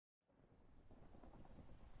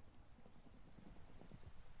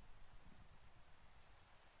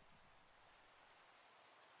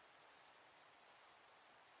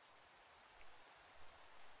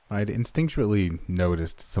I'd instinctually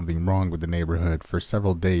noticed something wrong with the neighborhood for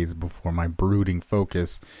several days before my brooding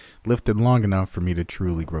focus lifted long enough for me to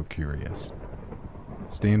truly grow curious.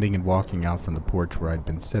 Standing and walking out from the porch where I'd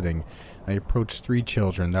been sitting, I approached 3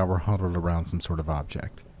 children that were huddled around some sort of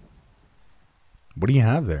object. "What do you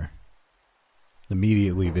have there?"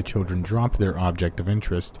 Immediately, the children dropped their object of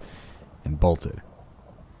interest and bolted.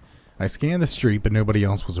 I scanned the street, but nobody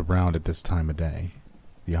else was around at this time of day.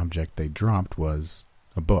 The object they dropped was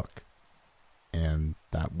a book, and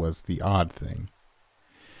that was the odd thing.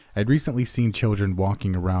 I'd recently seen children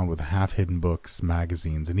walking around with half-hidden books,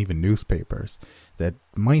 magazines, and even newspapers that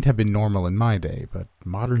might have been normal in my day, but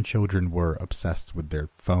modern children were obsessed with their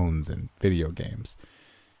phones and video games.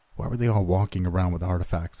 Why were they all walking around with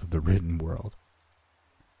artifacts of the written world?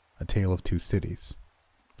 A Tale of Two Cities.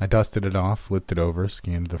 I dusted it off, flipped it over,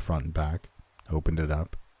 scanned the front and back, opened it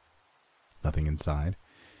up. Nothing inside.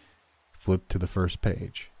 Flipped to the first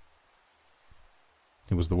page.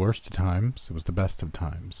 It was the worst of times. It was the best of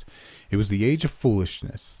times. It was the age of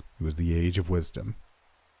foolishness. It was the age of wisdom.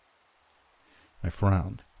 I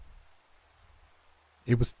frowned.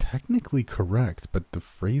 It was technically correct, but the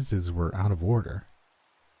phrases were out of order.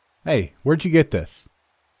 "Hey, where'd you get this?"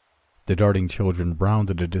 The darting children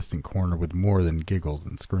rounded a distant corner with more than giggles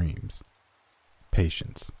and screams.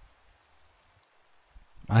 Patience.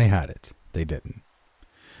 I had it. They didn't.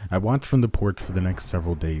 I watched from the porch for the next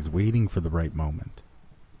several days, waiting for the right moment.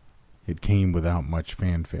 It came without much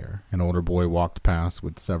fanfare. An older boy walked past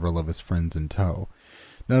with several of his friends in tow.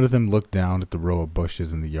 None of them looked down at the row of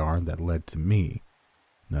bushes in the yard that led to me.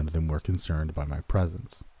 None of them were concerned by my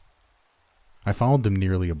presence. I followed them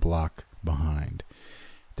nearly a block behind.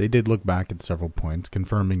 They did look back at several points,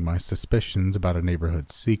 confirming my suspicions about a neighborhood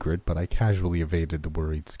secret, but I casually evaded the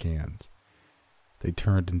worried scans. They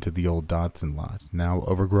turned into the old Dodson lot, now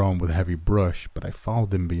overgrown with heavy brush, but I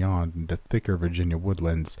followed them beyond into thicker Virginia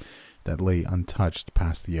woodlands that lay untouched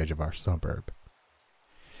past the edge of our suburb.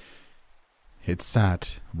 It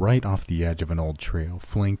sat right off the edge of an old trail,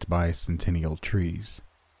 flanked by centennial trees.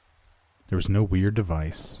 There was no weird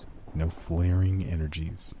device, no flaring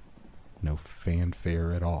energies, no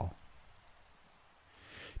fanfare at all.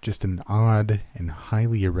 Just an odd and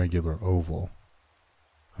highly irregular oval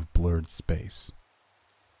of blurred space.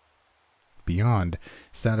 Beyond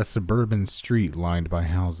sat a suburban street lined by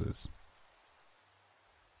houses.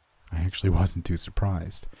 I actually wasn't too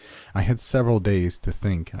surprised. I had several days to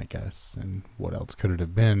think, I guess, and what else could it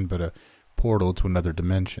have been but a portal to another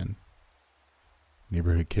dimension?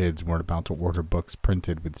 Neighborhood kids weren't about to order books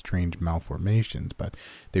printed with strange malformations, but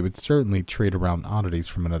they would certainly trade around oddities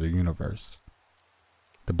from another universe.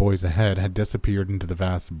 The boys ahead had disappeared into the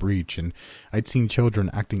vast breach, and I'd seen children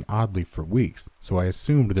acting oddly for weeks, so I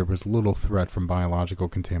assumed there was little threat from biological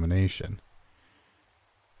contamination.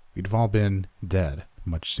 We'd have all been dead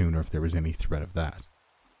much sooner if there was any threat of that.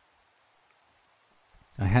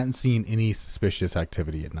 I hadn't seen any suspicious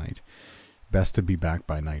activity at night. Best to be back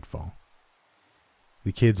by nightfall.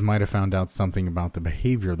 The kids might have found out something about the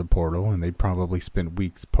behavior of the portal, and they'd probably spent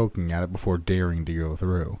weeks poking at it before daring to go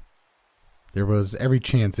through. There was every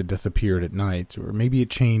chance it disappeared at night, or maybe it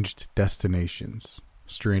changed destinations,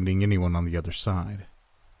 stranding anyone on the other side.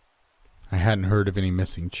 I hadn't heard of any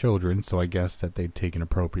missing children, so I guessed that they'd taken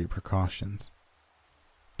appropriate precautions.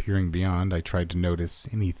 Peering beyond, I tried to notice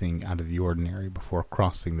anything out of the ordinary before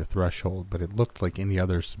crossing the threshold, but it looked like any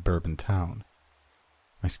other suburban town.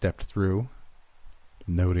 I stepped through,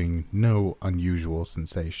 noting no unusual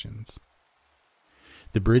sensations.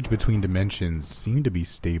 The bridge between dimensions seemed to be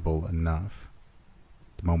stable enough.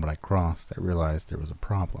 The moment I crossed, I realized there was a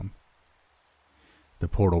problem. The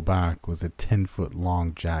portal back was a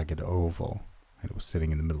 10-foot-long jagged oval, and it was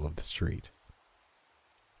sitting in the middle of the street.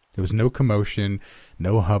 There was no commotion,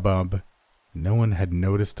 no hubbub. No one had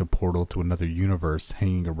noticed a portal to another universe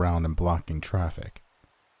hanging around and blocking traffic.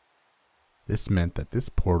 This meant that this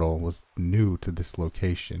portal was new to this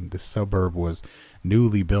location. This suburb was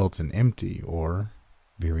newly built and empty, or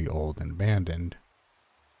very old and abandoned,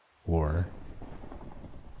 or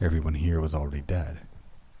everyone here was already dead.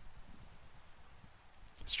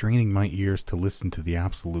 Straining my ears to listen to the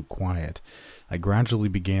absolute quiet, I gradually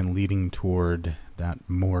began leading toward that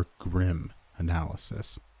more grim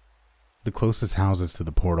analysis. The closest houses to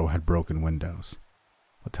the portal had broken windows.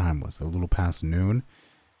 What time was it? A little past noon?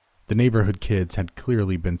 The neighborhood kids had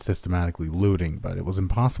clearly been systematically looting, but it was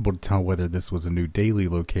impossible to tell whether this was a new daily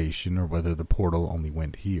location or whether the portal only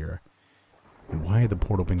went here. And why had the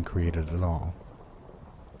portal been created at all?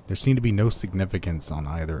 There seemed to be no significance on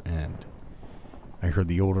either end. I heard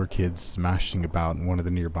the older kids smashing about in one of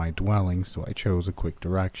the nearby dwellings, so I chose a quick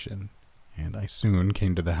direction. and I soon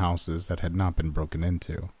came to the houses that had not been broken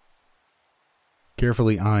into.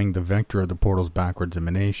 Carefully eyeing the vector of the portal's backwards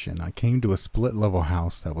emanation, I came to a split-level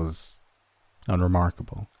house that was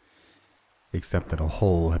unremarkable, except that a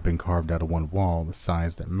hole had been carved out of one wall the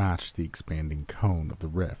size that matched the expanding cone of the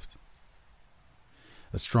rift.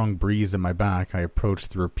 A strong breeze at my back, I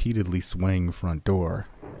approached the repeatedly swaying front door.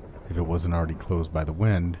 If it wasn't already closed by the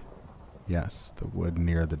wind, yes, the wood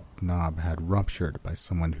near the knob had ruptured by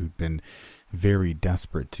someone who'd been very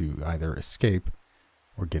desperate to either escape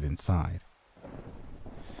or get inside.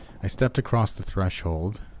 I stepped across the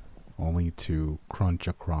threshold, only to crunch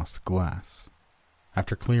across glass.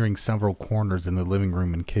 After clearing several corners in the living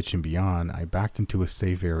room and kitchen beyond, I backed into a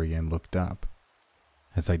safe area and looked up.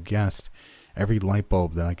 As I'd guessed, every light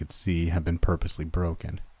bulb that I could see had been purposely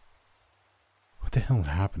broken. What the hell had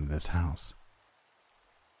happened to this house?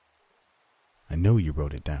 "I know you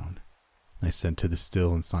wrote it down," I said to the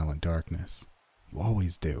still and silent darkness. "You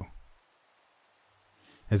always do."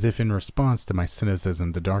 As if in response to my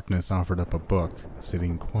cynicism, the darkness offered up a book,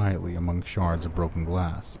 sitting quietly among shards of broken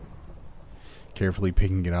glass. Carefully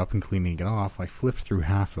picking it up and cleaning it off, I flipped through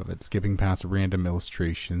half of it, skipping past random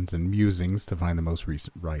illustrations and musings to find the most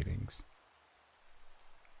recent writings.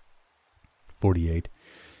 48,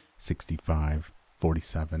 65,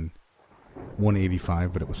 47,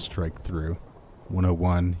 185, but it was strike through,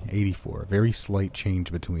 101, 84, a very slight change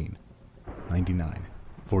between, 99,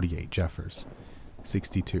 48, Jeffers,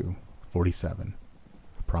 62, 47,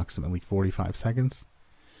 approximately 45 seconds,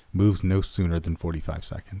 moves no sooner than 45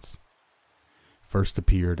 seconds. First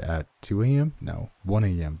appeared at 2 a.m.? No, 1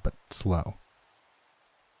 a.m., but slow.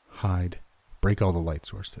 Hide, break all the light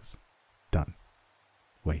sources. Done.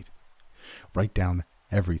 Wait. Write down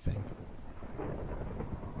everything.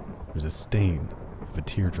 There's a stain of a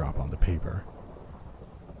teardrop on the paper.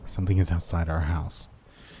 Something is outside our house.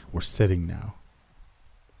 We're sitting now.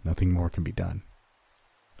 Nothing more can be done.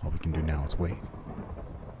 All we can do now is wait.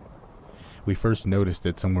 We first noticed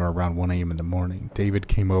it somewhere around 1 a.m. in the morning. David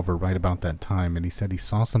came over right about that time, and he said he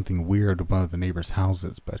saw something weird at one of the neighbors'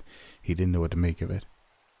 houses, but he didn't know what to make of it.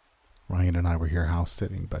 Ryan and I were here house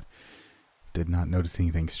sitting, but did not notice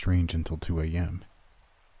anything strange until 2 a.m.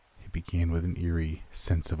 It began with an eerie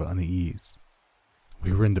sense of unease.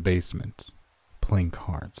 We were in the basement, playing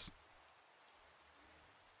cards.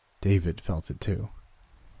 David felt it too,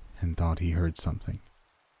 and thought he heard something.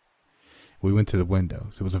 We went to the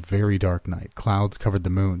windows. It was a very dark night. Clouds covered the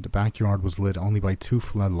moon. The backyard was lit only by 2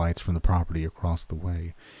 floodlights from the property across the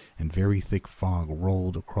way, and very thick fog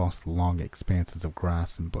rolled across the long expanses of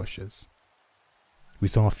grass and bushes. We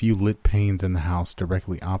saw a few lit panes in the house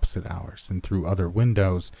directly opposite ours, and through other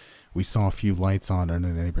windows, we saw a few lights on in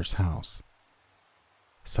a neighbor's house.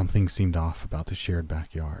 Something seemed off about the shared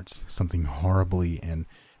backyards, something horribly and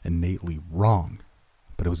innately wrong,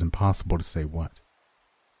 but it was impossible to say what.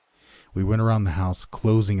 We went around the house,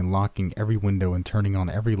 closing and locking every window and turning on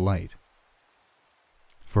every light.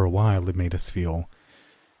 For a while, it made us feel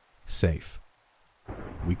safe.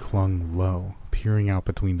 We clung low, peering out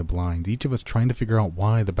between the blinds, each of us trying to figure out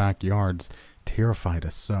why the backyards terrified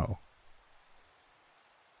us so.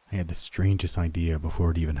 I had the strangest idea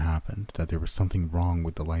before it even happened, that there was something wrong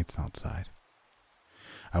with the lights outside.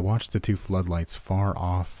 I watched the 2 floodlights far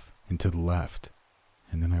off and to the left,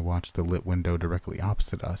 and then I watched the lit window directly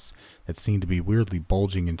opposite us that seemed to be weirdly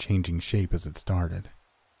bulging and changing shape as it started.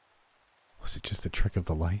 Was it just a trick of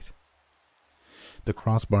the light? The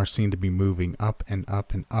crossbar seemed to be moving up and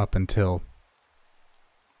up and up until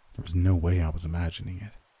there was no way I was imagining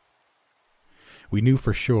it. We knew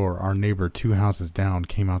for sure our neighbor 2 houses down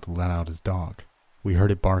came out to let out his dog. We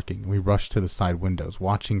heard it barking. We rushed to the side windows,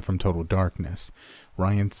 watching from total darkness.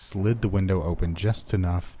 Ryan slid the window open just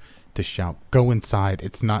enough to shout, "Go inside,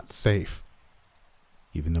 it's not safe,"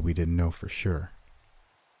 even though we didn't know for sure.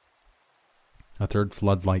 A 3rd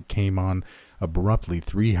floodlight came on abruptly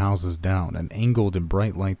 3 houses down, an angled and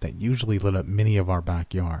bright light that usually lit up many of our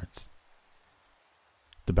backyards.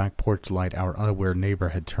 The back porch light our unaware neighbor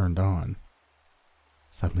had turned on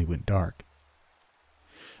suddenly went dark.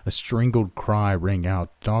 A strangled cry rang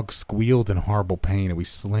out, dog squealed in horrible pain, and we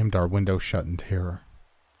slammed our window shut in terror.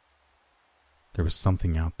 There was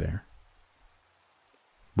something out there.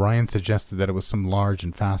 Brian suggested that it was some large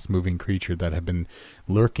and fast-moving creature that had been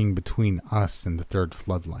lurking between us and the 3rd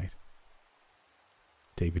floodlight.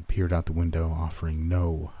 David peered out the window, offering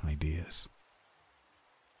no ideas.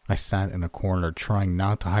 I sat in a corner, trying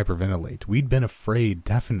not to hyperventilate. We'd been afraid,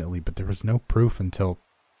 definitely, but there was no proof until...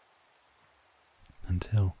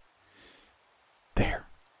 There,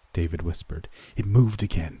 David whispered. It moved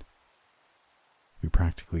again. We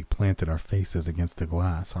practically planted our faces against the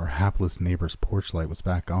glass. Our hapless neighbor's porch light was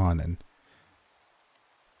back on, and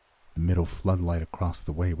the middle floodlight across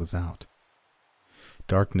the way was out.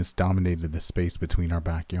 Darkness dominated the space between our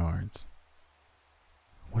backyards.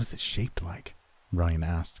 "What is it shaped like?" Ryan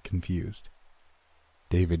asked, confused.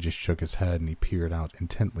 David just shook his head and he peered out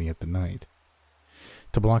intently at the night.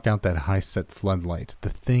 To block out that high-set floodlight, the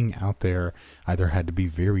thing out there either had to be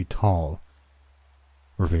very tall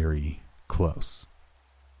or very close.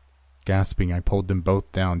 Gasping, I pulled them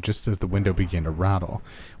both down just as the window began to rattle.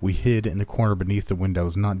 We hid in the corner beneath the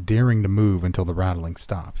windows, not daring to move until the rattling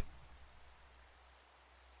stopped.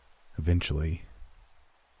 Eventually,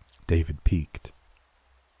 David peeked.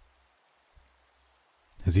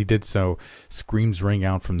 As he did so, screams rang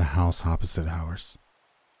out from the house opposite ours.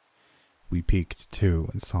 We peeked too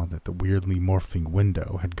and saw that the weirdly morphing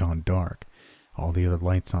window had gone dark. All the other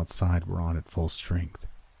lights outside were on at full strength.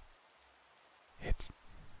 "It's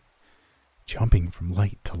jumping from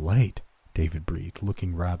light to light," David breathed,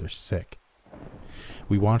 looking rather sick.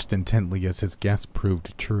 We watched intently as his guess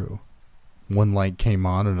proved true. One light came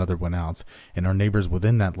on, another went out, and our neighbors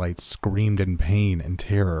within that light screamed in pain and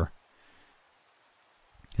terror,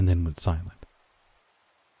 and then went silent.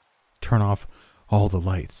 "Turn off all the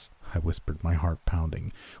lights," I whispered, my heart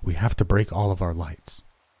pounding. "We have to break all of our lights."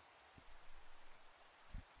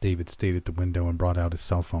 David stayed at the window and brought out his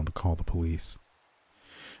cell phone to call the police.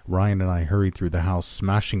 Ryan and I hurried through the house,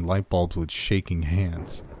 smashing light bulbs with shaking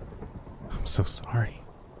hands. "I'm so sorry,"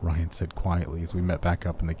 Ryan said quietly as we met back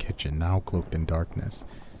up in the kitchen, now cloaked in darkness.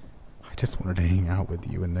 "I just wanted to hang out with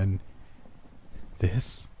you, and then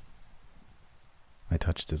this." I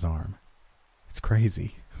touched his arm. "It's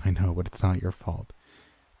crazy, I know, but it's not your fault.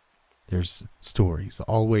 There's stories,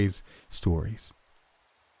 always stories."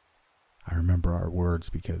 I remember our words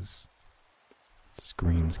because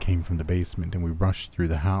screams came from the basement and we rushed through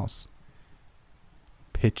the house.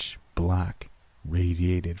 Pitch black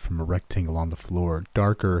radiated from a rectangle on the floor,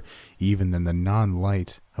 darker even than the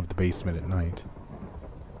non-light of the basement at night.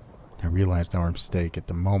 I realized our mistake at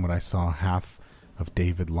the moment I saw half of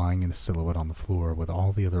David lying in the silhouette on the floor with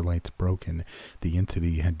all the other lights broken. The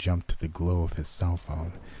entity had jumped to the glow of his cell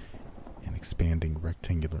phone. An expanding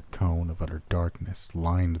rectangular cone of utter darkness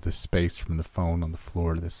lined the space from the phone on the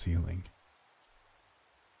floor to the ceiling.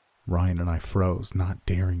 Ryan and I froze, not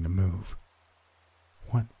daring to move.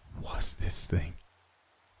 What was this thing?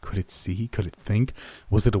 Could it see? Could it think?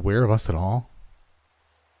 Was it aware of us at all?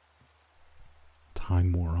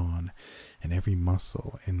 Time wore on, and every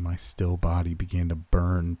muscle in my still body began to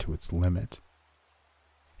burn to its limit.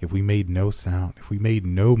 If we made no sound, if we made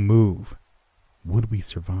no move, would we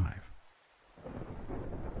survive?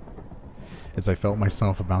 As I felt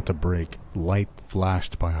myself about to break, light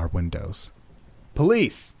flashed by our windows.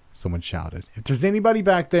 "Police!" someone shouted. "If there's anybody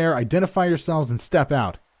back there, identify yourselves and step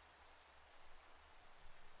out."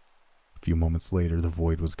 A few moments later, the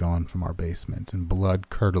void was gone from our basement, and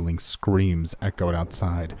blood-curdling screams echoed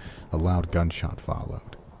outside. A loud gunshot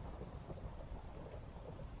followed.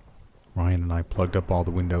 Ryan and I plugged up all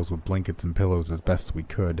the windows with blankets and pillows as best we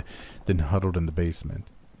could, then huddled in the basement.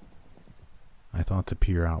 I thought to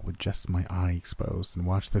peer out with just my eye exposed and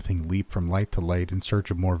watch the thing leap from light to light in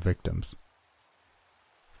search of more victims.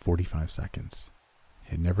 45 seconds.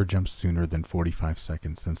 It never jumped sooner than 45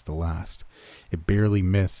 seconds since the last. It barely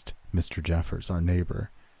missed Mr. Jeffers, our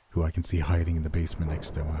neighbor, who I can see hiding in the basement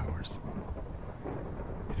next to ours.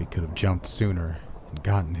 If it could have jumped sooner and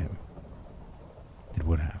gotten him, it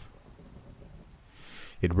would have.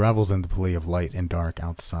 It revels in the play of light and dark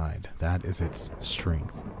outside. That is its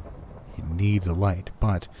strength. It needs a light,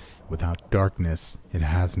 but without darkness, it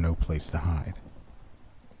has no place to hide.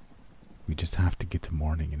 We just have to get to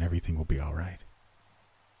morning and everything will be all right.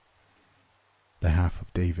 The half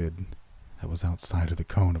of David that was outside of the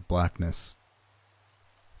cone of blackness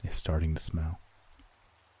is starting to smell.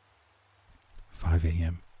 5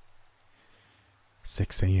 a.m.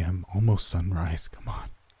 6 a.m. Almost sunrise. Come on.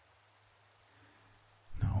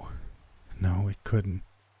 No, it couldn't.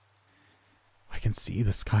 I can see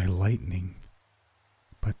the sky lightening,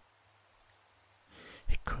 but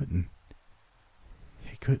it couldn't.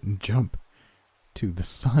 It couldn't jump to the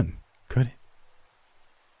sun, could it?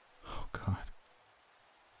 Oh, God.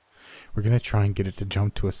 We're going to try and get it to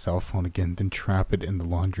jump to a cell phone again, then trap it in the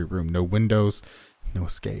laundry room. No windows, no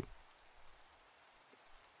escape.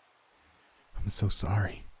 I'm so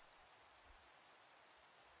sorry.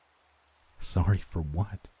 Sorry for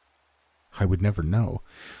what? I would never know.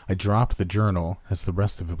 I dropped the journal as the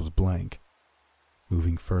rest of it was blank.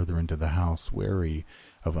 Moving further into the house, wary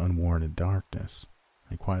of unwarranted darkness,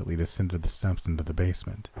 I quietly descended the steps into the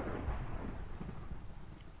basement.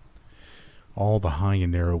 All the high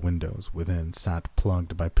and narrow windows within sat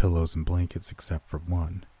plugged by pillows and blankets except for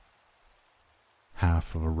one.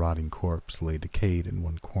 Half of a rotting corpse lay decayed in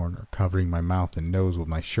one corner, covering my mouth and nose with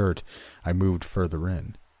my shirt. I moved further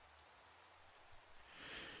in.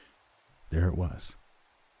 There it was.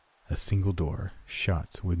 A single door,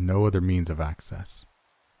 shut, with no other means of access.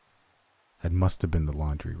 It must have been the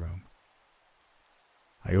laundry room.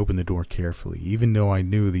 I opened the door carefully, even though I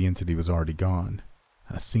knew the entity was already gone.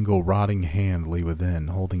 A single rotting hand lay within,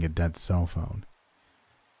 holding a dead cell phone.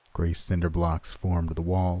 Gray cinder blocks formed the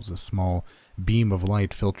walls. A small beam of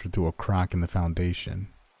light filtered through a crack in the foundation.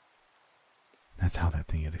 That's how that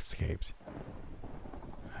thing had escaped.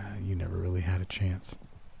 You never really had a chance.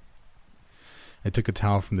 I took a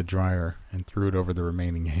towel from the dryer and threw it over the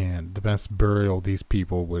remaining hand, the best burial these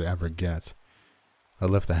people would ever get. I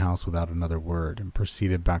left the house without another word and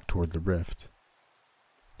proceeded back toward the rift.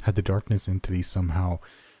 Had the darkness entity somehow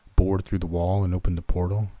bored through the wall and opened the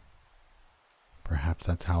portal? Perhaps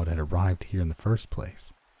that's how it had arrived here in the first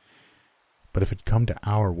place. But if it come to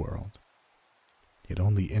our world, it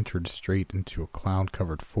only entered straight into a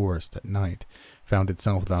cloud-covered forest at night, found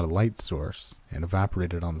itself without a light source, and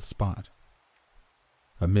evaporated on the spot.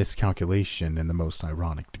 A miscalculation in the most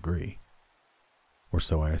ironic degree. Or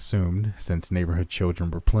so I assumed, since neighborhood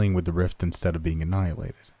children were playing with the rift instead of being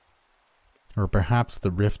annihilated. Or perhaps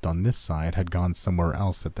the rift on this side had gone somewhere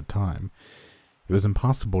else at the time. It was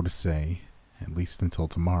impossible to say, at least until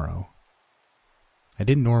tomorrow. I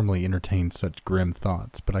didn't normally entertain such grim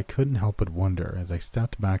thoughts, but I couldn't help but wonder as I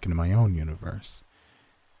stepped back into my own universe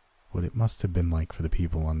what it must have been like for the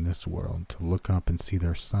people on this world to look up and see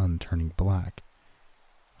their sun turning black,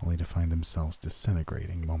 only to find themselves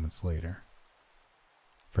disintegrating moments later.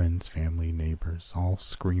 Friends, family, neighbors, all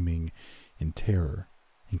screaming in terror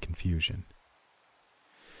and confusion.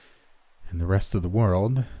 And the rest of the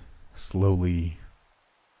world slowly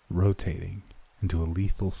rotating into a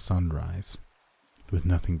lethal sunrise with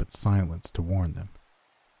nothing but silence to warn them.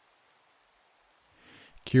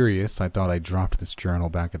 Curious, I thought I dropped this journal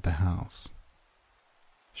back at the house.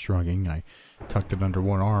 Shrugging, I tucked it under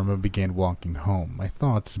one arm and began walking home, my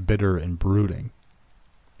thoughts bitter and brooding.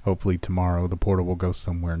 Hopefully tomorrow the portal will go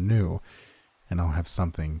somewhere new, and I'll have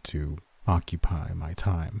something to occupy my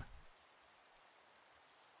time.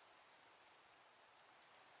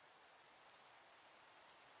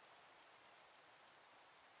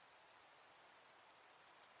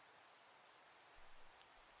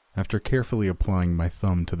 After carefully applying my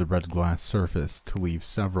thumb to the red glass surface to leave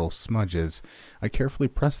several smudges, I carefully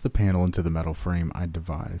pressed the panel into the metal frame I'd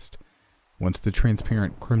devised. Once the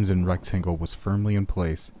transparent crimson rectangle was firmly in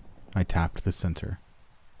place, I tapped the center.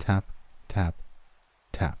 Tap, tap,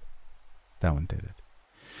 tap. That one did it.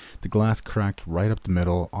 The glass cracked right up the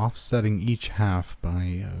middle, offsetting each half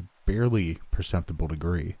by a barely perceptible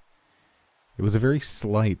degree. It was a very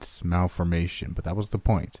slight malformation, but that was the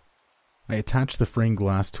point. I attached the frame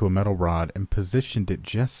glass to a metal rod and positioned it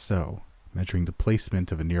just so. Measuring the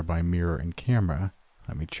placement of a nearby mirror and camera,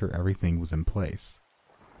 I made sure everything was in place.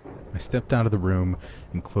 I stepped out of the room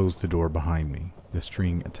and closed the door behind me. The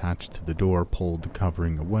string attached to the door pulled the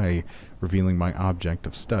covering away, revealing my object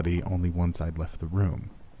of study only once I'd left the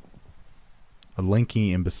room. A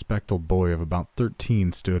lanky and bespectacled boy of about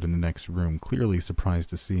 13 stood in the next room, clearly surprised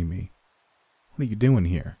to see me. "What are you doing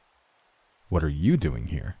here?" "What are you doing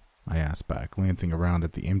here?" I asked back, glancing around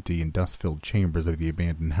at the empty and dust-filled chambers of the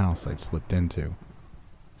abandoned house I'd slipped into.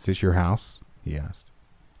 "Is this your house?" he asked.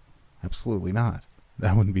 "Absolutely not.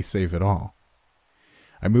 That wouldn't be safe at all."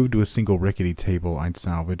 I moved to a single rickety table I'd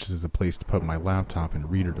salvaged as a place to put my laptop and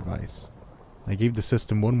reader device. I gave the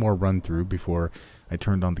system one more run-through before I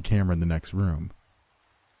turned on the camera in the next room.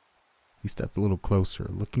 He stepped a little closer,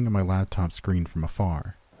 looking at my laptop screen from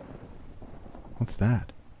afar. "What's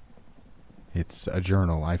that?" "It's a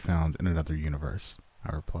journal I found in another universe,"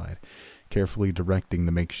 I replied, carefully directing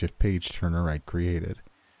the makeshift page turner I'd created.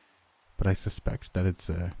 "But I suspect that it's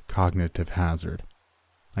a cognitive hazard.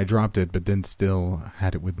 I dropped it, but then still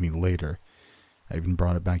had it with me later. I even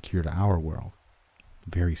brought it back here to our world.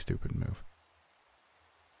 Very stupid move."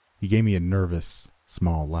 He gave me a nervous,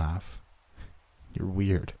 small laugh. "You're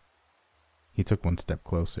weird." He took one step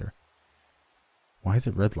closer. "Why is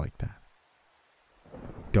it red like that?"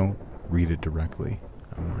 "Don't read it directly,"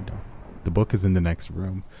 I warned him. "The book is in the next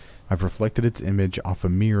room. I've reflected its image off a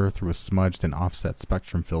mirror through a smudged and offset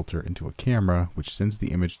spectrum filter into a camera, which sends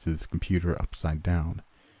the image to this computer upside down.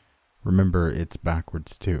 Remember, it's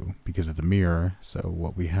backwards too, because of the mirror, so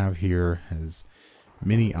what we have here has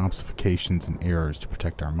many obfuscations and errors to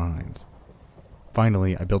protect our minds.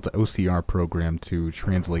 Finally, I built an OCR program to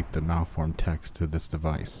translate the malformed text to this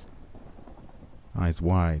device. Eyes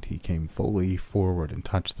wide, he came fully forward and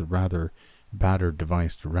touched the rather battered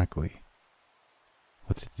device directly.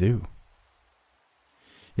 What's it do?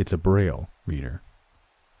 It's a Braille reader.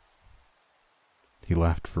 He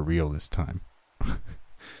laughed for real this time.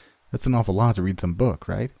 That's an awful lot to read some book,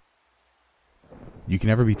 right? You can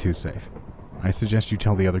never be too safe. I suggest you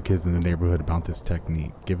tell the other kids in the neighborhood about this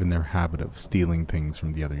technique, given their habit of stealing things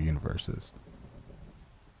from the other universes.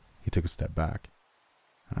 He took a step back.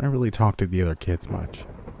 I don't really talk to the other kids much.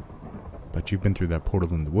 But you've been through that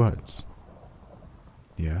portal in the woods.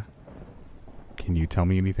 Yeah? Can you tell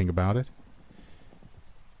me anything about it?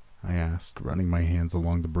 I asked, running my hands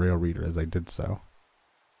along the Braille reader as I did so.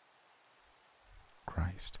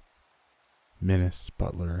 Christ. Menace,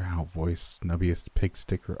 butler, outvoice, snubbiest, pig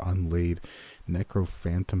sticker, unlaid,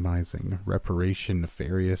 necrophantomizing, reparation,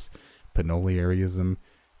 nefarious, penoliarism,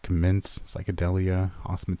 commence, psychedelia,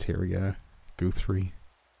 osmeteria, Guthrie.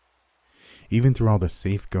 Even through all the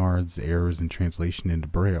safeguards, errors, and translation into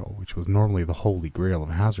Braille, which was normally the holy grail of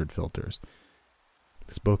hazard filters,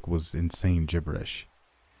 this book was insane gibberish.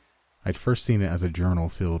 I'd first seen it as a journal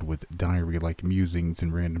filled with diary-like musings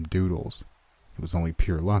and random doodles. It was only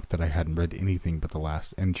pure luck that I hadn't read anything but the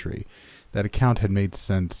last entry. That account had made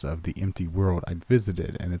sense of the empty world I'd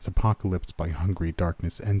visited and its apocalypse by hungry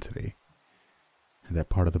darkness entity. Had that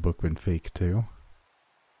part of the book been fake too?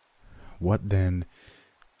 What then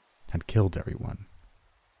had killed everyone?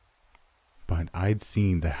 But I'd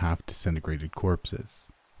seen the half-disintegrated corpses.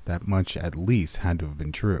 That much at least had to have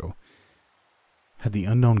been true. Had the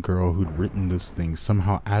unknown girl who'd written those things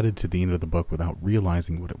somehow added to the end of the book without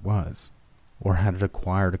realizing what it was? Or had it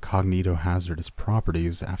acquired cognito-hazardous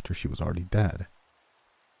properties after she was already dead?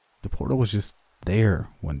 The portal was just there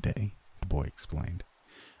one day, the boy explained.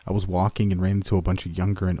 I was walking and ran into a bunch of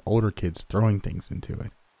younger and older kids throwing things into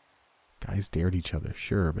it. Guys dared each other,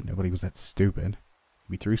 sure, but nobody was that stupid.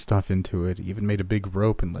 We threw stuff into it, even made a big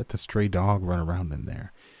rope and let the stray dog run around in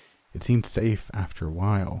there. It seemed safe after a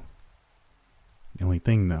while. The only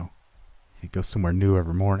thing, though, it goes somewhere new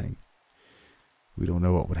every morning. We don't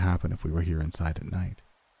know what would happen if we were here inside at night.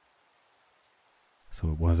 So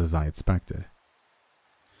it was as I expected.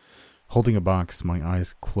 Holding a box, my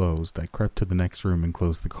eyes closed, I crept to the next room and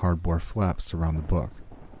closed the cardboard flaps around the book.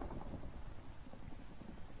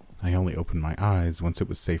 I only opened my eyes once it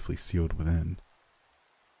was safely sealed within.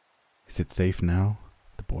 Is it safe now?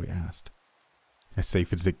 The boy asked. As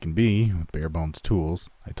safe as it can be, with bare-bones tools,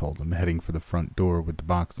 I told him, heading for the front door with the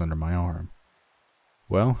box under my arm.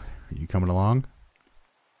 Well, are you coming along?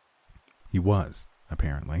 He was,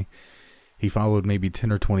 apparently. He followed maybe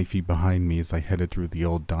 10 or 20 feet behind me as I headed through the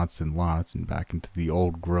old Dodson lots and back into the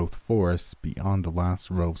old-growth forest beyond the last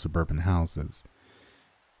row of suburban houses.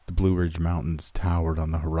 The Blue Ridge Mountains towered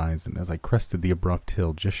on the horizon as I crested the abrupt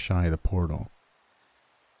hill just shy of the portal.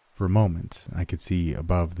 For a moment, I could see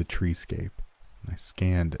above the treescape. I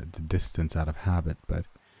scanned the distance out of habit, but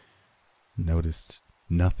noticed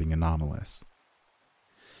nothing anomalous.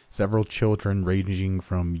 Several children, ranging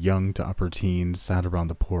from young to upper teens, sat around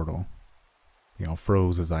the portal. They all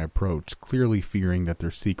froze as I approached, clearly fearing that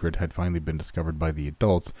their secret had finally been discovered by the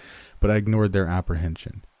adults, but I ignored their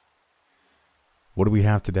apprehension. What do we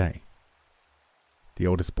have today? The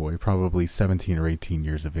oldest boy, probably 17 or 18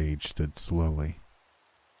 years of age, stood slowly.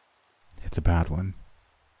 It's a bad one.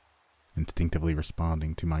 Instinctively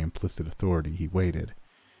responding to my implicit authority, he waited.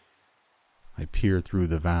 I peered through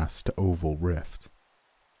the vast oval rift.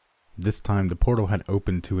 This time the portal had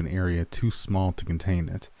opened to an area too small to contain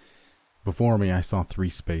it. Before me I saw 3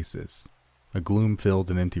 spaces. A gloom-filled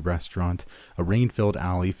and empty restaurant, a rain-filled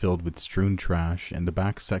alley filled with strewn trash, and the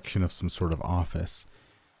back section of some sort of office,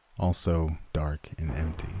 also dark and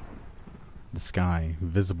empty. The sky,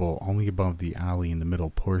 visible only above the alley in the middle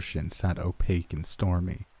portion, sat opaque and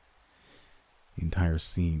stormy. The entire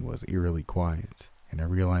scene was eerily quiet, and I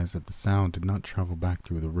realized that the sound did not travel back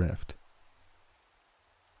through the rift.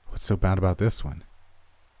 What's so bad about this one?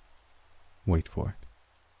 Wait for it.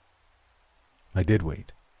 I did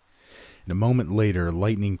wait. And a moment later,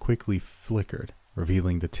 lightning quickly flickered,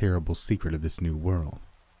 revealing the terrible secret of this new world.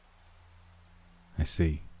 I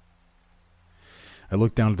see. I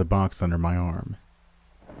looked down at the box under my arm.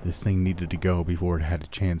 This thing needed to go before it had a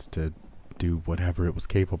chance to do whatever it was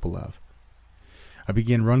capable of. I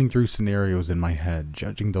began running through scenarios in my head,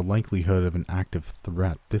 judging the likelihood of an active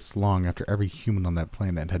threat this long after every human on that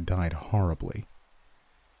planet had died horribly.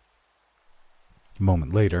 A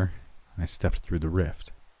moment later, I stepped through the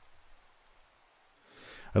rift.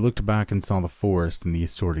 I looked back and saw the forest and the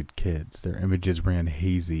assorted kids. Their images ran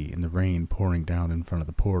hazy in the rain pouring down in front of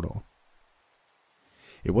the portal.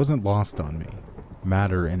 It wasn't lost on me.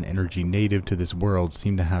 Matter and energy native to this world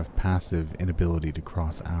seemed to have passive inability to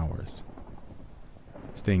cross ours.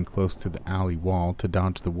 Staying close to the alley wall to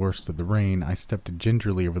dodge the worst of the rain, I stepped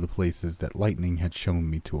gingerly over the places that lightning had shown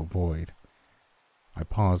me to avoid. I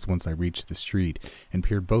paused once I reached the street and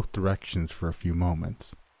peered both directions for a few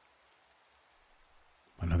moments.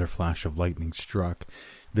 Another flash of lightning struck,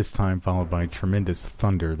 this time followed by tremendous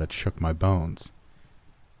thunder that shook my bones.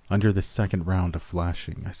 Under the second round of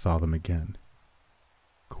flashing, I saw them again.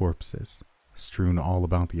 Corpses, strewn all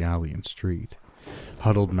about the alley and street.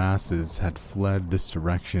 Huddled masses had fled this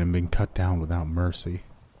direction and been cut down without mercy.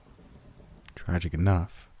 Tragic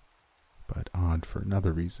enough, but odd for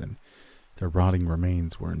another reason. Their rotting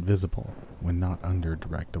remains were invisible when not under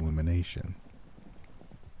direct illumination.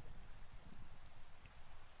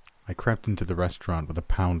 I crept into the restaurant with a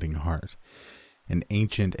pounding heart. An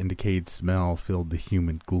ancient and decayed smell filled the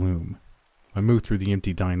humid gloom. I moved through the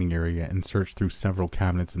empty dining area and searched through several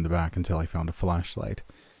cabinets in the back until I found a flashlight.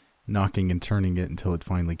 Knocking and turning it until it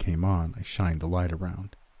finally came on, I shined the light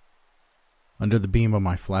around. Under the beam of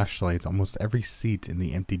my flashlights, almost every seat in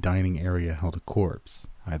the empty dining area held a corpse,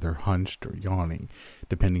 either hunched or yawning,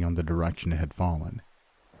 depending on the direction it had fallen.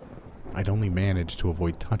 I'd only managed to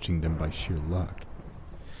avoid touching them by sheer luck.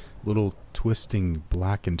 Little twisting,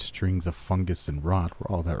 blackened strings of fungus and rot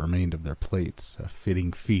were all that remained of their plates, a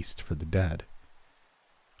fitting feast for the dead.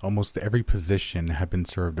 Almost every position had been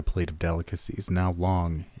served a plate of delicacies, now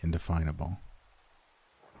long indefinable.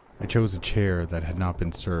 I chose a chair that had not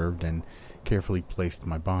been served and carefully placed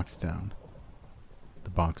my box down.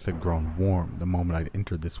 The box had grown warm the moment I'd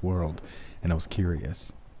entered this world, and I was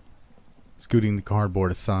curious. Scooting the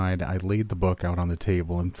cardboard aside, I laid the book out on the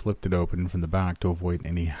table and flipped it open from the back to avoid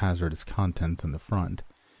any hazardous contents in the front.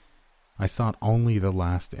 I sought only the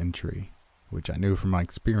last entry, which I knew from my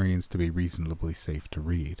experience to be reasonably safe to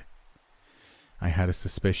read. I had a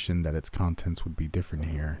suspicion that its contents would be different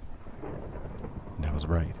here, and I was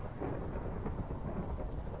right.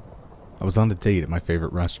 I was on a date at my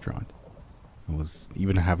favorite restaurant. I was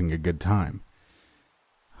even having a good time.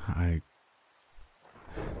 I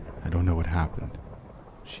don't know what happened.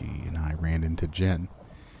 She and I ran into Jen.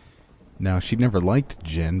 Now, she'd never liked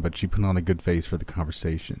Jen, but she put on a good face for the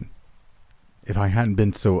conversation. If I hadn't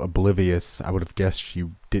been so oblivious, I would have guessed she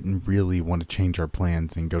didn't really want to change our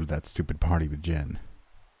plans and go to that stupid party with Jen.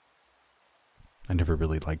 I never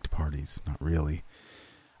really liked parties, not really.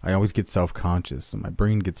 I always get self-conscious, and my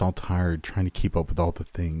brain gets all tired trying to keep up with all the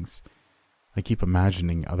things. I keep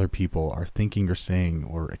imagining other people are thinking or saying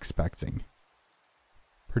or expecting.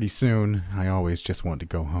 Pretty soon, I always just want to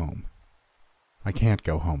go home. I can't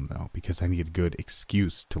go home, though, because I need a good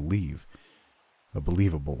excuse to leave. A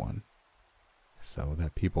believable one. So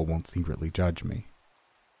that people won't secretly judge me.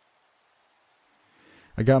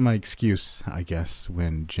 I got my excuse, I guess,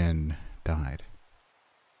 when Jen died.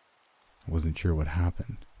 I wasn't sure what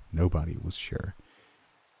happened. Nobody was sure.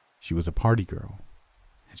 She was a party girl.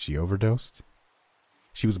 Had she overdosed?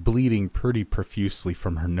 She was bleeding pretty profusely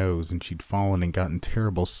from her nose, and she'd fallen and gotten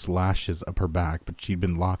terrible slashes up her back, but she'd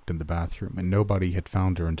been locked in the bathroom, and nobody had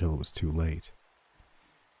found her until it was too late.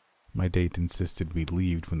 My date insisted we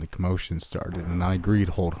leave when the commotion started, and I agreed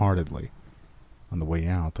wholeheartedly. On the way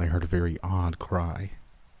out, I heard a very odd cry.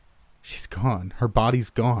 She's gone. Her body's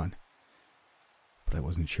gone. But I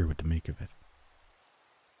wasn't sure what to make of it.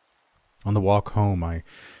 On the walk home, I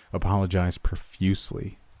apologized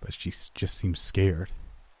profusely, but she just seemed scared.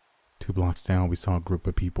 2 blocks down, we saw a group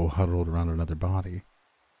of people huddled around another body.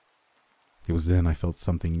 It was then I felt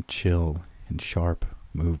something chill and sharp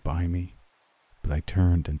move by me, but I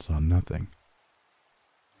turned and saw nothing.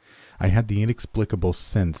 I had the inexplicable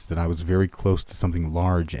sense that I was very close to something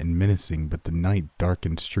large and menacing, but the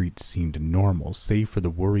night-darkened streets seemed normal, save for the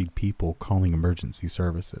worried people calling emergency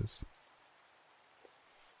services.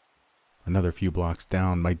 Another few blocks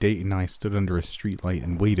down, my date and I stood under a streetlight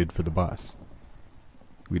and waited for the bus.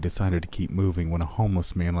 We decided to keep moving when a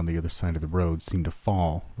homeless man on the other side of the road seemed to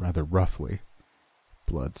fall rather roughly.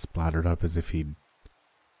 Blood splattered up as if he'd...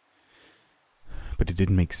 But it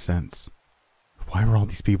didn't make sense. Why were all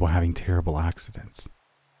these people having terrible accidents?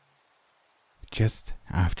 Just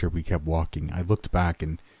after we kept walking, I looked back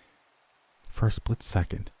and, for a split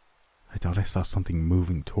second, I thought I saw something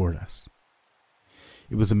moving toward us.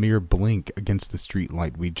 It was a mere blink against the street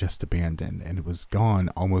light we'd just abandoned, and it was gone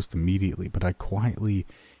almost immediately, but I quietly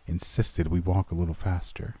insisted we walk a little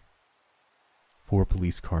faster. 4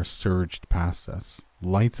 police cars surged past us,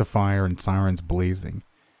 lights afire and sirens blazing.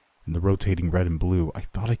 In the rotating red and blue, I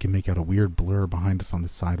thought I could make out a weird blur behind us on the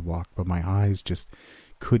sidewalk, but my eyes just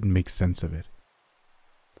couldn't make sense of it.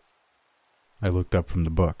 I looked up from the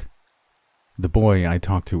book. The boy I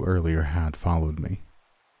talked to earlier had followed me.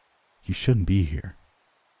 You shouldn't be here.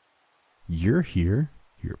 You're here,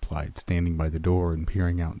 he replied, standing by the door and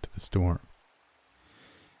peering out into the storm.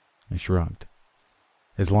 I shrugged.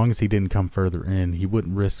 As long as he didn't come further in, he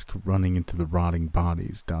wouldn't risk running into the rotting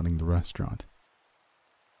bodies dotting the restaurant.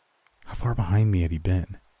 How far behind me had he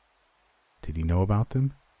been? Did he know about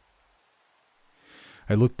them?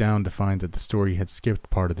 I looked down to find that the story had skipped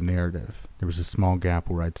part of the narrative. There was a small gap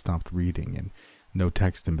where I'd stopped reading and no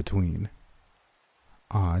text in between.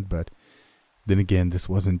 Odd, but then again, this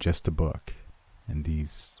wasn't just a book, and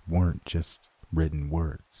these weren't just written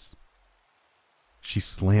words. She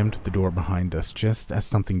slammed the door behind us just as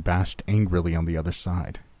something bashed angrily on the other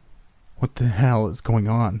side. What the hell is going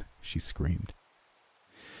on? She screamed.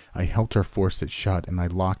 I helped her force it shut, and I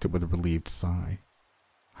locked it with a relieved sigh.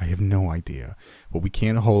 I have no idea, but we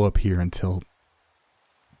can't hole up here until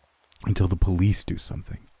the police do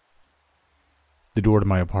something. The door to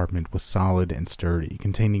my apartment was solid and sturdy,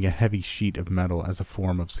 containing a heavy sheet of metal as a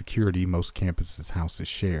form of security most campuses' houses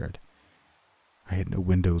shared. I had no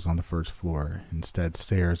windows on the first floor. Instead,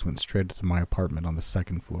 stairs went straight to my apartment on the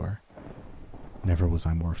second floor. Never was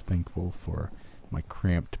I more thankful for my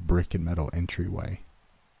cramped brick and metal entryway.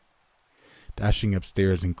 Dashing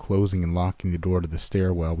upstairs and closing and locking the door to the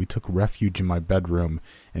stairwell, we took refuge in my bedroom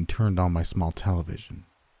and turned on my small television.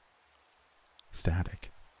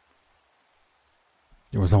 Static.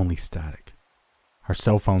 There was only static. Our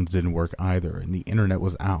cell phones didn't work either, and the internet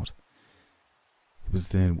was out. It was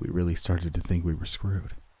then we really started to think we were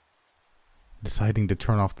screwed. Deciding to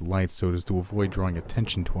turn off the lights so as to avoid drawing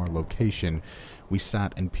attention to our location, we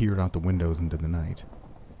sat and peered out the windows into the night.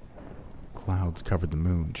 Clouds covered the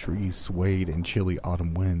moon, trees swayed in chilly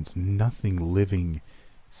autumn winds. Nothing living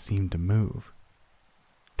seemed to move.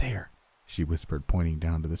 There, she whispered, pointing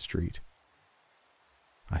down to the street.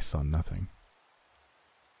 I saw nothing.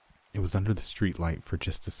 It was under the street light for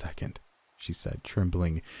just a second, she said,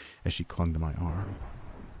 trembling as she clung to my arm.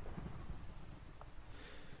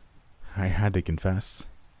 I had to confess,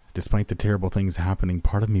 despite the terrible things happening,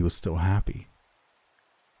 part of me was still happy.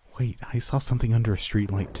 Wait, I saw something under a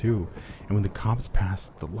street light too, and when the cops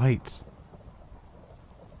passed, the lights.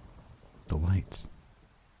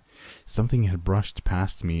 Something had brushed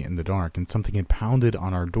past me in the dark, and something had pounded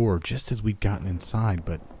on our door just as we'd gotten inside,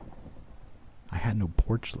 but I had no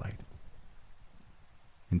porch light.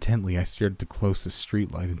 Intently, I stared at the closest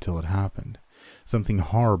street light until it happened. Something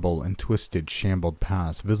horrible and twisted shambled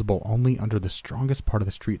past, visible only under the strongest part of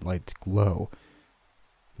the street light's glow.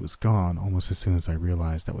 It was gone almost as soon as I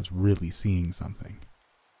realized I was really seeing something.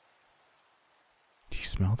 Do you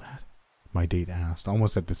smell that? My date asked,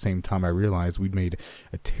 almost at the same time I realized we'd made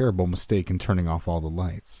a terrible mistake in turning off all the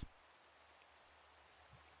lights.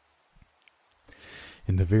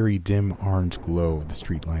 In the very dim orange glow of the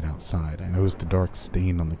streetlight outside, I noticed a dark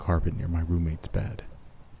stain on the carpet near my roommate's bed.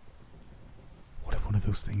 What if one of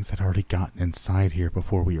those things had already gotten inside here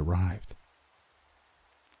before we arrived?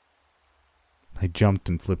 I jumped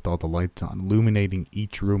and flipped all the lights on, illuminating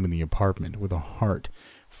each room in the apartment with a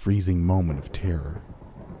heart-freezing moment of terror.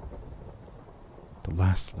 The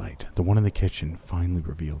last light, the one in the kitchen, finally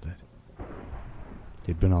revealed it. It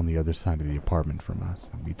had been on the other side of the apartment from us,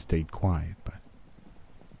 and we'd stayed quiet, but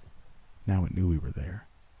now it knew we were there.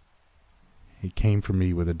 It came for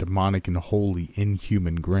me with a demonic and wholly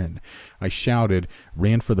inhuman grin. I shouted,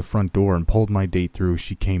 ran for the front door, and pulled my date through as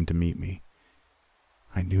she came to meet me.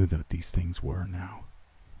 I knew that these things were now,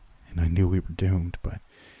 and I knew we were doomed, but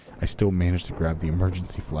I still managed to grab the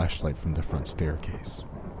emergency flashlight from the front staircase.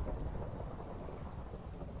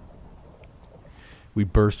 We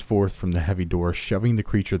burst forth from the heavy door, shoving the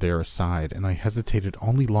creature there aside, and I hesitated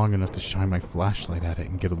only long enough to shine my flashlight at it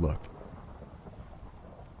and get a look.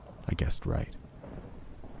 I guessed right.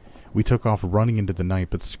 We took off running into the night,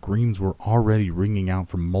 but screams were already ringing out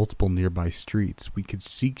from multiple nearby streets. We could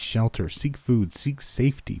seek shelter, seek food, seek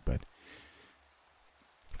safety, but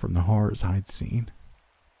from the horrors I'd seen,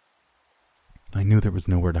 I knew there was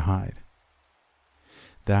nowhere to hide.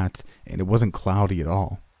 That, and it wasn't cloudy at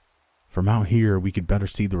all. From out here, we could better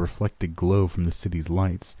see the reflected glow from the city's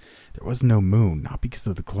lights. There was no moon, not because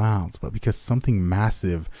of the clouds, but because something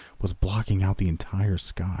massive was blocking out the entire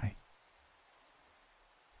sky.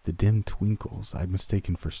 The dim twinkles I'd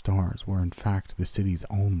mistaken for stars were in fact the city's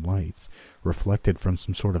own lights, reflected from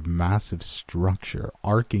some sort of massive structure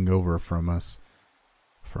arcing over from us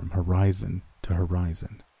from horizon to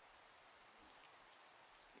horizon.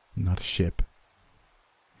 Not a ship,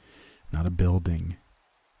 not a building.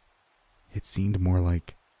 It seemed more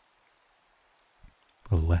like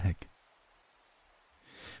a leg.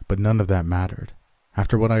 But none of that mattered.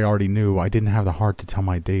 After what I already knew, I didn't have the heart to tell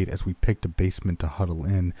my date as we picked a basement to huddle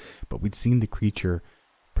in, but we'd seen the creature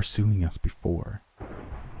pursuing us before.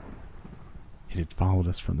 It had followed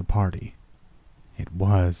us from the party. It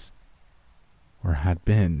was, or had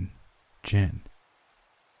been, Jen.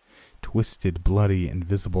 Twisted, bloody, and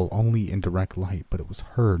visible only in direct light, but it was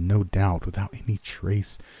her, no doubt, without any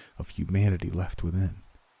trace of humanity left within.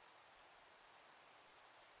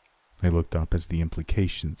 I looked up as the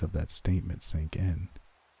implications of that statement sank in.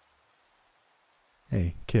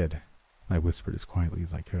 "Hey, kid," I whispered as quietly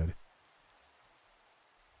as I could.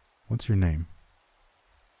 "What's your name?"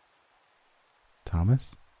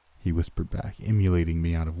 "Thomas?" he whispered back, emulating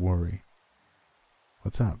me out of worry.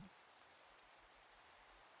 "What's up?"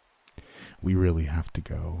 "We really have to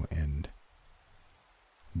go, and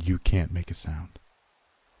you can't make a sound."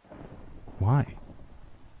 "Why?"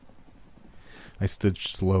 I stood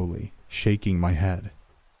slowly, shaking my head.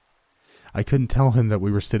 I couldn't tell him that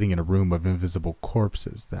we were sitting in a room of invisible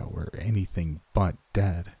corpses that were anything but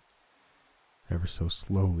dead. Ever so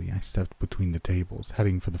slowly, I stepped between the tables,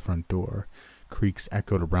 heading for the front door. Creaks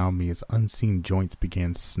echoed around me as unseen joints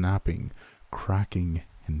began snapping, cracking,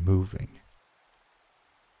 and moving.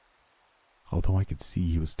 Although I could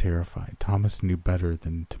see he was terrified, Thomas knew better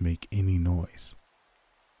than to make any noise.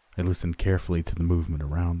 I listened carefully to the movement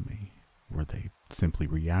around me. Were they simply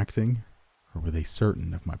reacting, or were they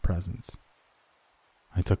certain of my presence?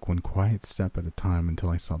 I took one quiet step at a time until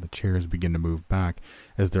I saw the chairs begin to move back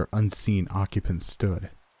as their unseen occupants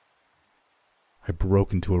stood. I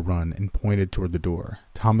broke into a run and pointed toward the door.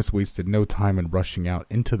 Thomas wasted no time in rushing out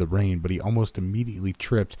into the rain, but he almost immediately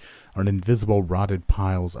tripped on invisible rotted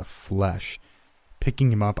piles of flesh.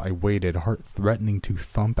 Picking him up, I waited, heart threatening to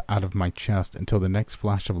thump out of my chest until the next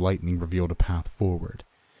flash of lightning revealed a path forward.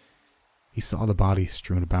 He saw the bodies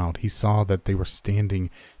strewn about. He saw that they were standing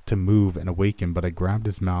to move and awaken, but I grabbed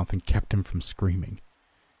his mouth and kept him from screaming.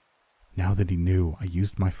 Now that he knew, I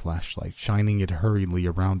used my flashlight, shining it hurriedly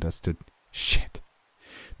around us to... Shit!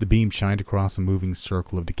 The beam shined across a moving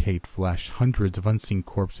circle of decayed flesh. Hundreds of unseen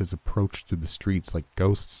corpses approached through the streets like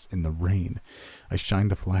ghosts in the rain. I shined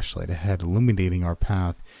the flashlight ahead, illuminating our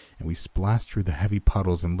path, and we splashed through the heavy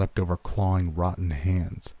puddles and leapt over clawing, rotten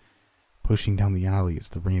hands. Pushing down the alley as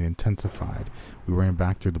the rain intensified, we ran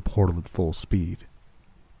back through the portal at full speed.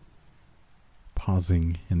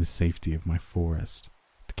 Pausing in the safety of my forest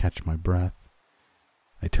to catch my breath,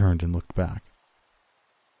 I turned and looked back.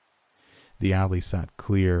 The alley sat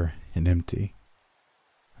clear and empty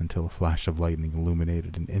until a flash of lightning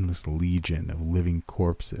illuminated an endless legion of living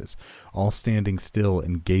corpses, all standing still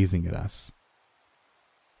and gazing at us.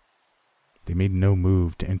 They made no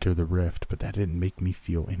move to enter the rift, but that didn't make me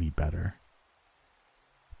feel any better.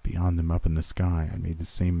 Beyond them up in the sky, I made the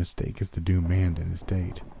same mistake as the doomed man and his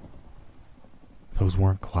date. Those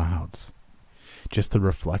weren't clouds, just the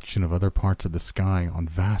reflection of other parts of the sky on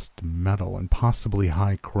vast metal and possibly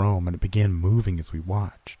high chrome, and it began moving as we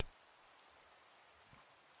watched.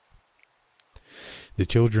 The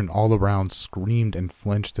children all around screamed and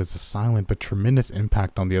flinched as a silent but tremendous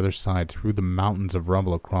impact on the other side threw the mountains of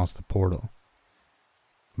rubble across the portal.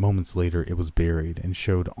 Moments later, it was buried and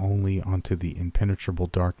showed only onto the impenetrable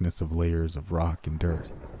darkness of layers of rock and dirt.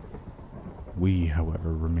 We,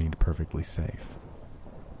 however, remained perfectly safe.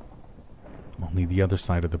 Only the other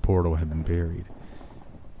side of the portal had been buried,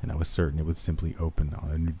 and I was certain it would simply open on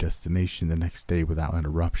a new destination the next day without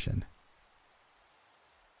interruption.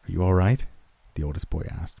 "Are you all right?" the oldest boy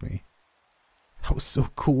asked me. "That was so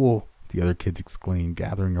cool," the other kids exclaimed,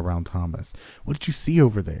 gathering around Thomas. "What did you see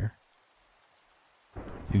over there?"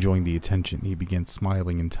 Enjoying the attention, he began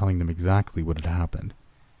smiling and telling them exactly what had happened.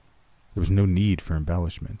 There was no need for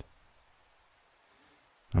embellishment.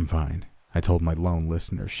 "I'm fine," I told my lone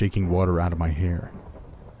listener, shaking water out of my hair.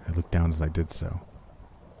 I looked down as I did so.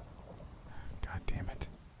 God damn it.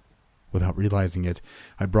 Without realizing it,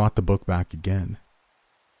 I brought the book back again.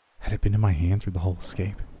 Had it been in my hand through the whole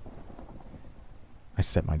escape? I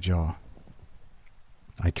set my jaw.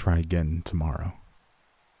 I'd try again tomorrow.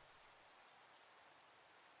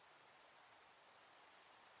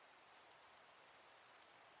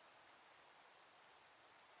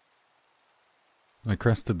 I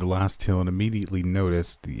crested the last hill and immediately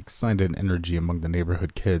noticed the excited energy among the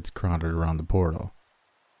neighborhood kids crowded around the portal.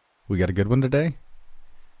 "We got a good one today?"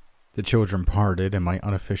 The children parted, and my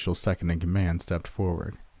unofficial second-in-command stepped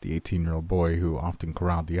forward, the 18-year-old boy who often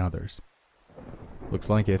corralled the others.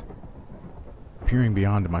 "Looks like it." Peering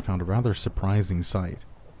beyond him, I found a rather surprising sight.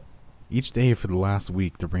 Each day for the last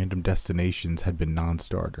week, the random destinations had been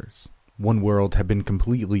non-starters. One world had been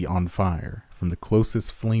completely on fire, from the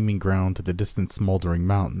closest flaming ground to the distant smoldering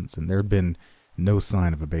mountains, and there had been no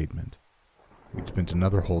sign of abatement. We'd spent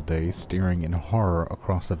another whole day staring in horror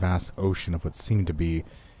across a vast ocean of what seemed to be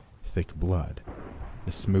thick blood.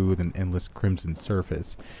 The smooth and endless crimson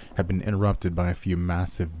surface had been interrupted by a few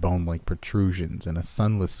massive bone-like protrusions, and a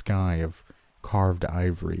sunless sky of carved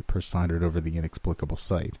ivory presided over the inexplicable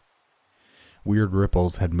sight. Weird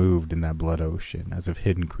ripples had moved in that blood ocean, as if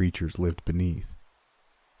hidden creatures lived beneath.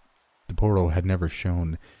 The portal had never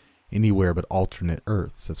shown anywhere but alternate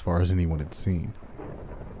Earths, as far as anyone had seen.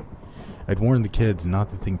 I'd warned the kids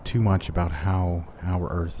not to think too much about how our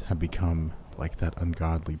Earth had become like that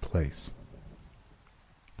ungodly place.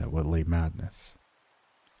 That what lay madness.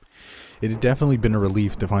 It had definitely been a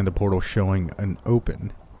relief to find the portal showing an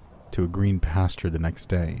open to a green pasture the next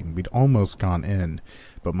day, and we'd almost gone in,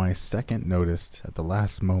 but my second noticed at the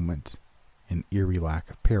last moment an eerie lack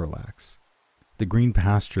of parallax. The green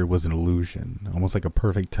pasture was an illusion, almost like a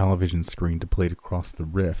perfect television screen displayed across the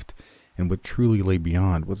rift, and what truly lay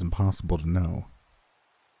beyond was impossible to know.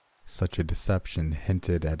 Such a deception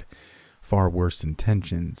hinted at far worse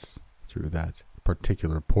intentions through that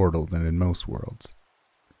particular portal than in most worlds.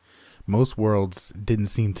 Most worlds didn't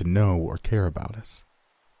seem to know or care about us.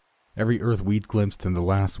 Every Earth we'd glimpsed in the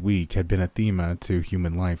last week had been a thema to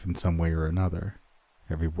human life in some way or another.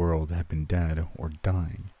 Every world had been dead or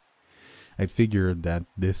dying. I figured that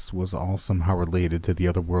this was all somehow related to the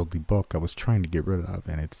otherworldly book I was trying to get rid of,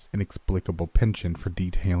 and its inexplicable penchant for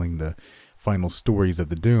detailing the final stories of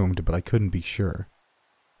the doomed, but I couldn't be sure.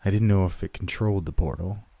 I didn't know if it controlled the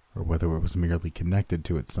portal, or whether it was merely connected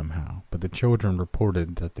to it somehow, but the children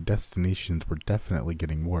reported that the destinations were definitely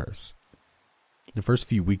getting worse. The first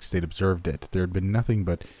few weeks they'd observed it, there had been nothing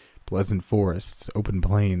but pleasant forests, open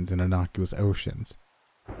plains, and innocuous oceans.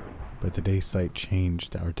 But the day sight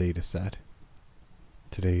changed our data set.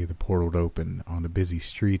 Today the portal opened on a busy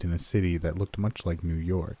street in a city that looked much like New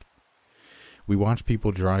York. We watched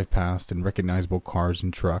people drive past in recognizable cars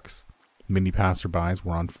and trucks. Many passerbys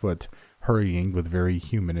were on foot, hurrying with very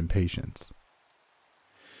human impatience.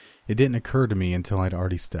 It didn't occur to me until I'd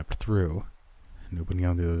already stepped through. Nobody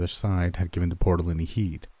on the other side had given the portal any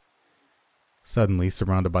heed. Suddenly,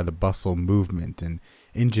 surrounded by the bustle, movement, and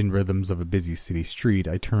engine rhythms of a busy city street,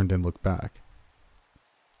 I turned and looked back.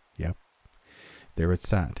 Yep, there it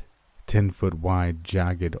sat, 10-foot wide,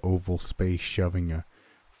 jagged oval space shoving a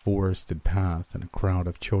forested path and a crowd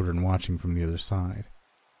of children watching from the other side.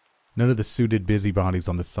 None of the suited busybodies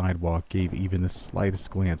on the sidewalk gave even the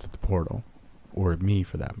slightest glance at the portal, or at me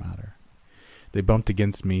for that matter. They bumped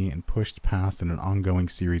against me and pushed past in an ongoing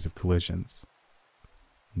series of collisions.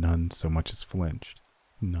 None so much as flinched.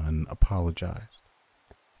 None apologized.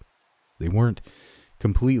 They weren't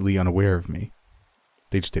completely unaware of me.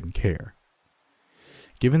 They just didn't care.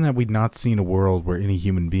 Given that we'd not seen a world where any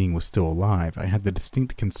human being was still alive, I had the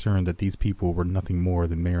distinct concern that these people were nothing more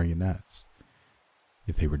than marionettes.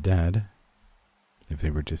 If they were dead, if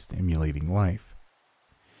they were just emulating life,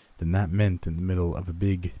 then that meant in the middle of a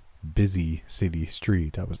big, busy city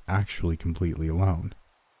street, I was actually completely alone.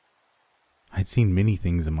 I'd seen many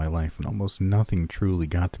things in my life, and almost nothing truly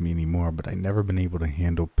got to me anymore, but I'd never been able to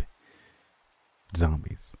handle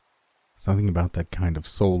zombies. Something about that kind of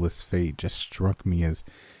soulless fate just struck me as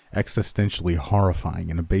existentially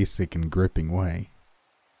horrifying in a basic and gripping way.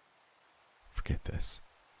 Forget this.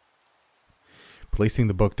 Placing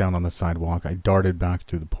the book down on the sidewalk, I darted back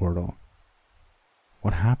through the portal.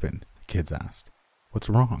 What happened? The kids asked. What's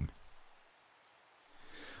wrong?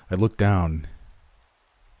 I looked down,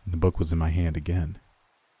 and the book was in my hand again.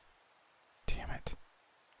 Damn it.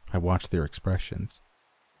 I watched their expressions.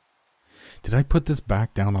 Did I put this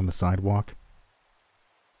back down on the sidewalk?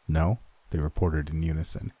 No, they reported in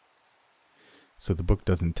unison. So the book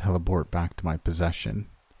doesn't teleport back to my possession,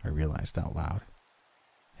 I realized out loud.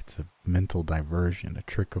 It's a mental diversion, a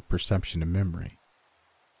trick of perception and memory.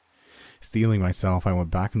 Steeling myself, I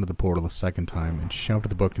went back into the portal a second time and shoved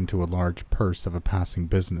the book into a large purse of a passing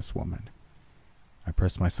businesswoman. I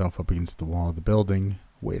pressed myself up against the wall of the building,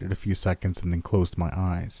 waited a few seconds, and then closed my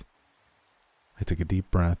eyes. I took a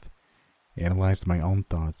deep breath, analyzed my own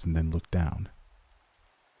thoughts, and then looked down.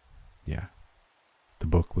 Yeah, the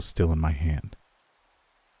book was still in my hand.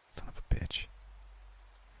 Son of a bitch.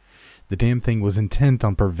 The damn thing was intent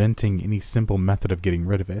on preventing any simple method of getting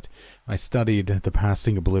rid of it. I studied the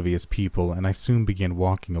passing oblivious people, and I soon began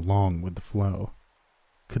walking along with the flow.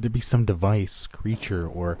 Could there be some device, creature,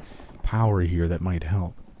 or power here that might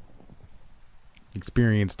help?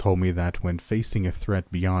 Experience told me that when facing a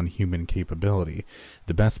threat beyond human capability,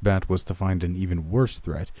 the best bet was to find an even worse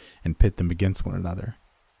threat and pit them against one another.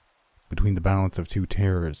 Between the balance of two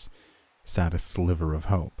terrors sat a sliver of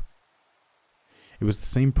hope. It was the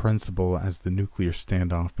same principle as the nuclear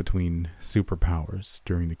standoff between superpowers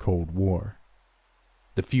during the Cold War.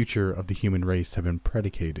 The future of the human race had been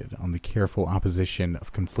predicated on the careful opposition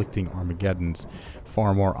of conflicting Armageddons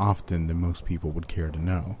far more often than most people would care to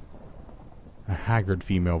know. A haggard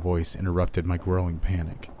female voice interrupted my growing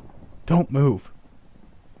panic. "Don't move!"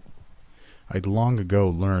 I'd long ago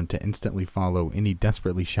learned to instantly follow any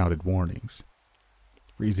desperately shouted warnings.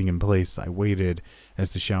 Freezing in place, I waited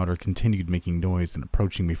as the shouter continued making noise and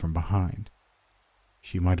approaching me from behind.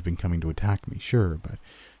 She might have been coming to attack me, sure, but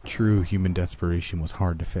true human desperation was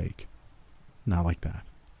hard to fake. Not like that.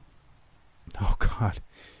 "Oh God,"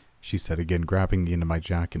 she said again, grabbing me into my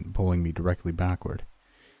jacket and pulling me directly backward.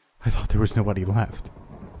 "I thought there was nobody left."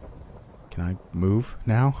 "Can I move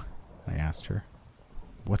now?" I asked her.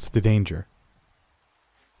 "What's the danger?"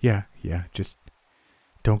 Yeah, just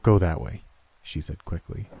don't go that way," she said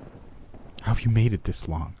quickly. "How have you made it this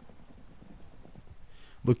long?"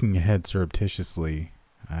 Looking ahead surreptitiously,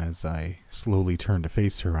 as I slowly turned to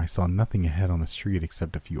face her, I saw nothing ahead on the street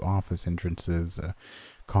except a few office entrances, a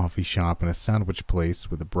coffee shop, and a sandwich place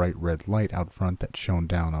with a bright red light out front that shone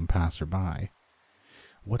down on passerby.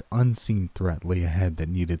 What unseen threat lay ahead that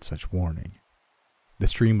needed such warning? The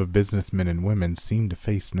stream of businessmen and women seemed to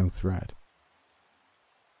face no threat.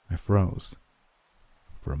 I froze.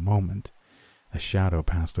 For a moment, a shadow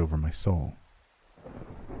passed over my soul.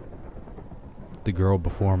 The girl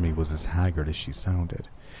before me was as haggard as she sounded,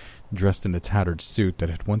 dressed in a tattered suit that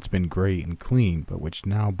had once been gray and clean, but which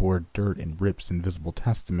now bore dirt and rips in visible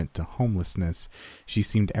testament to homelessness. She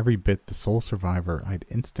seemed every bit the sole survivor I'd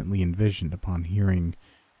instantly envisioned upon hearing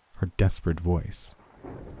her desperate voice.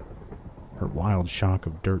 Her wild shock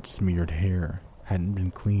of dirt-smeared hair hadn't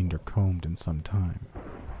been cleaned or combed in some time.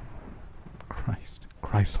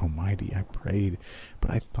 Christ almighty, I prayed,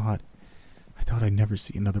 but I thought I'd never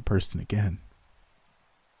see another person again.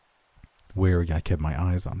 Wary, I kept my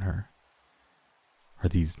eyes on her. Are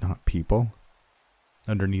these not people?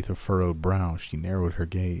 Underneath a furrowed brow, she narrowed her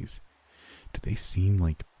gaze. Do they seem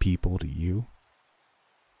like people to you?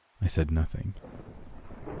 I said nothing.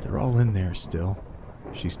 They're all in there still,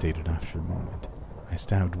 she stated after a moment. I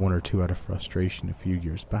stabbed one or two out of frustration a few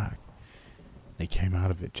years back. They came out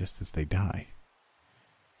of it just as they die.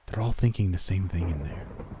 They're all thinking the same thing in there.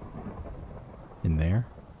 In there?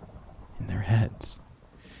 In their heads.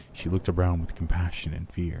 She looked around with compassion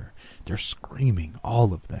and fear. They're screaming,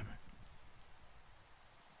 all of them.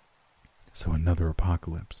 So another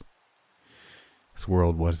apocalypse. This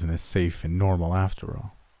world wasn't as safe and normal after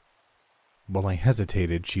all. While I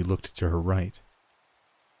hesitated, she looked to her right.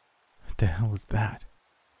 What the hell is that?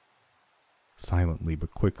 Silently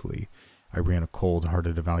but quickly, I ran a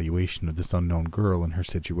cold-hearted evaluation of this unknown girl and her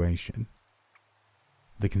situation.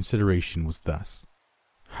 The consideration was thus.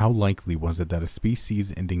 How likely was it that a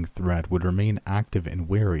species-ending threat would remain active and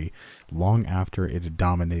wary long after it had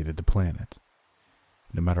dominated the planet?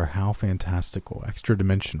 No matter how fantastical,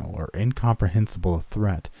 extra-dimensional, or incomprehensible a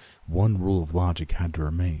threat, one rule of logic had to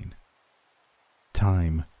remain.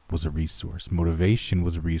 Time was a resource, motivation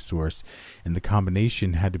was a resource, and the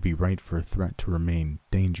combination had to be right for a threat to remain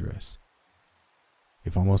dangerous.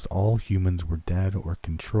 If almost all humans were dead or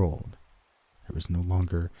controlled, there was no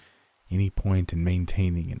longer any point in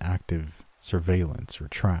maintaining an active surveillance or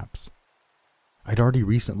traps. I'd already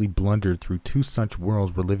recently blundered through two such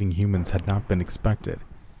worlds where living humans had not been expected.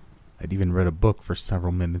 I'd even read a book for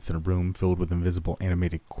several minutes in a room filled with invisible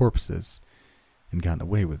animated corpses and gotten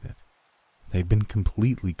away with it. They'd been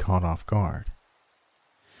completely caught off guard.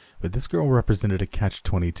 But this girl represented a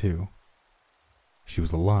catch-22. She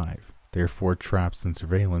was alive, therefore traps and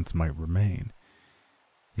surveillance might remain.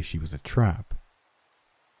 If she was a trap,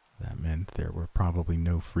 that meant there were probably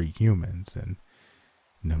no free humans and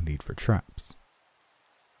no need for traps.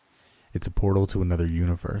 It's a portal to another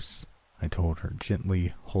universe, I told her,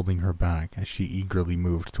 gently holding her back as she eagerly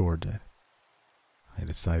moved toward it. I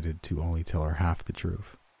decided to only tell her half the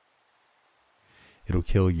truth. It'll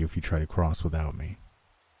kill you if you try to cross without me.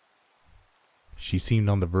 She seemed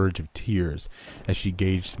on the verge of tears as she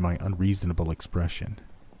gauged my unreasonable expression.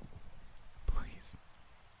 Please.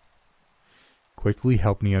 Quickly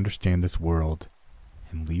help me understand this world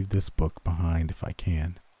and leave this book behind if I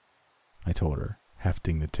can, I told her,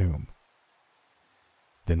 hefting the tome.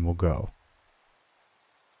 Then we'll go.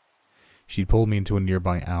 She'd pulled me into a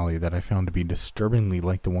nearby alley that I found to be disturbingly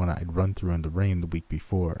like the one I'd run through in the rain the week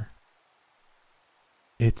before.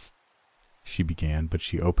 She began, but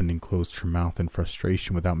she opened and closed her mouth in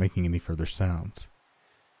frustration without making any further sounds.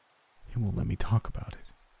 He won't let me talk about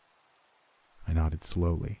it. I nodded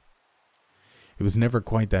slowly. It was never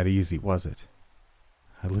quite that easy, was it?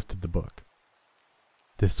 I lifted the book.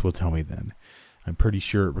 This will tell me then. I'm pretty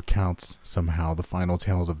sure it recounts, somehow, the final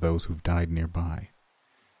tales of those who've died nearby.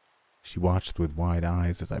 She watched with wide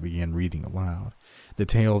eyes as I began reading aloud. The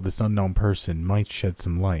tale of this unknown person might shed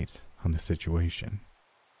some light on the situation.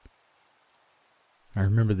 I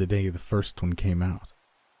remember the day the first one came out.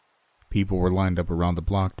 People were lined up around the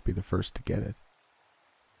block to be the first to get it.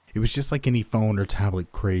 It was just like any phone or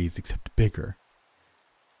tablet craze, except bigger.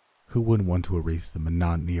 Who wouldn't want to erase the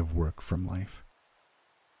monotony of work from life?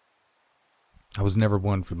 I was never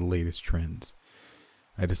one for the latest trends.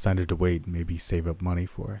 I decided to wait and maybe save up money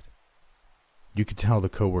for it. You could tell the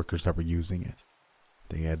coworkers that were using it.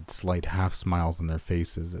 They had slight half smiles on their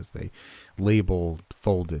faces as they labeled,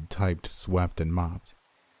 folded, typed, swept, and mopped.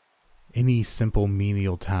 Any simple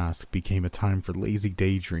menial task became a time for lazy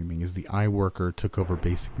daydreaming as the eye worker took over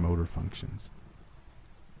basic motor functions.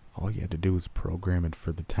 All you had to do was program it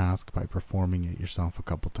for the task by performing it yourself a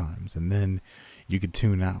couple times, and then you could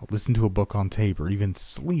tune out, listen to a book on tape, or even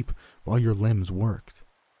sleep while your limbs worked.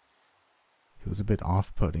 It was a bit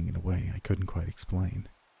off-putting in a way I couldn't quite explain.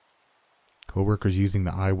 Coworkers using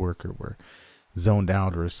the eye worker were zoned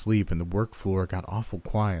out or asleep, and the work floor got awful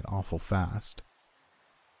quiet awful fast.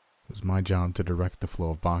 It was my job to direct the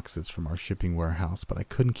flow of boxes from our shipping warehouse, but I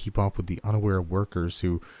couldn't keep up with the unaware workers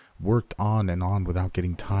who worked on and on without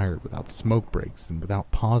getting tired, without smoke breaks, and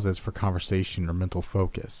without pauses for conversation or mental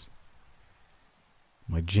focus.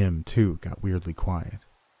 My gym, too, got weirdly quiet.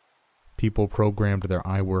 People programmed their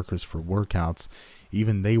eye workers for workouts,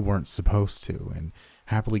 even they weren't supposed to, and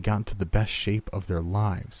happily got into the best shape of their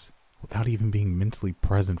lives, without even being mentally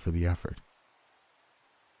present for the effort.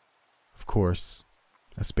 Of course,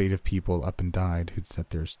 a spate of people up and died who'd set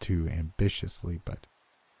theirs too ambitiously, but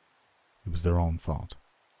it was their own fault,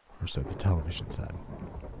 or so the television said.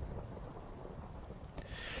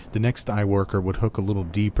 The next eye worker would hook a little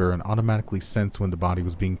deeper and automatically sense when the body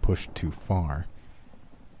was being pushed too far.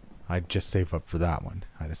 I'd just save up for that one,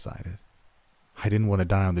 I decided. I didn't want to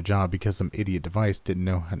die on the job because some idiot device didn't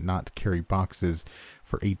know how not to carry boxes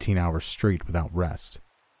for 18 hours straight without rest.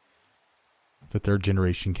 The third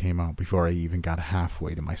generation came out before I even got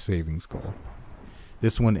halfway to my savings goal.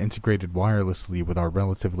 This one integrated wirelessly with our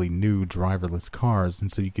relatively new driverless cars, and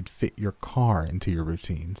so you could fit your car into your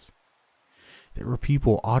routines. There were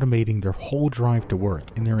people automating their whole drive to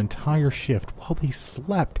work and their entire shift while they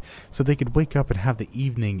slept so they could wake up and have the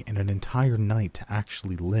evening and an entire night to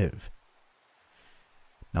actually live.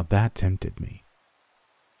 Now that tempted me.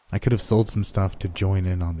 I could have sold some stuff to join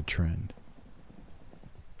in on the trend.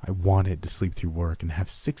 I wanted to sleep through work and have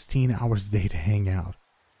 16 hours a day to hang out.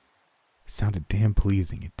 It sounded damn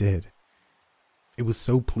pleasing, it did. It was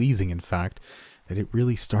so pleasing, in fact, that it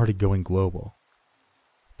really started going global.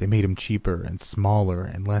 They made them cheaper and smaller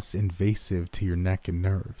and less invasive to your neck and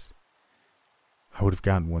nerves. I would have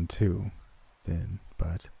gotten one too, then,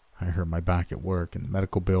 but I hurt my back at work and the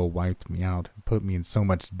medical bill wiped me out and put me in so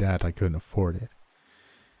much debt I couldn't afford it.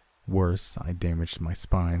 Worse, I damaged my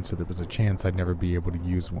spine, so there was a chance I'd never be able to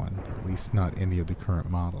use one, at least not any of the current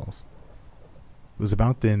models. It was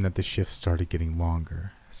about then that the shifts started getting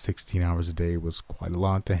longer. 16 hours a day was quite a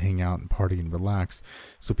lot to hang out and party and relax,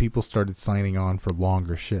 so people started signing on for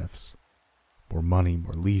longer shifts. More money,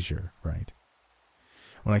 more leisure, right?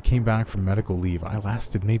 When I came back from medical leave, I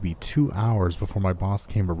lasted maybe 2 hours before my boss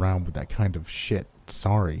came around with that kind of shit,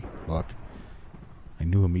 sorry look. I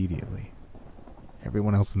knew immediately.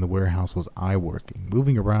 Everyone else in the warehouse was eye-working,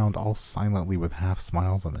 moving around all silently with half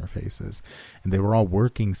smiles on their faces, and they were all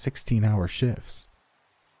working 16-hour shifts.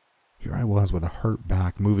 Here I was with a hurt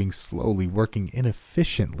back, moving slowly, working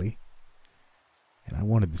inefficiently, and I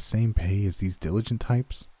wanted the same pay as these diligent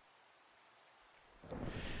types.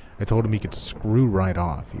 I told him he could screw right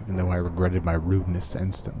off, even though I regretted my rudeness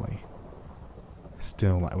instantly.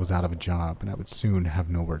 Still, I was out of a job, and I would soon have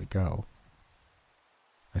nowhere to go.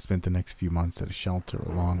 I spent the next few months at a shelter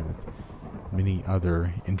along with many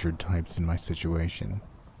other injured types in my situation.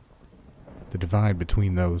 The divide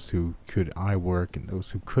between those who could eye work and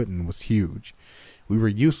those who couldn't was huge. We were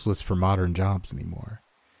useless for modern jobs anymore.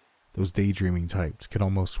 Those daydreaming types could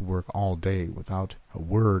almost work all day without a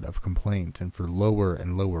word of complaint and for lower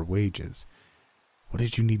and lower wages. What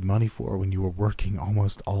did you need money for when you were working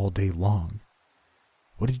almost all day long?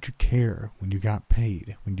 What did you care when you got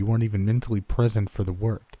paid, when you weren't even mentally present for the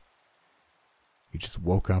work? You just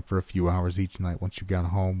woke up for a few hours each night once you got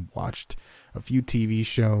home, watched a few TV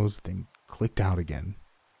shows, then clicked out again.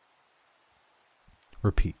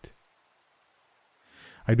 Repeat.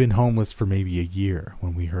 I'd been homeless for maybe a year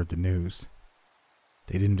when we heard the news.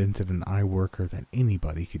 They'd invented an eye worker that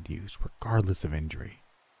anybody could use, regardless of injury.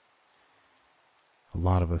 A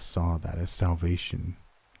lot of us saw that as salvation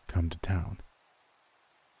come to town.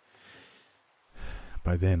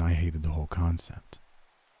 By then, I hated the whole concept.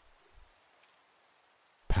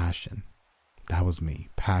 Passion. That was me.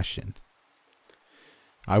 Passion.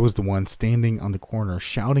 I was the one standing on the corner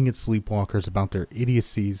shouting at sleepwalkers about their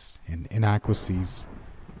idiocies and inadequacies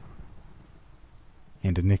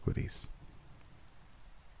and iniquities.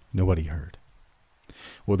 Nobody heard.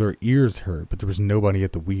 Well, their ears heard, but there was nobody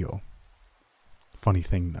at the wheel. Funny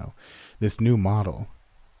thing, though, this new model,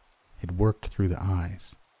 it worked through the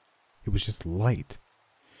eyes. It was just light.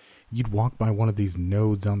 You'd walk by one of these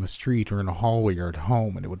nodes on the street or in a hallway or at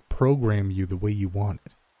home, and it would program you the way you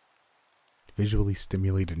wanted. Visually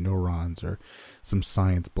stimulated neurons or some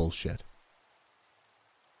science bullshit.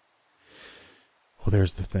 Well,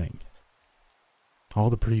 there's the thing. All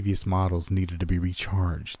the previous models needed to be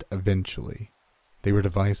recharged eventually. They were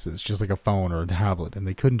devices, just like a phone or a tablet, and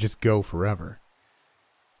they couldn't just go forever.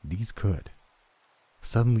 These could.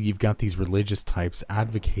 Suddenly you've got these religious types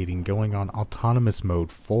advocating going on autonomous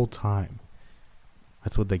mode full time.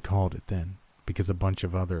 That's what they called it then, because a bunch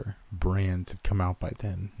of other brands had come out by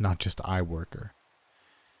then, not just iWorker.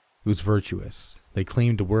 It was virtuous. They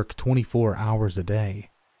claimed to work 24 hours a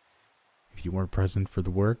day. If you weren't present for the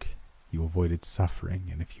work, you avoided suffering,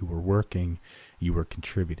 and if you were working, you were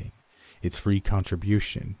contributing. It's free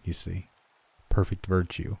contribution, you see. Perfect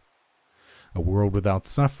virtue. A world without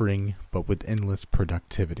suffering, but with endless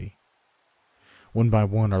productivity. One by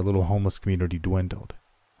one, our little homeless community dwindled.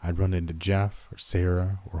 I'd run into Jeff, or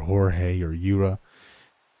Sarah, or Jorge, or Yura,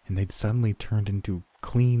 and they'd suddenly turned into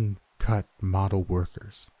clean-cut model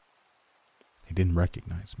workers. They didn't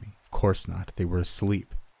recognize me. Of course not. They were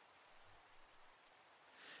asleep.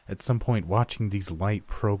 At some point, watching these light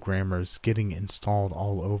programmers getting installed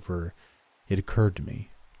all over, it occurred to me.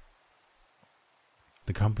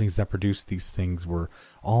 The companies that produced these things were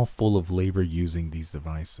all full of labor using these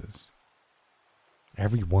devices.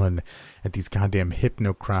 Everyone at these goddamn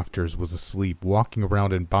hypnocrafters was asleep, walking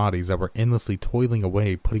around in bodies that were endlessly toiling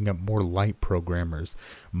away, putting up more light programmers,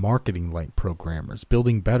 marketing light programmers,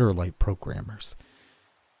 building better light programmers.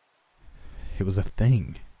 It was a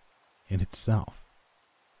thing in itself.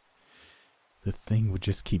 The thing would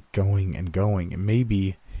just keep going, and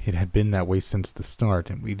maybe it had been that way since the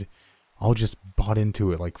start, and we'd all just bought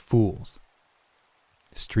into it like fools.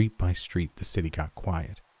 Street by street, the city got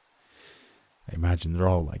quiet. I imagine they're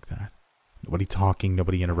all like that. Nobody talking,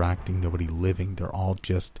 nobody interacting, nobody living. They're all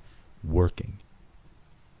just working.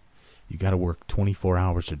 You gotta work 24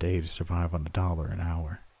 hours a day to survive on $1 an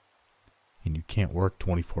hour. And you can't work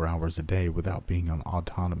 24 hours a day without being on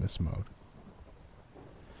autonomous mode.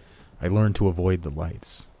 I learned to avoid the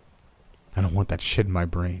lights. I don't want that shit in my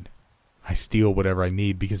brain. I steal whatever I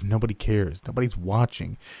need because nobody cares. Nobody's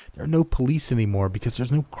watching. There are no police anymore because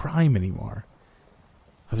there's no crime anymore.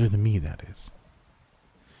 Other than me, that is.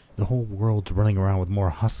 The whole world's running around with more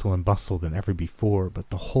hustle and bustle than ever before, but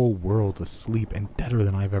the whole world's asleep and deader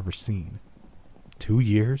than I've ever seen. 2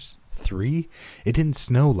 years? 3? It didn't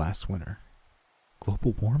snow last winter.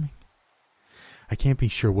 Global warming? I can't be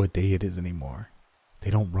sure what day it is anymore.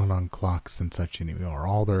 They don't run on clocks and such anymore.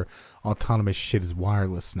 All their autonomous shit is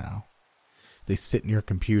wireless now. They sit near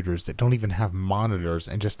computers that don't even have monitors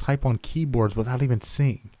and just type on keyboards without even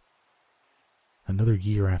seeing. Another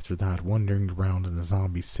year after that, wandering around in a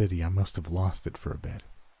zombie city, I must have lost it for a bit.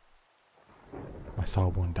 I saw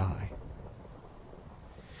one die.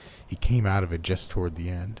 He came out of it just toward the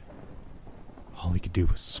end. All he could do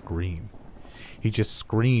was scream. He just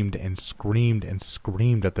screamed and screamed and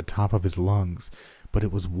screamed at the top of his lungs, but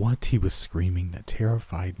it was what he was screaming that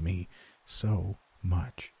terrified me so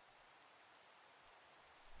much.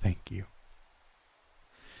 Thank you.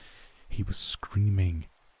 He was screaming,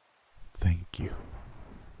 thank you.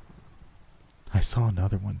 I saw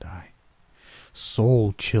another one die.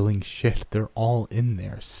 Soul-chilling shit. They're all in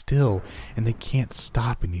there still, and they can't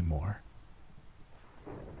stop anymore.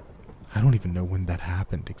 I don't even know when that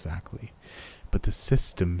happened exactly, but the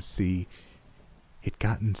system, see, it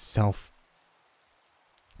gotten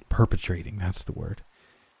self-perpetrating, that's the word.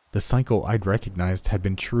 The cycle I'd recognized had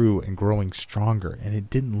been true and growing stronger, and it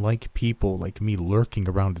didn't like people like me lurking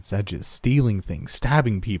around its edges, stealing things,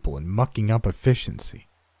 stabbing people, and mucking up efficiency.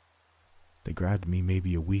 They grabbed me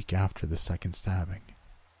maybe a week after the second stabbing.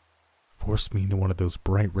 Forced me into one of those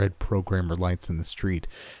bright red programmer lights in the street.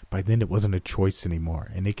 By then it wasn't a choice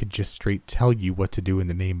anymore, and it could just straight tell you what to do in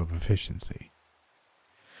the name of efficiency.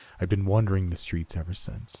 I've been wandering the streets ever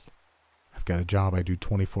since. I've got a job I do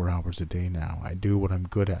 24 hours a day now. I do what I'm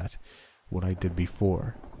good at, what I did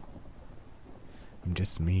before. I'm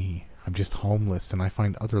just me. I'm just homeless, and I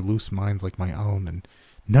find other loose minds like my own, and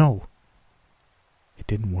no! It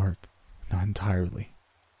didn't work. Not entirely.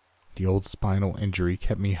 The old spinal injury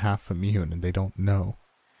kept me half immune, and they don't know.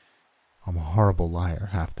 I'm a horrible liar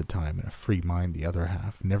half the time, and a free mind the other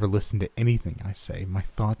half. Never listen to anything I say. My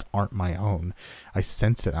thoughts aren't my own. I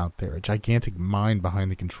sense it out there, a gigantic mind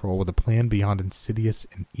behind the control with a plan beyond insidious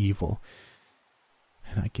and evil.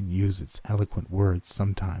 And I can use its eloquent words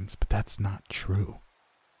sometimes, but that's not true.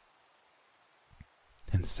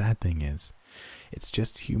 And the sad thing is, it's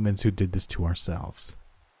just humans who did this to ourselves.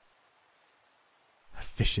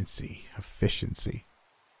 Efficiency.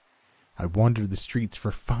 I wandered the streets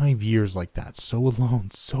for 5 years like that, so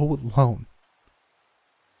alone.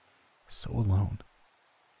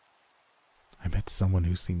 I met someone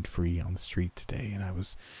who seemed free on the street today, and I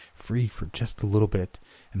was free for just a little bit,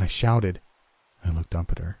 and I shouted. I looked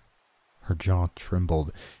up at her. Her jaw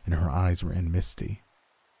trembled, and her eyes were misty.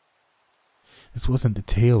 This wasn't the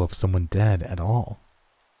tale of someone dead at all.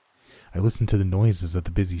 I listened to the noises of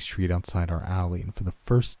the busy street outside our alley, and for the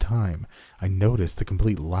first time, I noticed the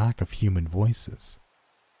complete lack of human voices.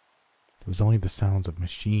 There was only the sounds of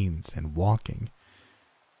machines and walking,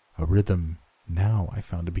 a rhythm now I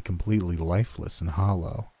found to be completely lifeless and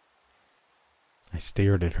hollow. I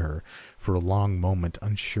stared at her for a long moment,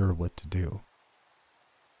 unsure what to do.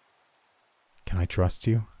 Can I trust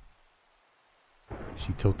you?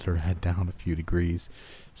 She tilted her head down a few degrees,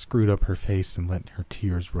 screwed up her face, and let her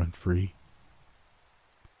tears run free.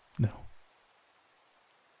 No.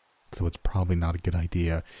 So it's probably not a good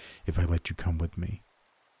idea if I let you come with me.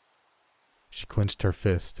 She clenched her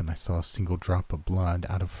fist, and I saw a single drop of blood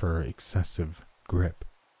out of her excessive grip.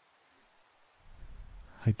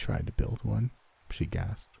 I tried to build one, she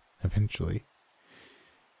gasped. Eventually.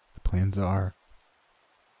 The plans are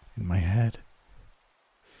in my head.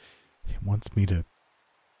 It wants me to...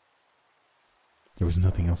 There was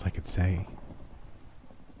nothing else I could say.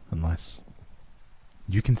 Unless...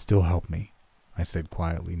 You can still help me, I said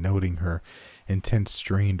quietly, noting her intense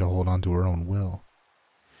strain to hold on to her own will.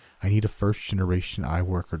 I need a first-generation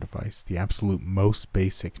eye-worker device, the absolute most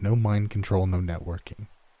basic, no mind control, no networking.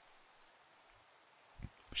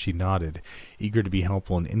 She nodded, eager to be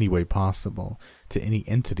helpful in any way possible, to any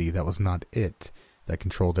entity that was not it, that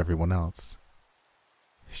controlled everyone else.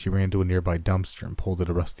 She ran to a nearby dumpster and pulled at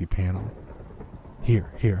a rusty panel.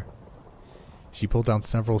 Here. She pulled out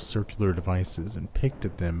several circular devices and picked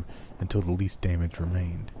at them until the least damage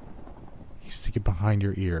remained. You stick it behind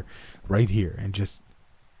your ear, right here, and just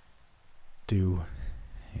do,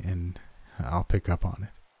 and I'll pick up on it.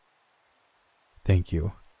 Thank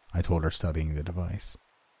you, I told her, studying the device.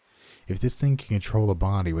 If this thing can control a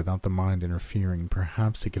body without the mind interfering,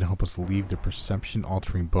 perhaps it could help us leave the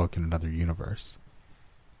perception-altering book in another universe.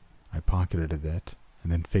 I pocketed it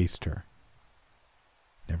and then faced her.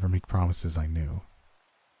 Never make promises, I knew.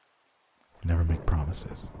 Never make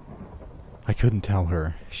promises. I couldn't tell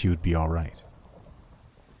her she would be all right.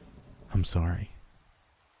 I'm sorry.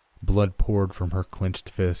 Blood poured from her clenched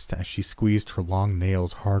fist as she squeezed her long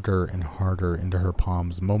nails harder and harder into her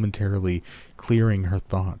palms, momentarily clearing her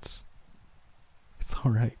thoughts. It's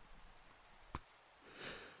all right.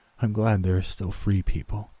 I'm glad there are still free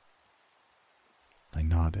people. I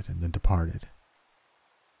nodded and then departed.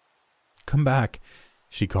 Come back,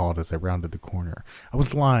 she called as I rounded the corner. I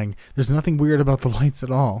was lying. There's nothing weird about the lights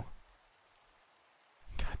at all.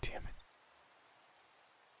 God damn it.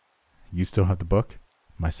 You still have the book?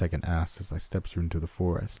 My second asked as I stepped through into the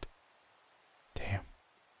forest. Damn.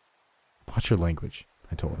 Watch your language,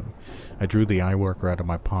 I told him. I drew the eye worker out of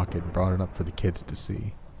my pocket and brought it up for the kids to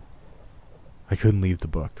see. I couldn't leave the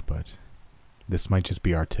book, but this might just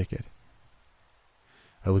be our ticket.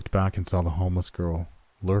 I looked back and saw the homeless girl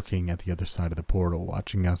lurking at the other side of the portal,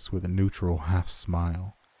 watching us with a neutral half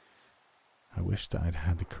smile. I wished I'd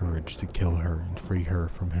had the courage to kill her and free her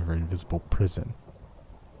from her invisible prison.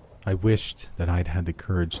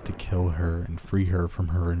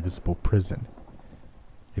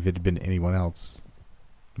 If it had been anyone else,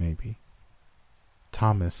 maybe.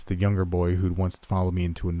 Thomas, the younger boy who'd once followed me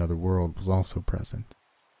into another world, was also present.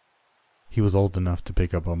 He was old enough to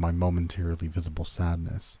pick up on my momentarily visible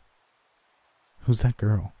sadness. Who's that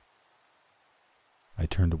girl? I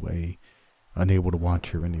turned away, unable to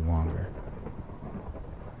watch her any longer.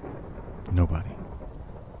 Nobody.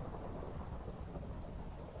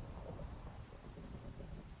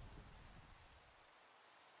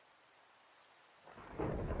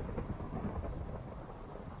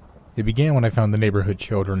 It began when I found the neighborhood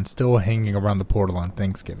children still hanging around the portal on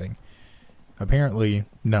Thanksgiving. Apparently,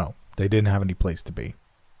 no, they didn't have any place to be.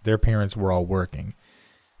 Their parents were all working.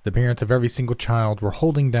 The parents of every single child were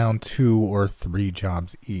holding down 2 or 3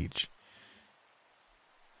 jobs each.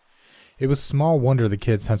 It was small wonder the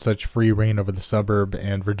kids had such free reign over the suburb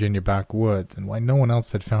and Virginia backwoods, and why no one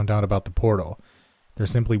else had found out about the portal. There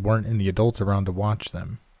simply weren't any adults around to watch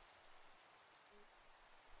them.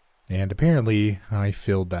 And apparently, I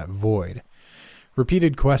filled that void.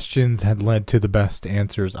 Repeated questions had led to the best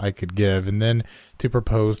answers I could give, and then to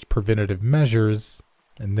proposed preventative measures,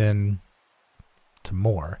 and then to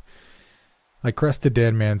more. I crested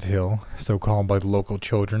Dead Man's Hill, so called by the local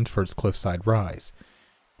children for its cliffside rise.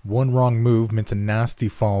 One wrong move meant a nasty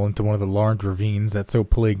fall into one of the large ravines that so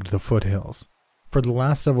plagued the foothills. For the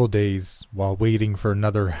last several days, while waiting for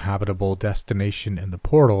another habitable destination in the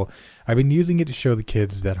portal, I've been using it to show the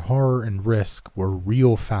kids that horror and risk were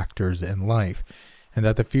real factors in life, and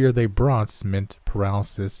that the fear they brought meant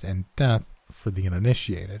paralysis and death for the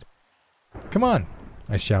uninitiated. "Come on,"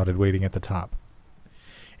 I shouted, waiting at the top.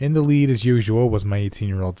 In the lead, as usual, was my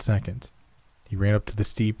 18-year-old second. He ran up to the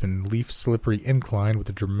steep and leaf-slippery incline with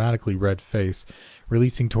a dramatically red face,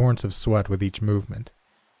 releasing torrents of sweat with each movement.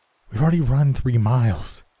 "We've already run 3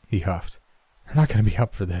 miles, he huffed. "They're not going to be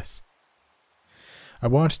up for this." I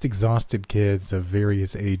watched exhausted kids of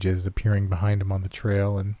various ages appearing behind him on the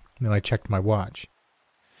trail, and then I checked my watch.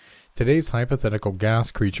 "Today's hypothetical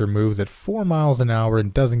gas creature moves at 4 miles an hour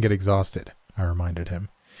and doesn't get exhausted," I reminded him.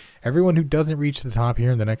 "Everyone who doesn't reach the top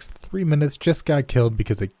here in the next 3 minutes just got killed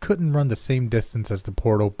because they couldn't run the same distance as the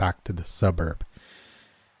portal back to the suburb."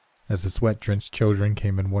 As the sweat-drenched children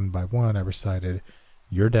came in one by one, I recited,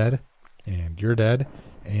 "You're dead, and you're dead,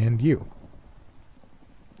 and you."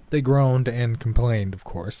 They groaned and complained, of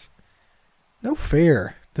course. "No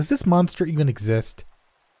fair. Does this monster even exist?"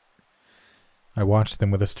 I watched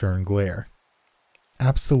them with a stern glare.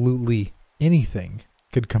 Absolutely anything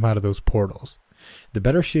could come out of those portals. The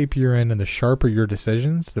better shape you're in and the sharper your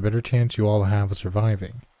decisions, the better chance you all have of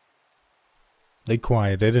surviving. They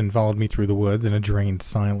quieted and followed me through the woods in a drained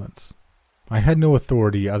silence. I had no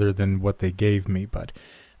authority other than what they gave me, but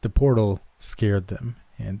the portal scared them,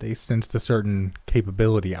 and they sensed a certain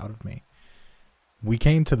capability out of me. We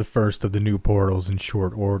came to the first of the new portals in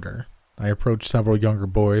short order. I approached several younger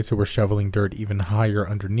boys who were shoveling dirt even higher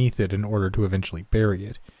underneath it in order to eventually bury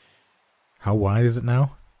it. "How wide is it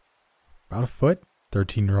now?" "About a foot,"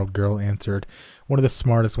 13-year-old girl answered, one of the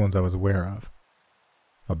smartest ones I was aware of.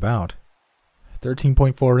 "About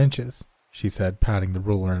 13.4 inches, she said, patting the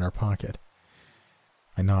ruler in her pocket.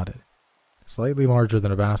 I nodded. Slightly larger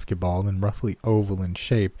than a basketball and roughly oval in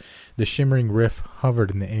shape, the shimmering rift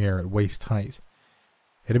hovered in the air at waist height.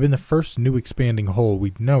 It had been the first new expanding hole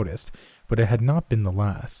we'd noticed, but it had not been the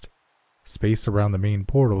last. Space around the main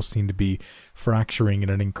portal seemed to be fracturing in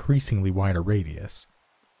an increasingly wider radius.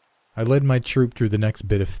 I led my troop through the next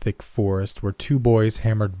bit of thick forest, where 2 boys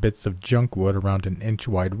hammered bits of junk wood around an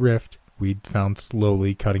inch-wide rift we'd found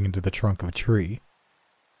slowly cutting into the trunk of a tree.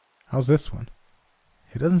 "How's this one?"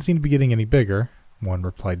 "It doesn't seem to be getting any bigger," one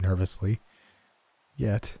replied nervously.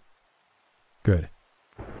 "Yet." "Good."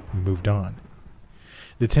 We moved on.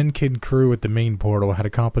 The 10-kid crew at the main portal had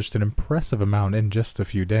accomplished an impressive amount in just a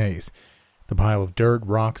few days. The pile of dirt,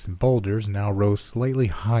 rocks, and boulders now rose slightly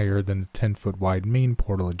higher than the 10-foot-wide main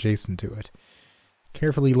portal adjacent to it.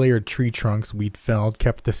 Carefully layered tree trunks we'd felled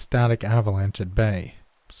kept the static avalanche at bay.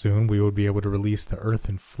 Soon we would be able to release the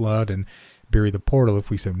earthen flood and bury the portal if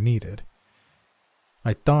we so needed.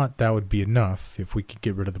 I thought that would be enough if we could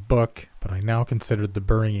get rid of the book, but I now considered the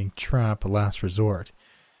burying trap a last resort.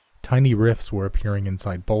 Tiny rifts were appearing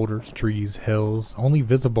inside boulders, trees, hills, only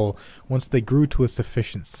visible once they grew to a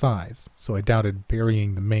sufficient size, so I doubted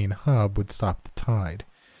burying the main hub would stop the tide.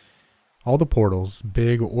 All the portals,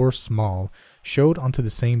 big or small, showed onto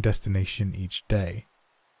the same destination each day.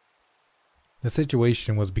 The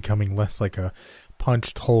situation was becoming less like a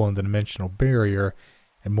punched hole in the dimensional barrier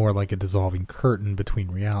and more like a dissolving curtain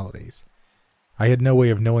between realities. I had no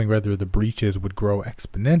way of knowing whether the breaches would grow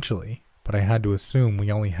exponentially, but I had to assume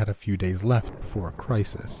we only had a few days left before a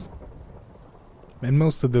crisis. And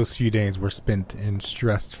most of those few days were spent in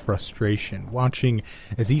stressed frustration, watching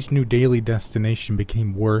as each new daily destination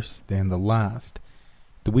became worse than the last.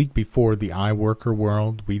 The week before the eye worker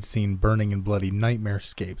world, we'd seen burning and bloody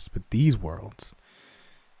nightmarescapes, but these worlds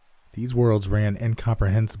ran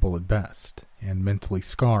incomprehensible at best, and mentally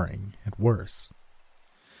scarring at worst.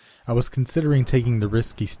 I was considering taking the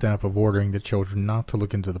risky step of ordering the children not to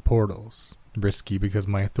look into the portals. Risky because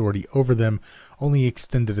my authority over them only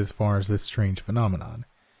extended as far as this strange phenomenon.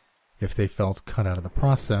 If they felt cut out of the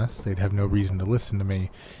process, they'd have no reason to listen to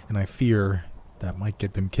me, and I fear that might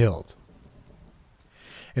get them killed.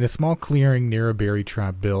 In a small clearing near a berry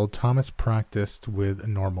trap build, Thomas practiced with a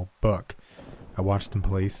normal book. I watched him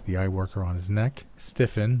place the eye worker on his neck,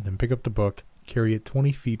 stiffen, then pick up the book, carry it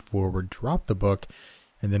 20 feet forward, drop the book,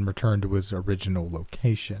 and then return to his original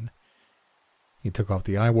location. He took off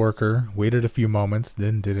the eye worker, waited a few moments,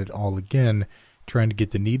 then did it all again, trying to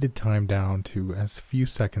get the needed time down to as few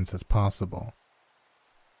seconds as possible.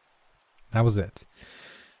 That was it.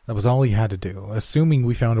 That was all he had to do, assuming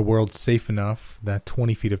we found a world safe enough that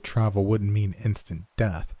 20 feet of travel wouldn't mean instant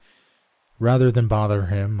death. Rather than bother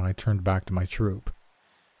him, I turned back to my troop.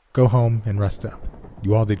 Go home and rest up.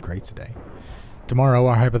 You all did great today. Tomorrow,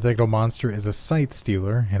 our hypothetical monster is a sight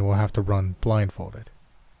stealer, and we'll have to run blindfolded.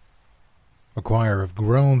 A choir of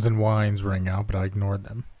groans and whines rang out, but I ignored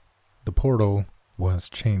them. The portal was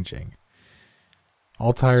changing.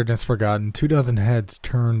 All tiredness forgotten, 24 heads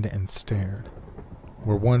turned and stared.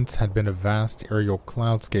 Where once had been a vast aerial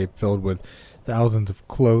cloudscape filled with thousands of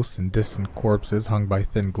close and distant corpses hung by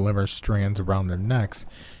thin glimmer strands around their necks,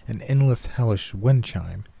 an endless hellish wind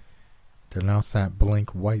chime, there now sat blank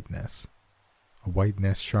whiteness. A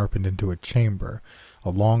whiteness sharpened into a chamber, a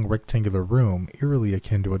long rectangular room eerily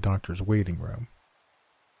akin to a doctor's waiting room.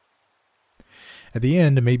 At the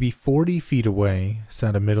end, maybe 40 feet away,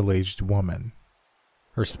 sat a middle-aged woman.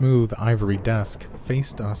 Her smooth ivory desk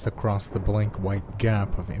faced us across the blank white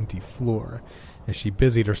gap of empty floor as she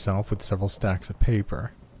busied herself with several stacks of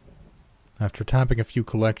paper. After tapping a few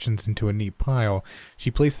collections into a neat pile,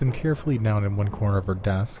 she placed them carefully down in one corner of her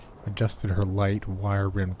desk, adjusted her light,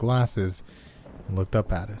 wire-rimmed glasses, and looked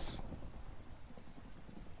up at us.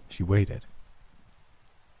 She waited.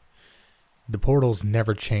 The portals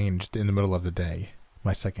never changed in the middle of the day,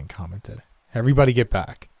 my second commented. Everybody get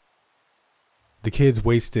back. The kids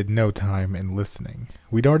wasted no time in listening.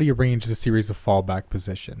 We'd already arranged a series of fallback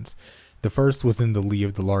positions. The first was in the lee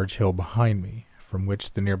of the large hill behind me, from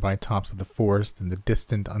which the nearby tops of the forest and the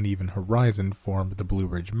distant uneven horizon formed the Blue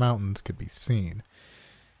Ridge Mountains could be seen.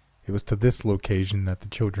 It was to this location that the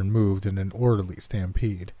children moved in an orderly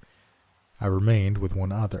stampede. I remained with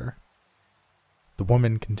one other. The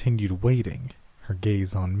woman continued waiting, her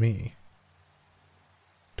gaze on me.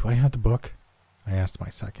 Do I have the book? I asked my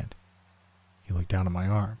second. He looked down at my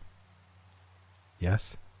arm.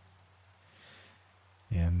 Yes.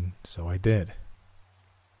 And so I did.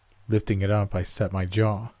 Lifting it up, I set my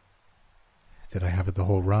jaw. Did I have it the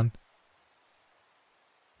whole run?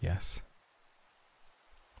 Yes.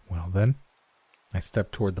 Well then, I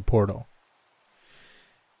stepped toward the portal.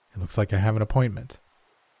 It looks like I have an appointment.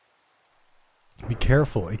 Be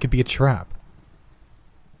careful, it could be a trap.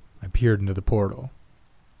 I peered into the portal.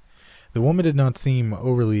 The woman did not seem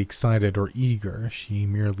overly excited or eager. She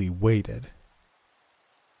merely waited.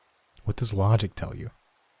 What does logic tell you?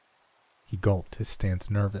 He gulped, his stance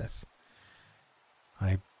nervous.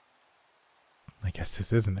 I guess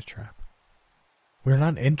this isn't a trap. We're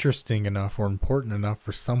not interesting enough or important enough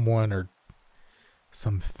for someone or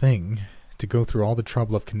something to go through all the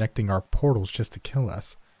trouble of connecting our portals just to kill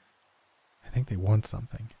us. I think they want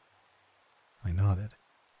something. I nodded.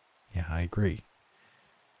 Yeah, I agree.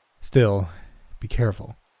 Still, be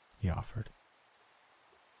careful, he offered.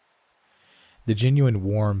 The genuine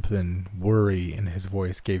warmth and worry in his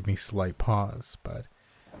voice gave me slight pause, but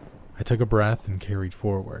I took a breath and carried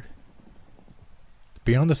forward.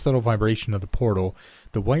 Beyond the subtle vibration of the portal,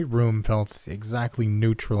 the white room felt exactly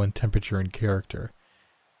neutral in temperature and character.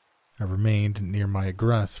 I remained near my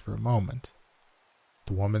egress for a moment.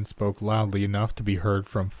 The woman spoke loudly enough to be heard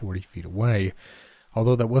from 40 feet away,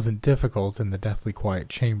 although that wasn't difficult in the deathly quiet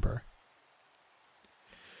chamber.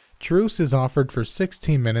 Truce is offered for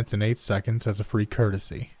 16 minutes and 8 seconds as a free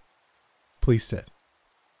courtesy. Please sit.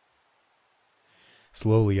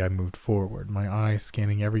 Slowly I moved forward, my eyes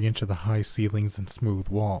scanning every inch of the high ceilings and smooth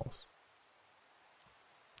walls.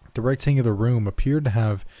 The rectangular room appeared to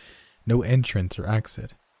have no entrance or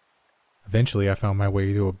exit. Eventually I found my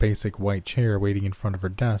way to a basic white chair waiting in front of her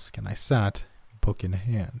desk, and I sat, book in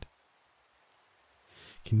hand.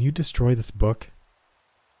 Can you destroy this book?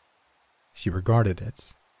 She regarded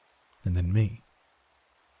it, and then me.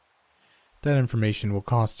 That information will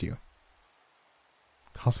cost you.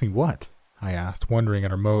 Cost me what? I asked, wondering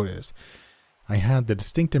at her motives. I had the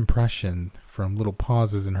distinct impression from little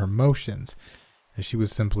pauses in her motions that she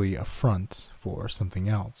was simply a front for something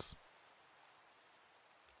else.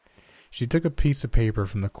 She took a piece of paper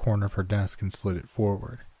from the corner of her desk and slid it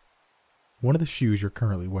forward. One of the shoes you're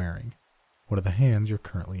currently wearing. One of the hands you're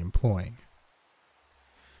currently employing.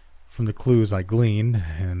 From the clues I gleaned,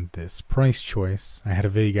 and this price choice, I had a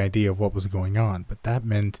vague idea of what was going on, but that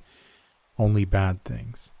meant only bad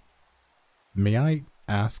things. May I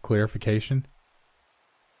ask clarification?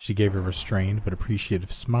 She gave a restrained but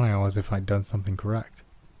appreciative smile as if I'd done something correct.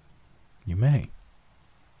 You may.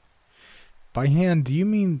 By hand, do you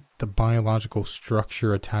mean the biological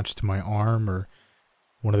structure attached to my arm or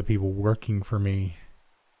one of the people working for me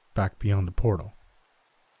back beyond the portal?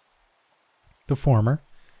 The former.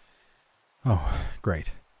 Oh, great,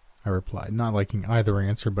 I replied, not liking either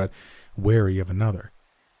answer but wary of another.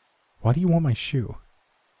 Why do you want my shoe?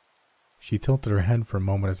 She tilted her head for a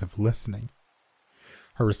moment as if listening.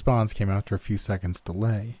 Her response came after a few seconds'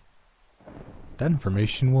 delay. That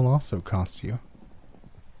information will also cost you.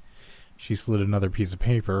 She slid another piece of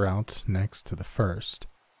paper out next to the first.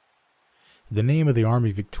 The name of the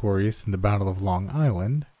army victorious in the Battle of Long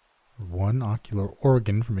Island, 1 ocular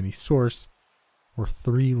organ from any source, or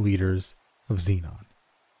 3 liters of xenon.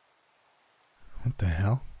 What the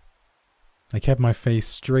hell? I kept my face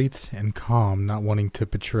straight and calm, not wanting to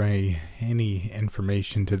betray any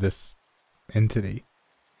information to this entity.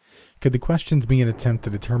 Could the questions be an attempt to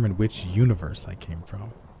determine which universe I came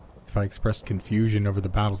from? If I expressed confusion over the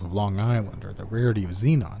battles of Long Island or the rarity of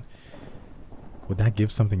xenon, would that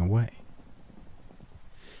give something away?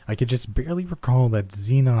 I could just barely recall that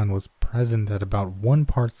xenon was present at about 1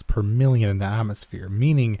 parts per million in the atmosphere,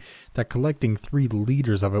 meaning that collecting 3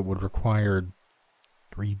 liters of it would require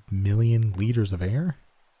 3 million liters of air?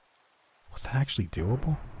 Was that actually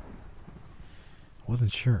doable? I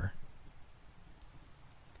wasn't sure.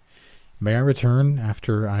 May I return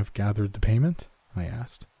after I've gathered the payment? I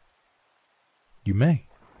asked. You may.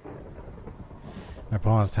 I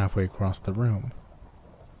paused halfway across the room.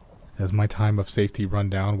 Has my time of safety run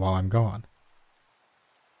down while I'm gone?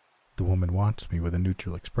 The woman watched me with a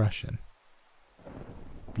neutral expression.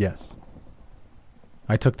 Yes.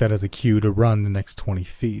 I took that as a cue to run the next 20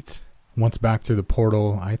 feet. Once back through the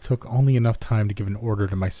portal, I took only enough time to give an order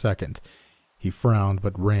to my second. He frowned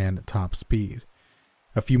but ran at top speed.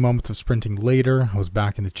 A few moments of sprinting later, I was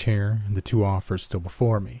back in the chair and the 2 offers still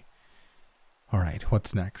before me. Alright,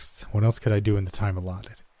 what's next? What else could I do in the time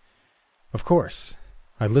allotted? Of course.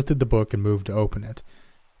 I lifted the book and moved to open it.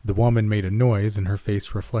 The woman made a noise and her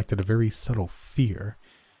face reflected a very subtle fear.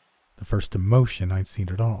 The first emotion I'd seen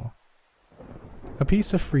at all. A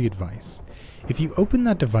piece of free advice. If you open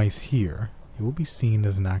that device here, it will be seen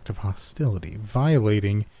as an act of hostility,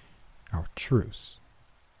 violating our truce.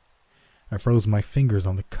 I froze my fingers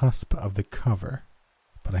on the cusp of the cover,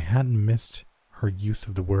 but I hadn't missed her use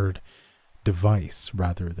of the word device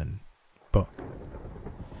rather than book.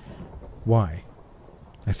 Why?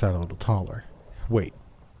 I sat a little taller. Wait,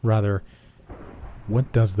 rather,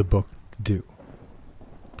 what does the book do?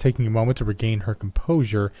 Taking a moment to regain her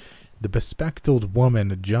composure, the bespectacled woman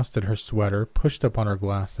adjusted her sweater, pushed up on her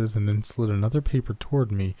glasses, and then slid another paper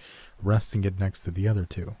toward me, resting it next to the other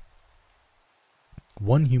 2.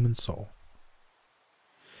 1 human soul.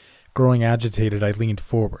 Growing agitated, I leaned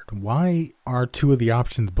forward. Why are 2 of the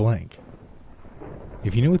options blank?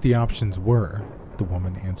 If you knew what the options were, the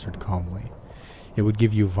woman answered calmly, it would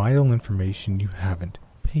give you vital information you haven't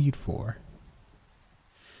paid for.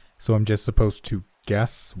 So I'm just supposed to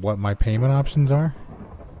guess what my payment options are?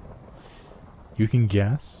 You can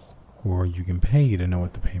guess, or you can pay to know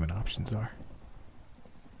what the payment options are.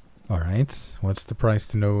 Alright, what's the price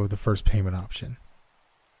to know the first payment option?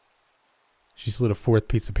 She slid a 4th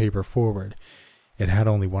piece of paper forward. It had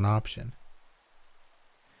only 1 option.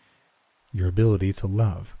 Your ability to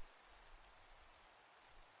love.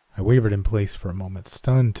 I wavered in place for a moment,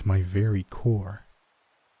 stunned to my very core.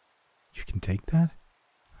 You can take that?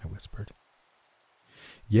 I whispered.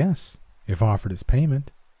 Yes, if offered as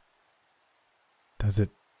payment. Does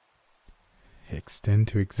it extend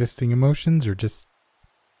to existing emotions or just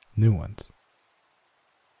new ones?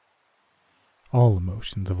 All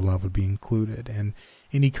emotions of love would be included, and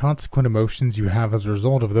any consequent emotions you have as a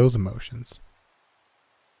result of those emotions.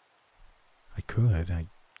 I could.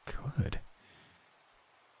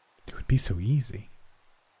 It would be so easy.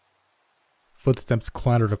 Footsteps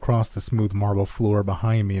clattered across the smooth marble floor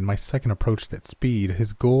behind me, and my second approached at speed,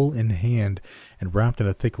 his goal in hand and wrapped in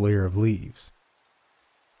a thick layer of leaves.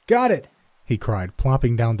 Got it! He cried,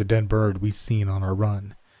 plopping down the dead bird we'd seen on our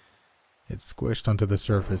run. It squished onto the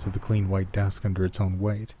surface of the clean white desk under its own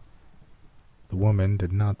weight. The woman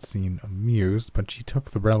did not seem amused, but she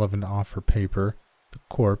took the relevant offer paper, the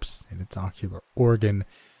corpse and its ocular organ,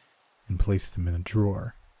 and placed them in a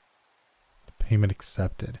drawer. The payment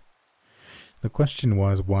accepted. The question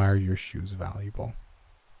was, why are your shoes valuable?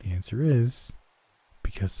 The answer is,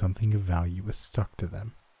 because something of value is stuck to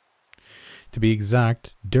them. To be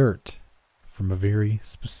exact, dirt from a very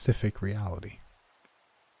specific reality.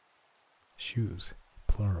 Shoes,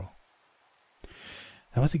 plural.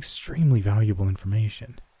 That was extremely valuable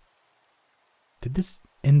information. Did this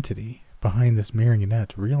entity behind this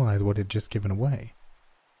marionette realize what it had just given away?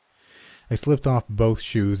 I slipped off both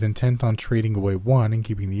shoes, intent on trading away one and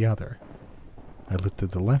keeping the other. I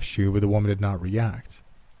lifted the left shoe, but the woman did not react.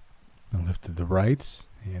 I lifted the right,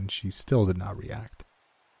 and she still did not react.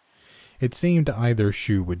 It seemed either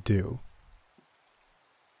shoe would do.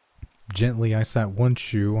 Gently, I sat one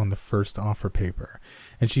shoe on the first offer paper,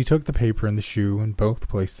 and she took the paper and the shoe and both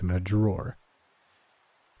placed them in a drawer.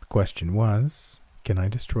 The question was, can I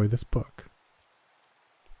destroy this book?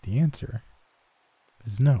 The answer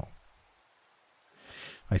is no.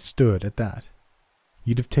 I stood at that.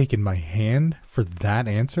 You'd have taken my hand for that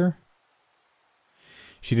answer?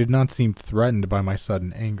 She did not seem threatened by my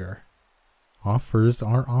sudden anger. Offers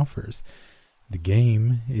are offers. The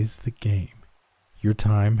game is the game. Your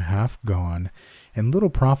time half gone, and little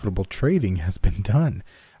profitable trading has been done.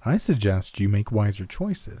 I suggest you make wiser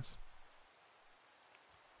choices.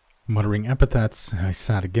 Muttering epithets, I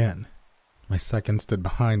sat again. My second stood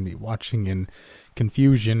behind me, watching in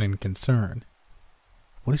confusion and concern.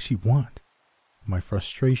 What does she want? My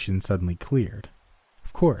frustration suddenly cleared.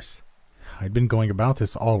 Of course, I'd been going about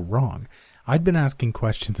this all wrong. I'd been asking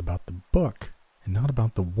questions about the book, and not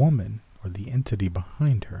about the woman or the entity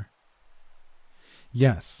behind her.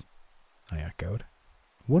 Yes, I echoed.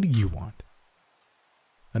 What do you want?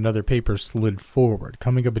 Another paper slid forward,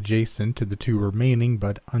 coming up adjacent to the two remaining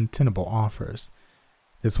but untenable offers.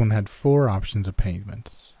 This one had 4 options of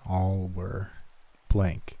payment. All were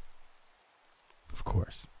blank. Of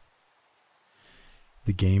course.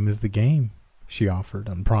 The game is the game, she offered,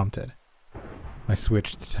 unprompted. I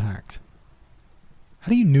switched tact. How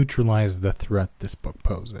do you neutralize the threat this book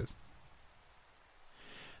poses?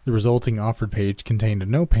 The resulting offered page contained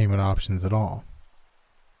no payment options at all.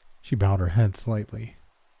 She bowed her head slightly.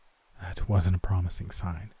 That wasn't a promising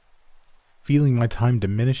sign. Feeling my time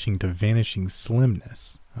diminishing to vanishing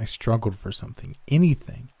slimness, I struggled for something,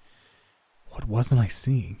 anything. What wasn't I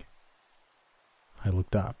seeing? I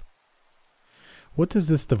looked up. What does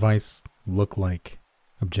this device look like,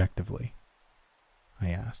 objectively? I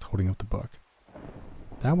asked, holding up the book.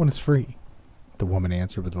 That one is free, the woman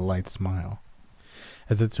answered with a light smile,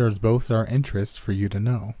 as it serves both our interests for you to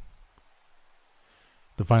know.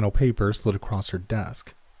 The final paper slid across her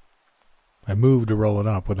desk. I moved to roll it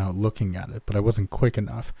up without looking at it, but I wasn't quick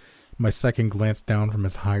enough. My second glanced down from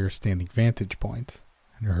his higher standing vantage point,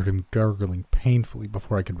 and I heard him gurgling painfully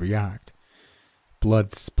before I could react.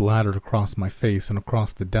 Blood splattered across my face and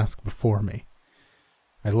across the desk before me.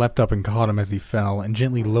 I leapt up and caught him as he fell, and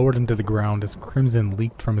gently lowered him to the ground as crimson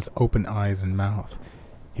leaked from his open eyes and mouth.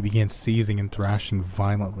 He began seizing and thrashing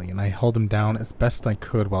violently, and I held him down as best I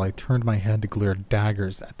could while I turned my head to glare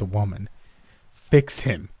daggers at the woman. Fix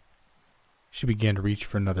him! She began to reach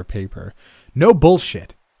for another paper. No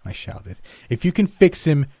bullshit, I shouted. If you can fix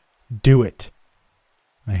him, do it.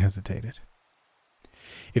 I hesitated.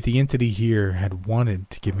 If the entity here had wanted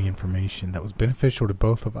to give me information that was beneficial to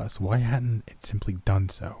both of us, why hadn't it simply done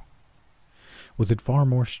so? Was it far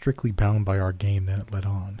more strictly bound by our game than it let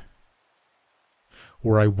on?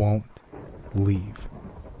 Or I won't leave.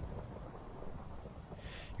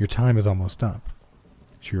 Your time is almost up,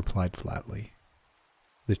 she replied flatly.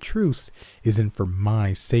 The truce isn't for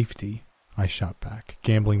my safety, I shot back,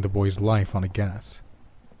 gambling the boy's life on a guess.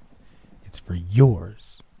 It's for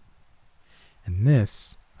yours. And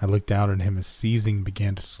this, I looked down at him as seizing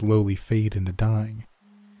began to slowly fade into dying.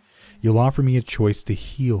 You'll offer me a choice to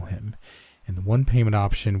heal him, and the one payment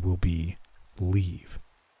option will be leave.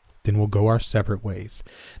 Then we'll go our separate ways.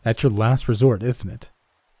 That's your last resort, isn't it?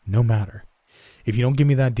 No matter. If you don't give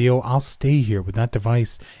me that deal, I'll stay here with that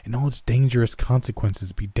device, and all its dangerous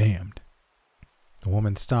consequences be damned. The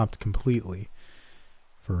woman stopped completely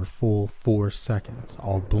for a full 4 seconds,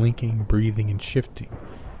 all blinking, breathing, and shifting,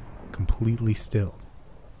 completely stilled.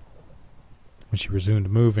 When she resumed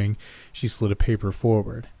moving, she slid a paper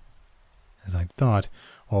forward. As I thought,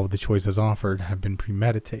 all of the choices offered had been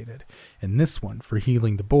premeditated, and this one, for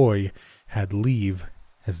healing the boy, had leave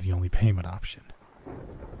as the only payment option.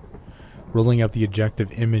 Rolling up the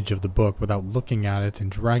objective image of the book without looking at it and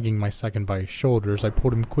dragging my second by his shoulders, I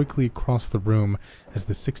pulled him quickly across the room as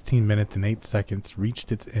the 16 minutes and 8 seconds reached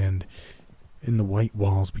its end, and the white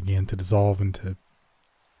walls began to dissolve into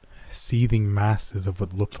seething masses of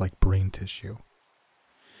what looked like brain tissue.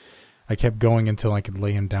 I kept going until I could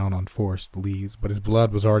lay him down on forest leaves, but his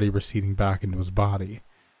blood was already receding back into his body.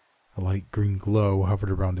 A light green glow hovered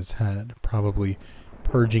around his head, probably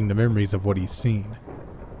purging the memories of what he'd seen.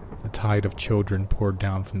 A tide of children poured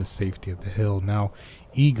down from the safety of the hill, now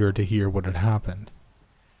eager to hear what had happened.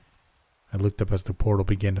 I looked up as the portal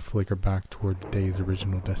began to flicker back toward the day's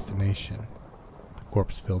original destination.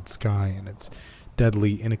 corpse-filled sky and its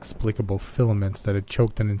deadly, inexplicable filaments that had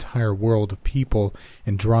choked an entire world of people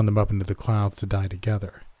and drawn them up into the clouds to die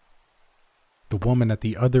together. The woman at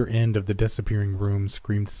the other end of the disappearing room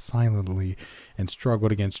screamed silently and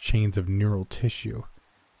struggled against chains of neural tissue.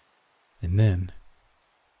 And then,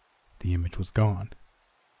 the image was gone.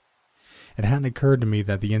 It hadn't occurred to me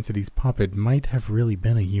that the entity's puppet might have really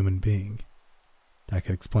been a human being. That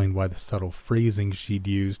could explain why the subtle phrasing she'd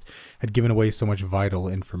used had given away so much vital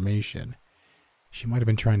information. She might have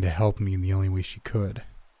been trying to help me in the only way she could.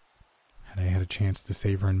 Had I had a chance to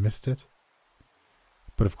save her and missed it?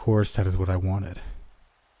 But of course, that is what I wanted.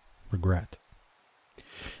 Regret.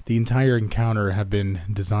 The entire encounter had been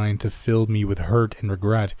designed to fill me with hurt and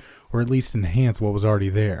regret, or at least enhance what was already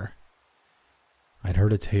there. I'd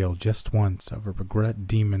heard a tale just once of a regret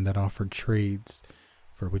demon that offered trades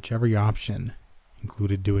for which every option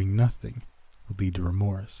included doing nothing would lead to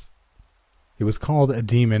remorse. It was called a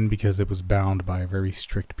demon because it was bound by a very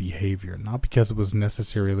strict behavior, not because it was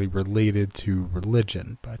necessarily related to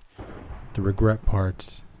religion, but the regret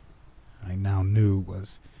part I now knew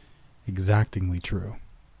was exactingly true.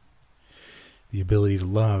 The ability to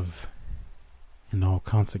love and all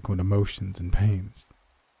consequent emotions and pains.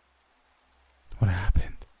 "What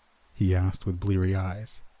happened?" he asked with bleary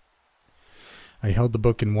eyes. I held the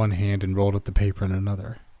book in one hand and rolled up the paper in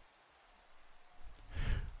another.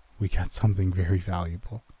 "We got something very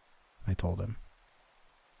valuable," I told him.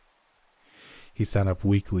 He sat up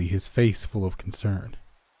weakly, his face full of concern.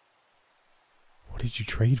 "What did you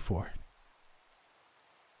trade for?"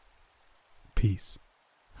 "Peace,"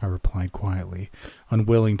 I replied quietly,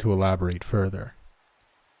 unwilling to elaborate further.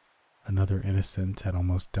 Another innocent had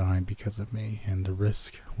almost died because of me, and the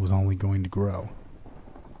risk was only going to grow.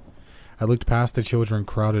 I looked past the children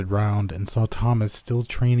crowded round and saw Thomas still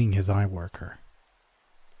training his eye worker.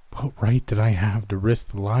 What right did I have to risk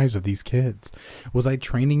the lives of these kids? Was I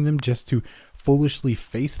training them just to foolishly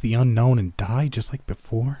face the unknown and die just like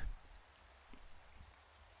before?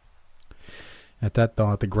 At that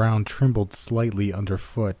thought, the ground trembled slightly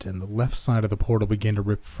underfoot, and the left side of the portal began to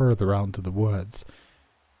rip further out into the woods.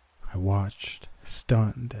 I watched,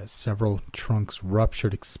 stunned, as several trunks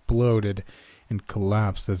ruptured, exploded, and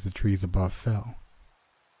collapsed as the trees above fell.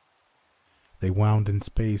 They wound in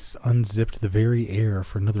space, unzipped the very air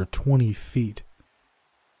for another 20 feet.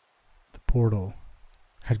 The portal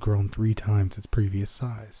had grown 3 times its previous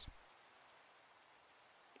size.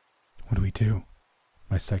 "What do we do?"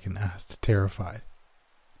 my second asked, terrified.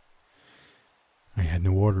 I had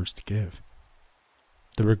no orders to give.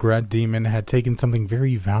 The regret demon had taken something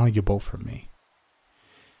very valuable from me.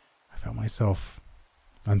 I felt myself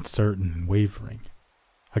uncertain and wavering.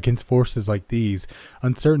 Against forces like these,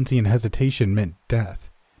 uncertainty and hesitation meant death.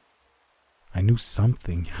 I knew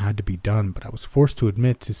something had to be done, but I was forced to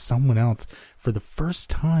admit to someone else for the first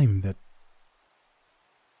time that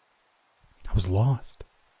I was lost.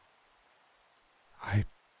 I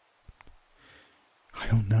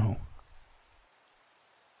don't know.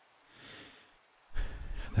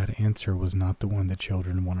 That answer was not the one the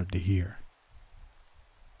children wanted to hear.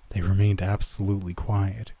 They remained absolutely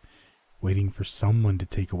quiet, waiting for someone to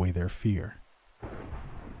take away their fear.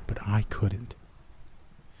 But I couldn't.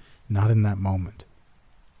 Not in that moment.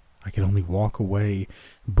 I could only walk away,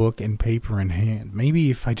 book and paper in hand. Maybe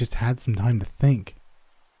if I just had some time to think.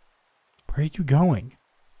 "Where are you going?"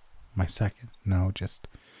 My second, no, just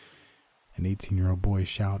an 18-year-old boy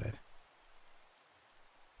shouted.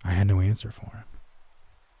 I had no answer for him.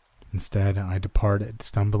 Instead, I departed,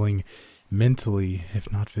 stumbling mentally, if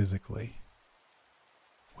not physically.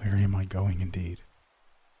 Where am I going, indeed?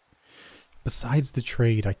 Besides the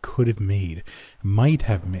trade I could have made, might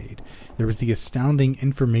have made, there was the astounding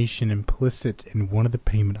information implicit in one of the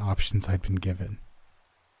payment options I'd been given.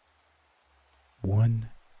 1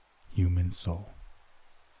 human soul.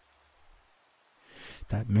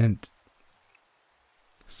 That meant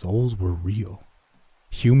souls were real.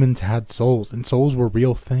 Humans had souls, and souls were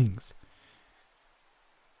real things.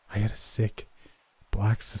 I had a sick,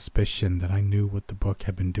 black suspicion that I knew what the book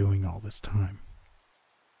had been doing all this time.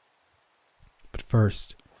 But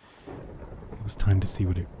first, it was time to see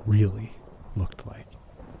what it really looked like.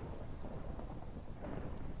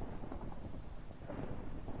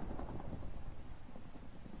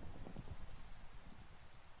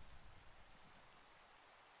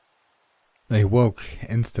 I awoke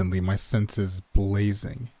instantly, my senses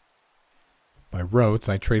blazing. By rote,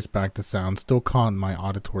 I traced back the sound still caught in my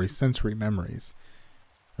auditory sensory memories.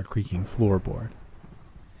 A creaking floorboard.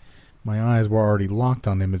 My eyes were already locked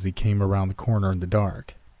on him as he came around the corner in the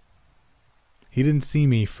dark. He didn't see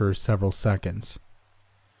me for several seconds.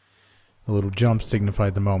 A little jump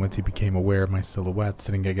signified the moment he became aware of my silhouette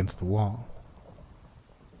sitting against the wall.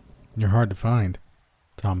 "You're hard to find,"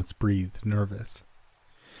 Thomas breathed, nervous.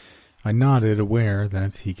 I nodded, aware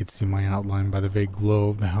that he could see my outline by the vague glow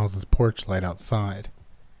of the house's porch light outside.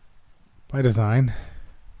 "By design.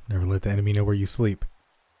 Never let the enemy know where you sleep."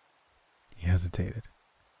 He hesitated.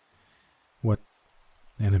 "What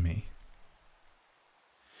enemy?"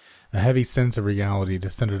 A heavy sense of reality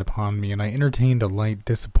descended upon me, and I entertained a light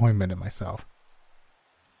disappointment in myself.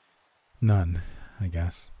 "None, I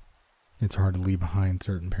guess. It's hard to leave behind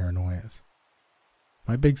certain paranoias."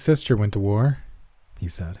 "My big sister went to war," he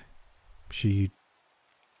said. "She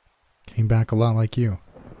came back a lot like you."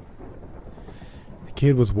 The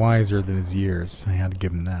kid was wiser than his years. I had to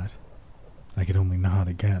give him that. I could only nod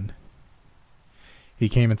again. He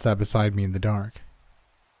came and sat beside me in the dark.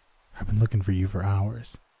 "I've been looking for you for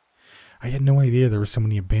hours. I had no idea there were so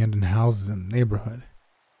many abandoned houses in the neighborhood."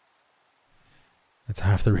 "That's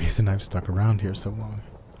half the reason I've stuck around here so long,"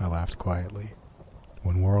 I laughed quietly.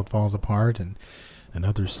 "One world falls apart and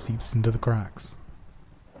another seeps into the cracks."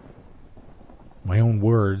 My own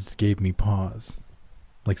words gave me pause,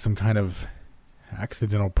 like some kind of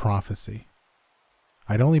accidental prophecy.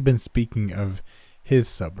 I'd only been speaking of his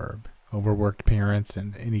suburb, overworked parents,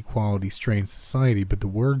 and inequality-strained society, but the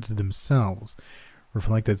words themselves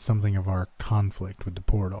reflected something of our conflict with the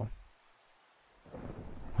portal.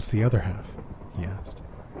 "What's the other half?" he asked.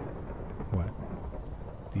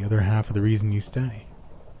 "What? The other half of the reason you stay?"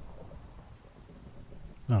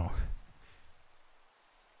 "Oh."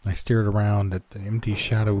 I stared around at the empty,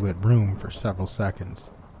 shadow-lit room for several seconds.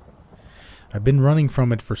 I'd been running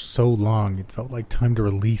from it for so long, it felt like time to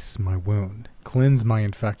release my wound, cleanse my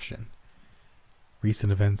infection.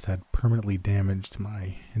 Recent events had permanently damaged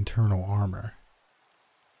my internal armor.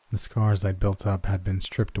 The scars I'd built up had been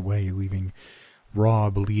stripped away, leaving raw,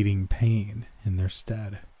 bleeding pain in their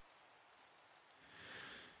stead.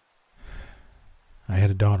 I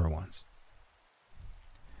had a daughter once.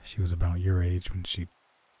 She was about your age when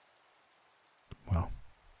well,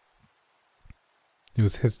 it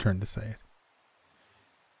was his turn to say it.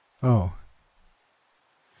 "Oh."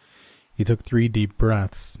 He took 3 deep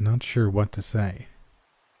breaths, not sure what to say.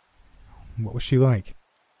 "What was she like?"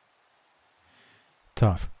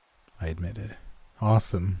 "Tough," I admitted.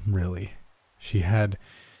 "Awesome, really. She had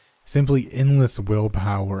simply endless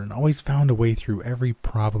willpower and always found a way through every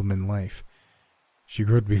problem in life. She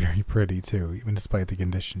grew to be very pretty, too, even despite the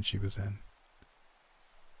condition she was in."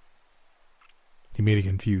 He made a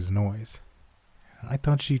confused noise. "I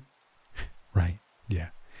thought she..." "Right, yeah."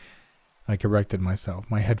 I corrected myself,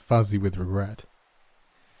 my head fuzzy with regret.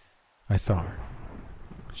 "I saw her.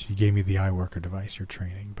 She gave me the eye worker device you're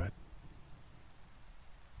training, but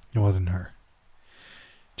it wasn't her.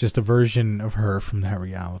 Just a version of her from that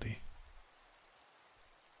reality.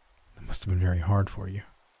 It must have been very hard for you."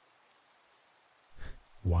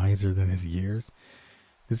 Wiser than his years?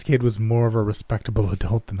 This kid was more of a respectable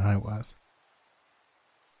adult than I was.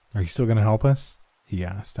 "Are you still going to help us?" he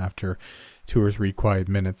asked after 2 or 3 quiet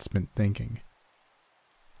minutes spent thinking.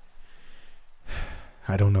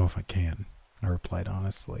 "I don't know if I can," I replied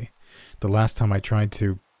honestly. "The last time I tried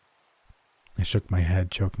to..." I shook my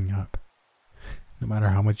head, choking up. "No matter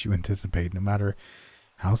how much you anticipate, no matter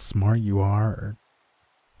how smart you are or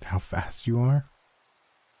how fast you are,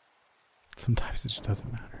 sometimes it just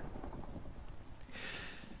doesn't matter.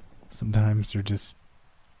 Sometimes there just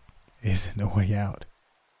isn't a way out."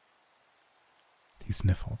 He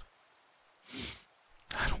sniffled.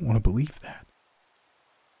 "I don't want to believe that.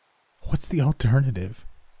 What's the alternative?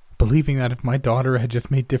 Believing that if my daughter had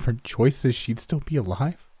just made different choices, she'd still be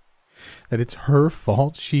alive? That it's her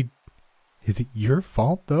fault she'd..." "Is it your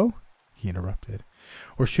fault, though?" he interrupted.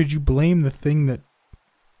 "Or should you blame the thing that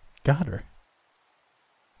got her?"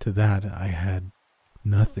 To that, I had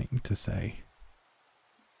nothing to say.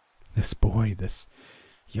 This boy, this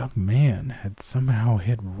young man, had somehow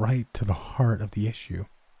hit right to the heart of the issue.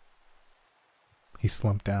 He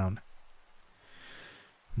slumped down.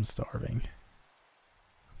 "I'm starving."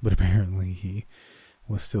 But apparently he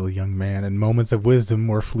was still a young man, and moments of wisdom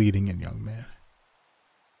were fleeting in young men.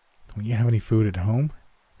 "Don't you have any food at home?"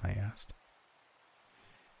 I asked.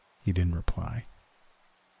 He didn't reply.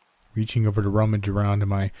 Reaching over to rummage around in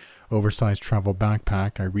my oversized travel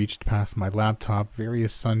backpack, I reached past my laptop,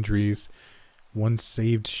 various sundries, one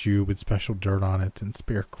saved shoe with special dirt on it, and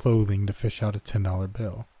spare clothing to fish out a $10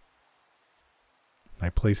 bill. I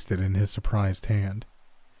placed it in his surprised hand.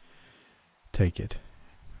 "Take it.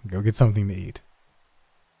 Go get something to eat."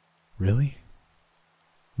 "Really?"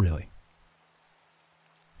 "Really."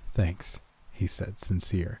 "Thanks," he said,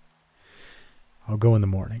 sincere. "I'll go in the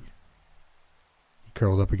morning. He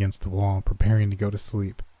curled up against the wall, preparing to go to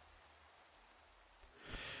sleep.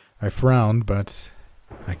 I frowned, but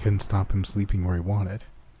I couldn't stop him sleeping where he wanted.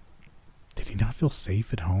 Did he not feel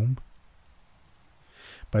safe at home?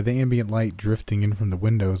 By the ambient light drifting in from the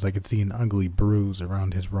windows, I could see an ugly bruise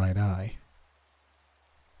around his right eye.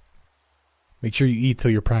 Make sure you eat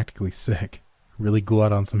till you're practically sick. Really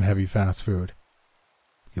glut on some heavy fast food.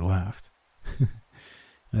 He laughed.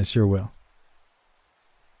 I sure will.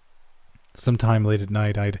 Sometime late at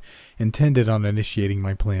night, I'd intended on initiating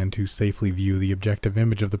my plan to safely view the objective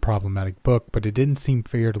image of the problematic book, but it didn't seem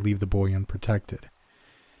fair to leave the boy unprotected.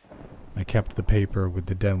 I kept the paper with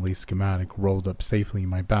the deadly schematic rolled up safely in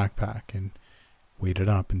my backpack and waited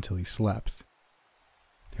up until he slept.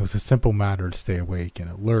 It was a simple matter to stay awake and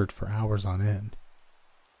alert for hours on end.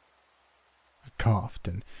 I coughed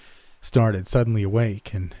and started suddenly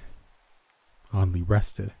awake and oddly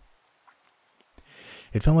rested.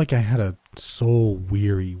 It felt like I had a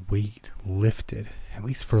soul-weary weight lifted, at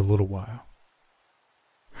least for a little while.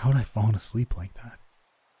 How had I fallen asleep like that?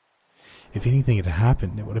 If anything had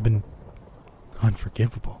happened, it would have been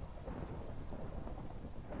unforgivable.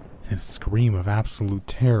 And a scream of absolute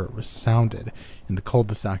terror resounded in the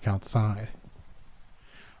cul-de-sac outside.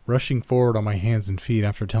 Rushing forward on my hands and feet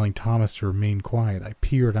after telling Thomas to remain quiet, I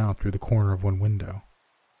peered out through the corner of one window.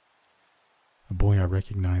 A boy I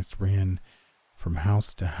recognized ran from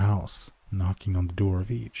house to house, knocking on the door of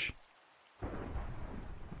each.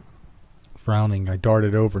 Frowning, I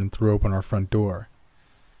darted over and threw open our front door.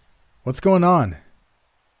 "What's going on?"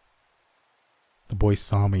 The boy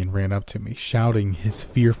saw me and ran up to me, shouting his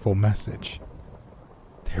fearful message.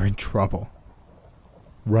 "They're in trouble."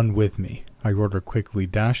 "Run with me," I ordered quickly,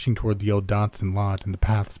 dashing toward the old Dotson lot and the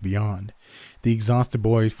paths beyond. The exhausted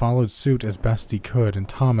boy followed suit as best he could, and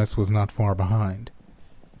Thomas was not far behind.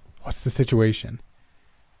 "What's the situation?"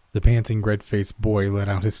 The panting, red-faced boy let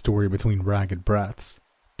out his story between ragged breaths.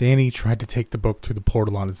 Danny tried to take the book through the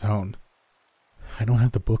portal on his own. "I don't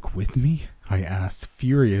have the book with me?" I asked,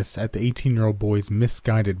 furious at the 18-year-old boy's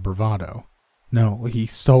misguided bravado. "No, he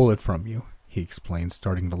stole it from you," he explained,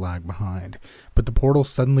 starting to lag behind. "But the portal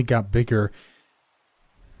suddenly got bigger,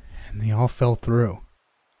 and they all fell through."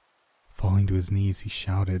 Falling to his knees, he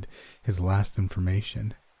shouted his last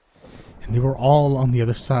information. "And they were all on the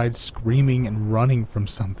other side, screaming and running from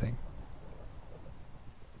something."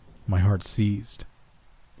 My heart seized.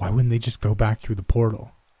 Why wouldn't they just go back through the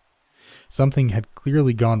portal? Something had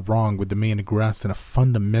clearly gone wrong with the main egress in a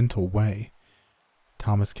fundamental way.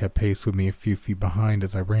 Thomas kept pace with me a few feet behind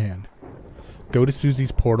as I ran. "Go to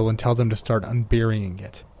Susie's portal and tell them to start unburying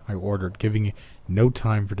it," I ordered, giving no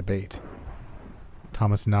time for debate.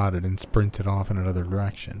 Thomas nodded and sprinted off in another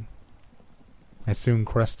direction. I soon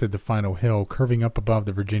crested the final hill, curving up above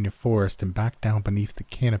the Virginia forest and back down beneath the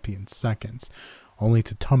canopy in seconds, only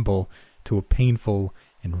to tumble to a painful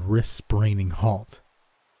and wrist-spraining halt.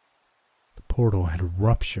 The portal had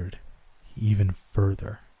ruptured even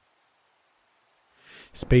further.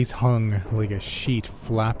 Space hung like a sheet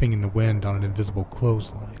flapping in the wind on an invisible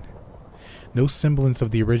clothesline. No semblance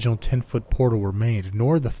of the original 10-foot portal remained,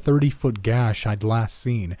 nor the 30-foot gash I'd last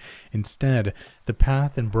seen. Instead, the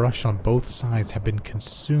path and brush on both sides had been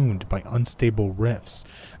consumed by unstable rifts,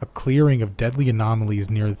 a clearing of deadly anomalies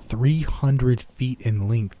near 300 feet in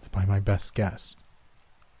length by my best guess.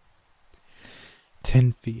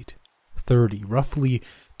 10 feet, 30, roughly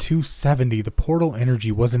 270, the portal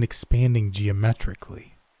energy wasn't expanding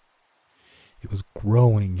geometrically. It was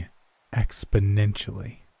growing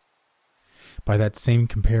exponentially. By that same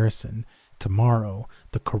comparison, tomorrow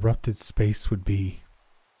the corrupted space would be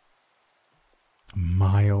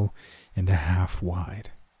 1.5 miles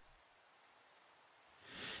wide.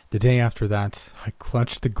 The day after that, I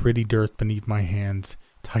clutched the gritty dirt beneath my hands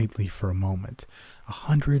tightly for a moment.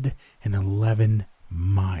 111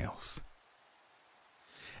 miles.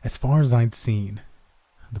 As far as I'd seen,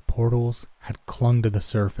 the portals had clung to the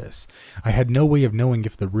surface. I had no way of knowing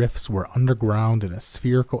if the rifts were underground in a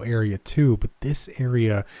spherical area too, but this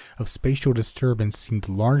area of spatial disturbance seemed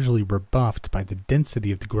largely rebuffed by the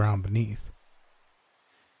density of the ground beneath.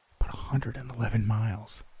 But 111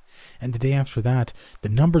 miles. And the day after that, the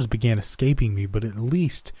numbers began escaping me, but at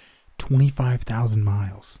least 25,000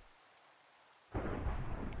 miles.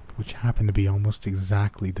 Which happened to be almost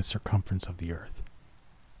exactly the circumference of the Earth.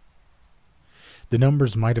 The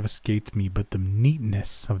numbers might have escaped me, but the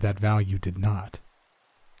neatness of that value did not.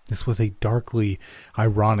 This was a darkly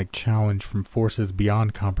ironic challenge from forces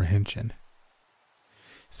beyond comprehension.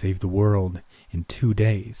 Save the world in 2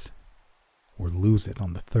 days, or lose it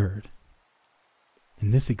on the third. In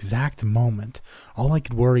this exact moment, all I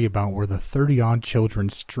could worry about were the 30-odd children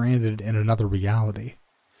stranded in another reality.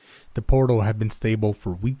 The portal had been stable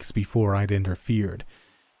for weeks before I'd interfered.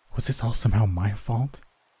 Was this all somehow my fault?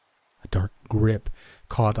 A dark grip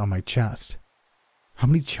caught on my chest. How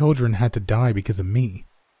many children had to die because of me?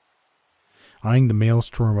 Eyeing the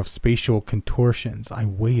maelstrom of spatial contortions, I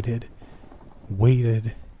waited,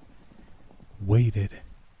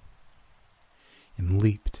 and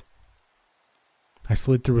leaped. I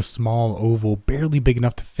slid through a small oval, barely big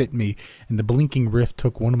enough to fit me, and the blinking rift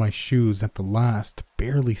took one of my shoes at the last,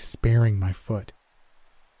 barely sparing my foot.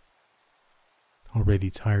 Already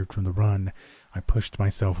tired from the run, I pushed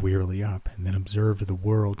myself wearily up, and then observed the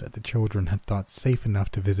world that the children had thought safe enough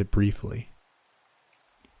to visit briefly.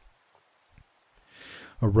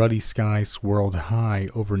 A ruddy sky swirled high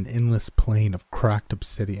over an endless plain of cracked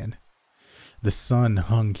obsidian. The sun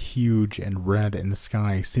hung huge and red in the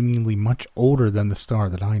sky, seemingly much older than the star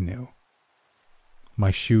that I knew.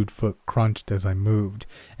 My shoed foot crunched as I moved,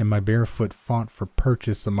 and my bare foot fought for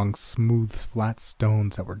purchase among smooth, flat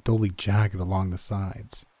stones that were dully jagged along the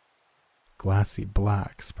sides. Glassy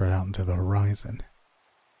black spread out into the horizon.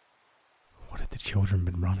 What had the children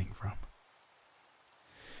been running from?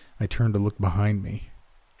 I turned to look behind me.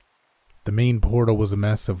 The main portal was a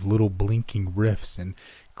mess of little blinking rifts and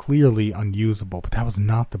clearly unusable, but that was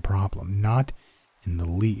not the problem, not in the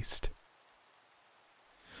least.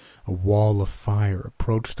 A wall of fire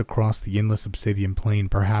approached across the endless obsidian plain,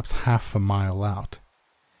 perhaps half a mile out.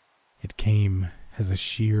 It came as a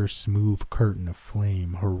sheer, smooth curtain of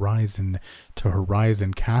flame, horizon to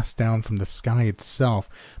horizon, cast down from the sky itself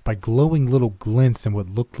by glowing little glints in what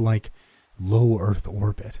looked like low Earth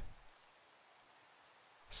orbit.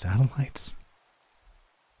 Satellites?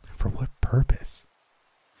 For what purpose?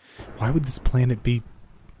 Why would this planet be...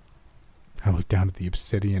 I looked down at the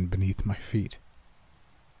obsidian beneath my feet.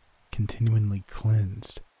 Continually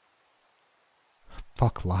cleansed.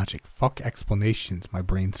 Fuck logic, fuck explanations, my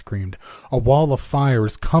brain screamed. A wall of fire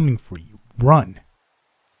is coming for you. Run!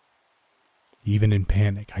 Even in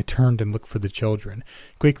panic, I turned and looked for the children,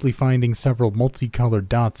 quickly finding several multicolored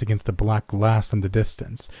dots against the black glass in the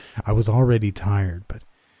distance. I was already tired, but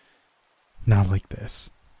not like this.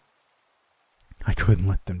 I couldn't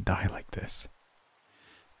let them die like this.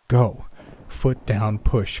 Go. Foot down,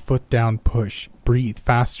 push. Foot down, push. Breathe.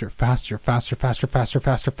 Faster, faster, faster, faster, faster,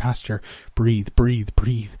 faster, faster. Breathe, breathe,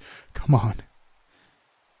 breathe. Come on.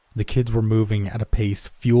 The kids were moving at a pace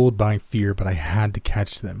fueled by fear, but I had to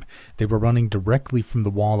catch them. They were running directly from the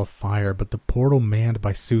wall of fire, but the portal manned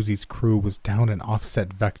by Susie's crew was down an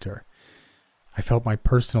offset vector. I felt my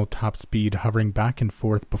personal top speed hovering back and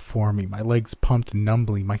forth before me. My legs pumped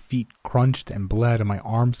numbly, my feet crunched and bled, and my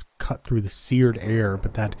arms cut through the seared air,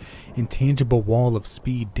 but that intangible wall of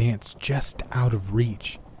speed danced just out of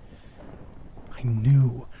reach. I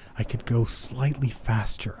knew I could go slightly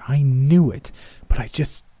faster. I knew it, but I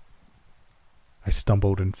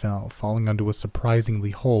stumbled and fell, falling onto a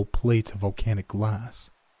surprisingly whole plate of volcanic glass.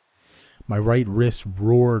 My right wrist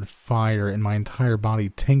roared fire and my entire body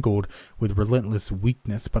tingled with relentless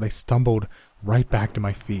weakness, but I stumbled right back to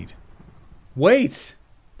my feet. "Wait!"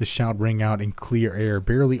 The shout rang out in clear air,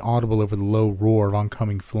 barely audible over the low roar of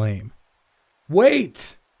oncoming flame.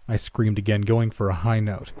 "Wait!" I screamed again, going for a high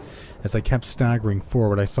note. As I kept staggering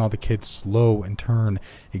forward, I saw the kids slow and turn,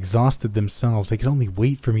 exhausted themselves. They could only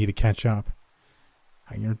wait for me to catch up.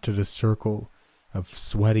 I entered a circle of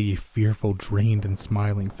sweaty, fearful, drained, and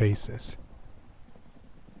smiling faces.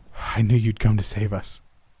 "I knew you'd come to save us,"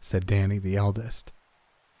 said Danny, the eldest.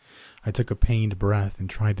 I took a pained breath and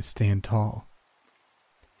tried to stand tall.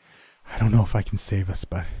 "I don't know if I can save us,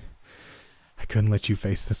 but I couldn't let you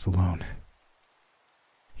face this alone."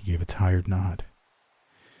 He gave a tired nod.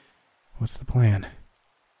 "What's the plan?"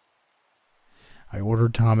 I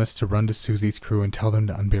ordered Thomas to run to Susie's crew and tell them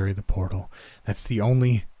to unbury the portal. That's the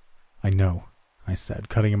only... "I know," I said,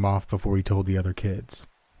 cutting him off before he told the other kids.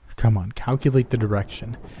 "Come on, calculate the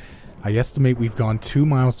direction. I estimate we've gone 2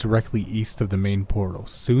 miles directly east of the main portal.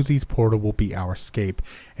 Susie's portal will be our escape,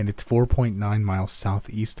 and it's 4.9 miles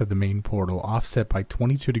southeast of the main portal, offset by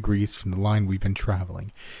 22 degrees from the line we've been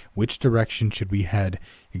traveling. Which direction should we head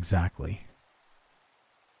exactly?"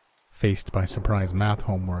 Faced by surprise math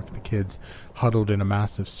homework, the kids huddled in a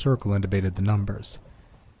massive circle and debated the numbers.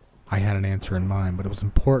 I had an answer in mind, but it was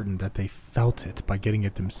important that they felt it by getting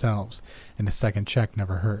it themselves, and a second check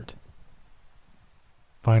never hurt.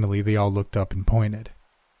 Finally, they all looked up and pointed.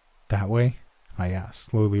 "That way?" I asked,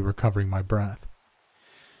 slowly recovering my breath.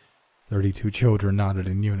 32 children nodded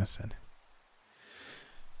in unison.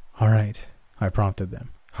 "All right," I prompted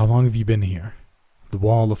them. "How long have you been here?" The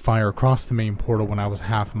wall of fire across the main portal when I was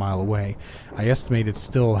half a mile away. I estimate it's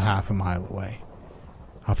still half a mile away.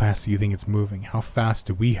 How fast do you think it's moving? How fast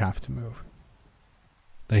do we have to move?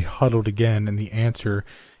 They huddled again, and the answer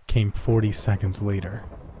came 40 seconds later.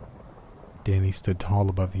 Danny stood tall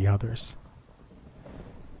above the others.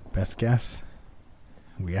 Best guess?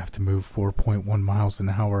 We have to move 4.1 miles an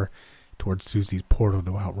hour towards Susie's portal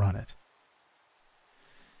to outrun it.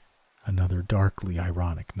 Another darkly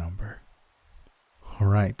ironic number. All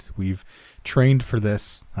right, we've trained for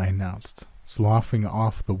this, I announced, sloughing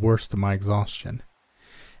off the worst of my exhaustion.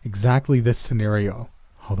 Exactly this scenario,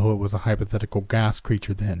 although it was a hypothetical gas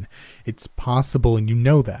creature then. It's possible, and you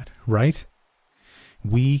know that, right?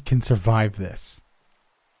 We can survive this.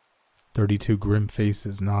 32 grim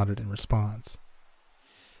faces nodded in response.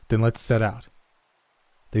 Then let's set out.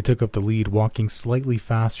 They took up the lead, walking slightly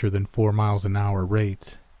faster than 4 miles an hour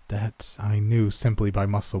rate. That I knew simply by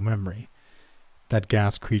muscle memory. That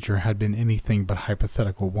gas creature had been anything but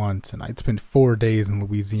hypothetical once, and I'd spent 4 days in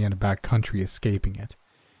Louisiana backcountry escaping it.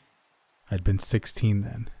 I'd been 16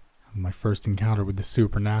 then, my first encounter with the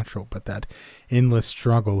supernatural, but that endless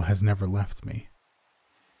struggle has never left me.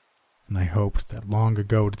 And I hoped that long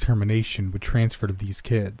ago determination would transfer to these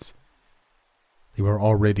kids. They were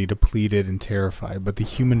already depleted and terrified, but the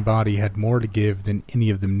human body had more to give than any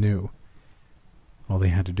of them knew. All they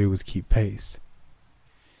had to do was keep pace.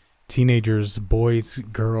 Teenagers, boys,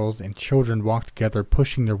 girls, and children walked together,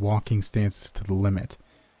 pushing their walking stances to the limit.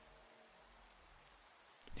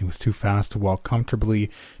 It was too fast to walk comfortably,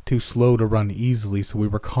 too slow to run easily, so we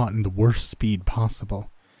were caught in the worst speed possible.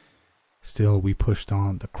 Still, we pushed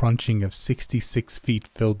on. The crunching of 66 feet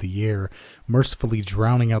filled the air, mercifully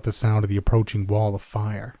drowning out the sound of the approaching wall of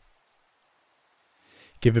fire.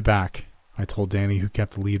 Give it back, I told Danny, who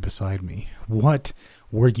kept the lead beside me. What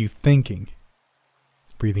were you thinking?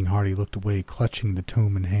 Breathing hard, he looked away, clutching the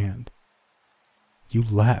tome in hand. You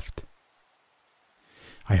left.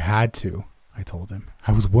 I had to, I told him.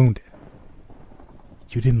 I was wounded.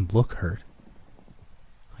 You didn't look hurt.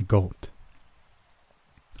 I gulped.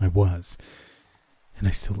 I was, and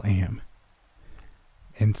I still am.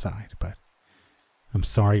 Inside, but I'm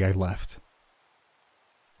sorry I left.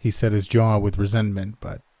 He set his jaw with resentment,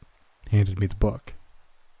 but handed me the book.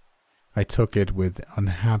 I took it with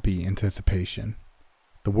unhappy anticipation.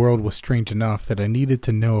 The world was strange enough that I needed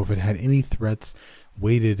to know if it had any threats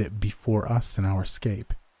waited before us in our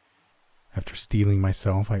escape. After steeling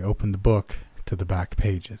myself, I opened the book to the back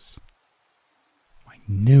pages. I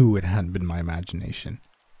knew it hadn't been my imagination.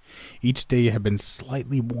 Each day had been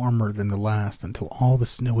slightly warmer than the last until all the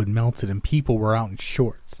snow had melted and people were out in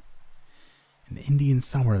shorts. An Indian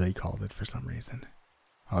summer, they called it for some reason.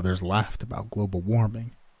 Others laughed about global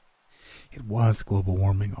warming. It was global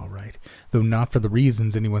warming, all right, though not for the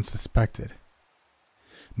reasons anyone suspected.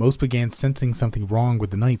 Most began sensing something wrong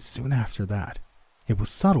with the night soon after that. It was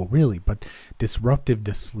subtle, really, but disruptive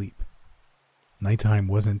to sleep. Nighttime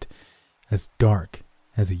wasn't as dark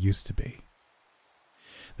as it used to be.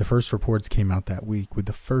 The first reports came out that week with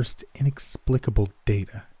the first inexplicable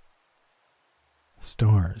data. The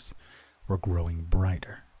stars were growing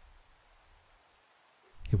brighter.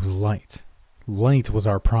 It was light. Light was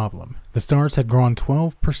our problem. The stars had grown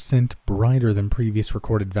 12% brighter than previous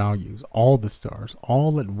recorded values. All the stars,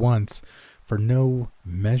 all at once, for no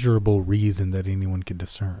measurable reason that anyone could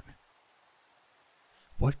discern.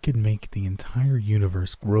 What could make the entire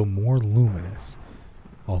universe grow more luminous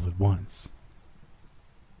all at once?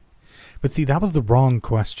 But see, that was the wrong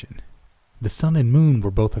question. The sun and moon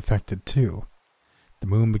were both affected too. The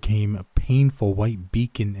moon became a painful white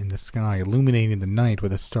beacon in the sky, illuminating the night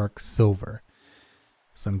with a stark silver.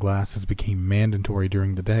 Sunglasses became mandatory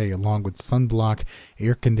during the day, along with sunblock,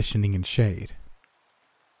 air conditioning, and shade.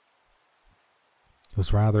 It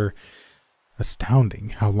was rather astounding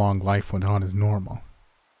how long life went on as normal.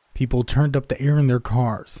 People turned up the air in their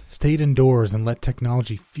cars, stayed indoors, and let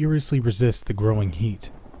technology furiously resist the growing heat.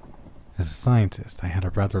 As a scientist, I had a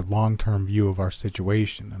rather long-term view of our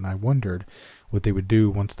situation, and I wondered what they would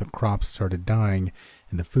do once the crops started dying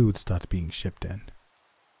and the food stopped being shipped in.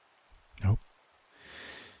 Nope.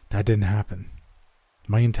 That didn't happen.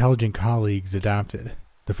 My intelligent colleagues adapted.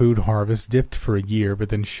 The food harvest dipped for a year, but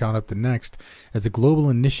then shot up the next as a global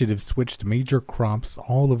initiative switched major crops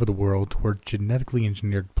all over the world toward genetically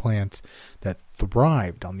engineered plants that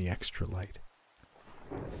thrived on the extra light.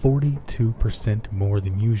 42% more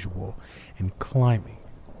than usual and climbing.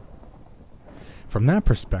 From that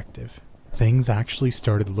perspective, things actually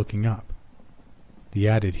started looking up. The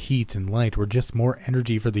added heat and light were just more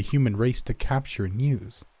energy for the human race to capture and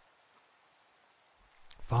use.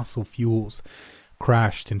 Fossil fuels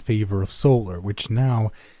crashed in favor of solar, which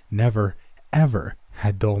now never, ever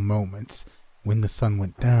had dull moments. When the sun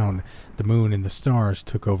went down, the moon and the stars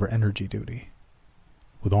took over energy duty.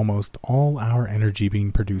 With almost all our energy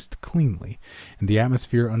being produced cleanly, and the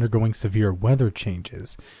atmosphere undergoing severe weather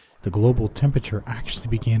changes, the global temperature actually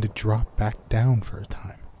began to drop back down for a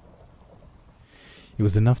time. It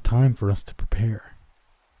was enough time for us to prepare.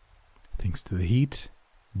 Thanks to the heat,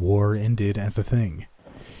 war ended as a thing.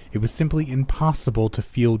 It was simply impossible to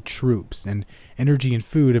field troops, and energy and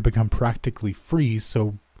food had become practically free,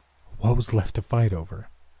 so what was left to fight over?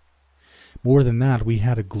 More than that, we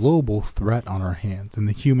had a global threat on our hands, and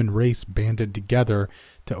the human race banded together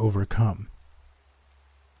to overcome.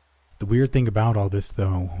 The weird thing about all this,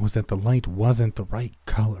 though, was that the light wasn't the right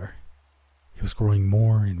color. It was growing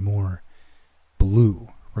more and more blue,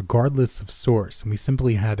 regardless of source, and we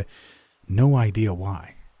simply had no idea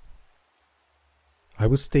why. I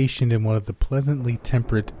was stationed in one of the pleasantly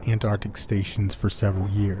temperate Antarctic stations for several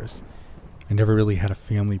years. I never really had a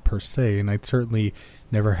family per se, and I'd certainly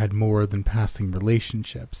never had more than passing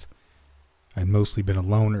relationships. I'd mostly been a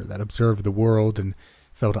loner that observed the world and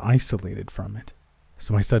felt isolated from it.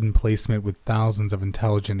 So my sudden placement with thousands of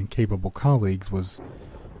intelligent and capable colleagues was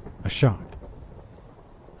a shock.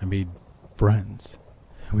 I made friends.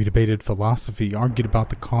 We debated philosophy, argued about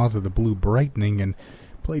the cause of the blue brightening, and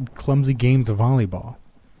played clumsy games of volleyball.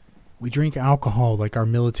 We drank alcohol like our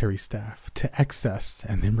military staff, to excess,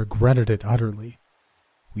 and then regretted it utterly.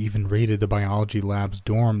 We even raided the biology lab's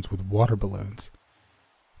dorms with water balloons.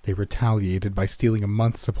 They retaliated by stealing a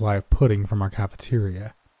month's supply of pudding from our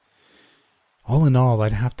cafeteria. All in all,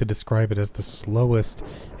 I'd have to describe it as the slowest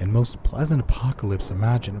and most pleasant apocalypse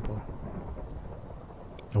imaginable.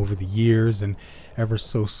 Over the years, and ever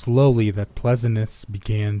so slowly, that pleasantness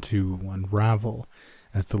began to unravel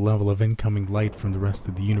as the level of incoming light from the rest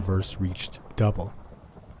of the universe reached double,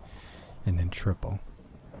 and then triple.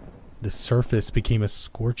 The surface became a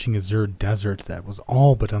scorching azure desert that was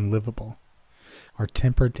all but unlivable. Our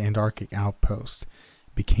temperate Antarctic outpost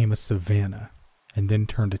became a savanna, and then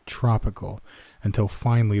turned to tropical, until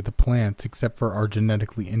finally the plants, except for our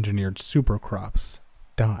genetically engineered supercrops,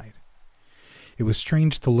 died. It was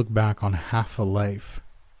strange to look back on half a life,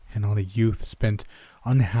 and on a youth spent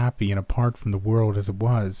unhappy and apart from the world as it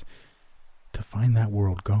was, to find that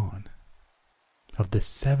world gone. Of the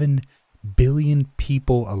 7 billion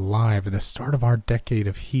people alive at the start of our decade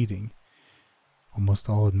of heating, almost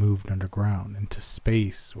all had moved underground into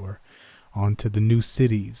space or onto the new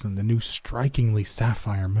cities and the new strikingly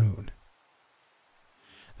sapphire moon.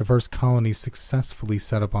 The first colonies successfully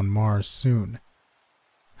set up on Mars soon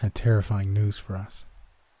had terrifying news for us.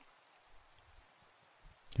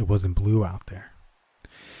 It wasn't blue out there,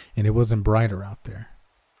 and it wasn't brighter out there.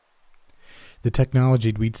 The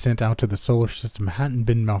technology we'd sent out to the solar system hadn't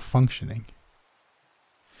been malfunctioning.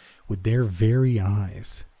 With their very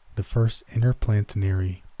eyes, the first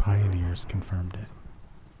interplanetary pioneers confirmed it.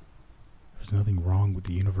 There was nothing wrong with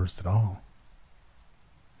the universe at all.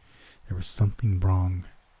 There was something wrong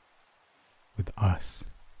with us.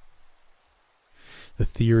 The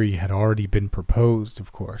theory had already been proposed,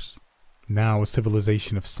 of course. Now, a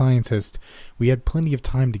civilization of scientists, we had plenty of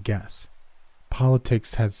time to guess.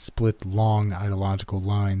 Politics had split long ideological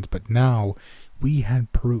lines, but now we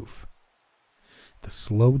had proof. The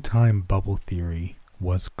slow time bubble theory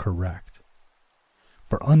was correct.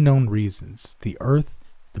 For unknown reasons, the Earth,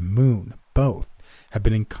 the Moon, both had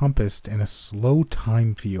been encompassed in a slow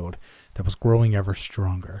time field that was growing ever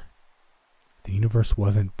stronger. The universe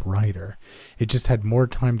wasn't brighter. It just had more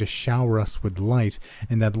time to shower us with light,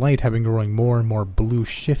 and that light had been growing more and more blue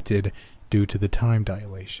shifted due to the time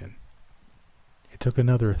dilation. It took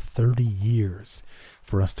another 30 years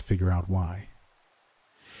for us to figure out why.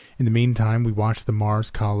 In the meantime, we watched the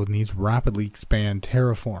Mars colonies rapidly expand,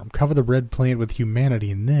 terraform, cover the red planet with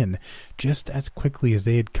humanity, and then, just as quickly as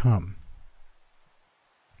they had come,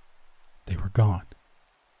 they were gone.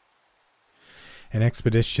 An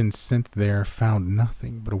expedition sent there found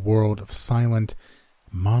nothing but a world of silent,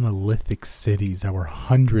 monolithic cities that were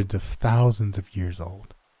hundreds of thousands of years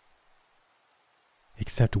old.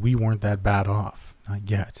 Except we weren't that bad off, not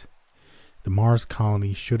yet. The Mars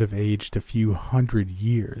colony should have aged a few hundred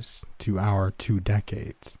years to our 2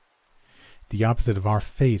 decades. The opposite of our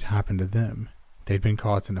fate happened to them. They'd been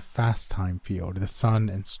caught in a fast time field. The sun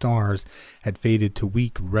and stars had faded to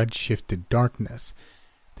weak, red-shifted darkness.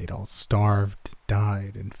 They'd all starved,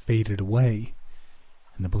 died, and faded away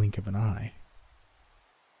in the blink of an eye.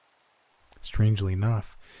 Strangely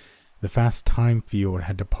enough, the fast time field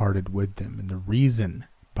had departed with them, and the reason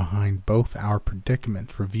behind both our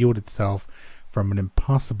predicaments revealed itself from an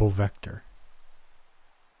impossible vector.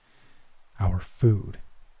 food.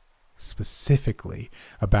 Specifically,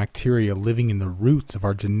 a bacteria living in the roots of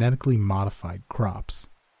our genetically modified crops.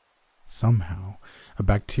 Somehow, a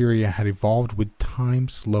bacteria had evolved with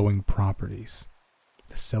time-slowing properties.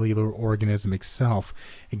 The cellular organism itself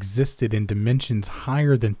existed in dimensions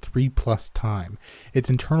higher than 3+ time. Its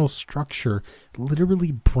internal structure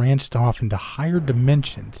literally branched off into higher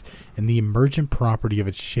dimensions, and the emergent property of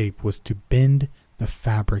its shape was to bend the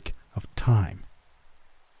fabric of time.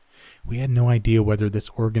 We had no idea whether this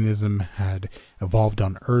organism had evolved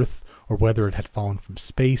on Earth or whether it had fallen from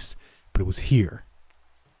space, but it was here.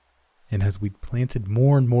 And as we'd planted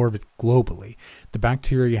more and more of it globally, the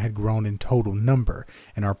bacteria had grown in total number,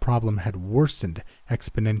 and our problem had worsened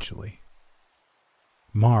exponentially.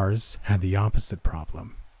 Mars had the opposite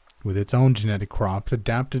problem. With its own genetic crops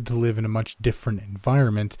adapted to live in a much different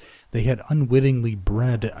environment, they had unwittingly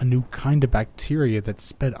bred a new kind of bacteria that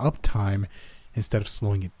sped up time instead of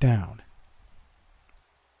slowing it down.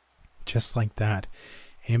 Just like that,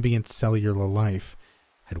 ambient cellular life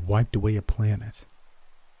had wiped away a planet.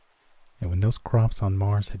 And when those crops on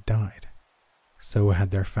Mars had died, so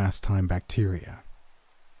had their fast-time bacteria.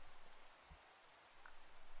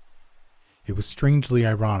 It was strangely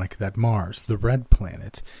ironic that Mars, the red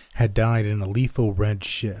planet, had died in a lethal red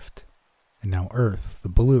shift, and now Earth, the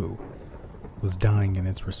blue, was dying in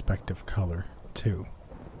its respective color, too.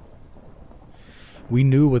 We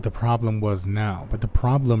knew what the problem was now, but the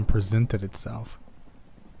problem presented itself.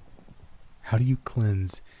 How do you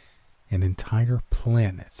cleanse an entire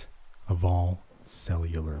planet of all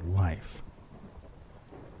cellular life?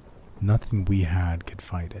 Nothing we had could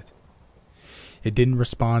fight it. It didn't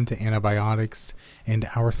respond to antibiotics, and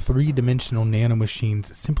our 3-dimensional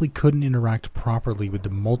nanomachines simply couldn't interact properly with the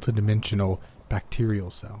multidimensional bacterial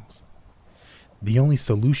cells. The only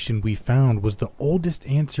solution we found was the oldest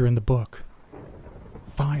answer in the book: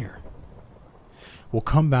 fire. We'll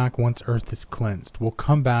come back once Earth is cleansed. We'll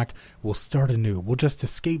come back, we'll start anew. We'll just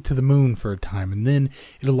escape to the moon for a time, and then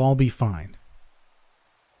it'll all be fine.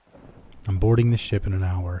 I'm boarding the ship in an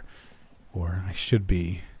hour, or I should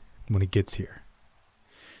be when it gets here.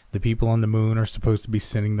 The people on the moon are supposed to be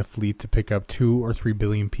sending the fleet to pick up 2 or 3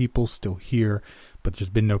 billion people still here, but there's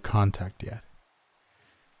been no contact yet.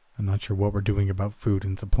 I'm not sure what we're doing about food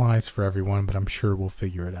and supplies for everyone, but I'm sure we'll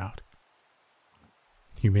figure it out.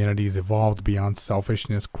 Humanity's evolved beyond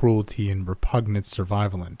selfishness, cruelty, and repugnant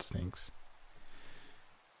survival instincts.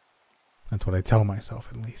 That's what I tell myself,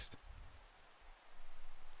 at least.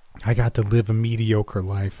 I got to live a mediocre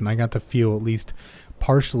life, and I got to feel at least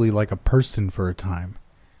partially like a person for a time.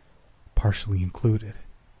 Partially included.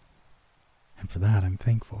 And for that, I'm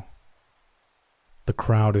thankful. The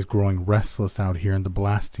crowd is growing restless out here in the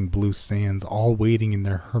blasting blue sands, all waiting in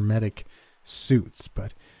their hermetic suits,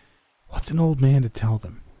 but what's an old man to tell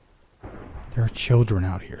them? There are children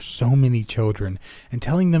out here, so many children, and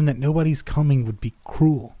telling them that nobody's coming would be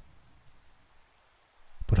cruel.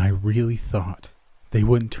 But I really thought they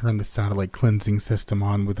wouldn't turn the satellite cleansing system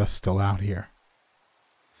on with us still out here.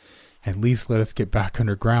 At least let us get back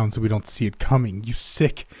underground so we don't see it coming, you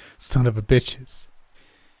sick son of a bitches.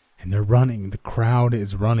 And they're running, the crowd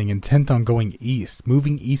is running, intent on going east,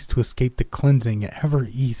 moving east to escape the cleansing, ever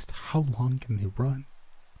east. How long can they run?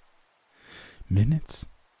 Minutes?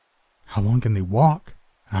 How long can they walk?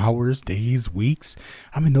 Hours, days, weeks?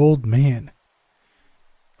 I'm an old man.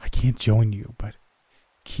 I can't join you, but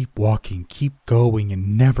keep walking, keep going,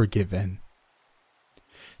 and never give in.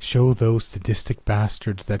 Show those sadistic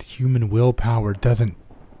bastards that human willpower doesn't...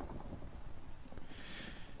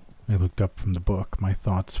 I looked up from the book, my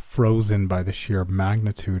thoughts frozen by the sheer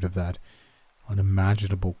magnitude of that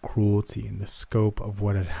unimaginable cruelty and the scope of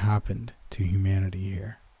what had happened to humanity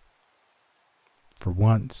here. For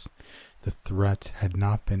once, the threat had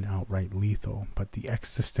not been outright lethal, but the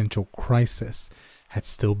existential crisis had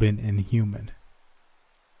still been inhuman.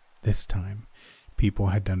 This time, people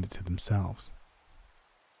had done it to themselves.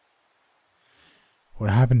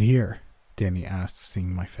 "What happened here?" Danny asked,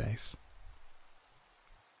 seeing my face.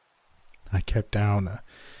 I kept down a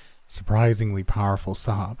surprisingly powerful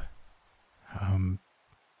sob.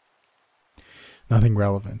 Nothing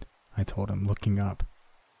relevant, I told him, looking up.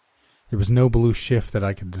 There was no blue shift that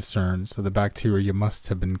I could discern, so the bacteria must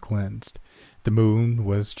have been cleansed. The moon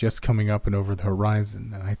was just coming up and over the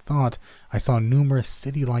horizon, and I thought I saw numerous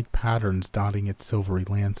city-like patterns dotting its silvery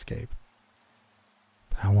landscape.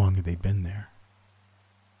 But how long had they been there?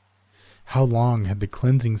 How long had the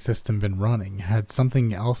cleansing system been running? Had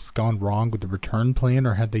something else gone wrong with the return plan,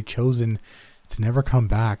 or had they chosen to never come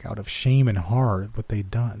back out of shame and horror at what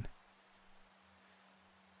they'd done?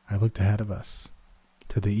 I looked ahead of us,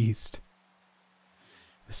 to the east.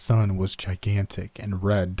 The sun was gigantic and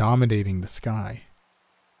red, dominating the sky.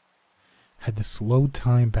 Had the slow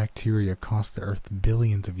time bacteria cost the Earth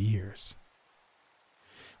billions of years?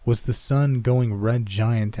 Was the sun going red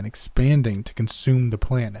giant and expanding to consume the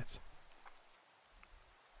planet?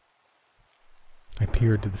 I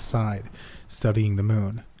peered to the side, studying the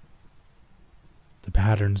moon. The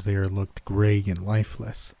patterns there looked gray and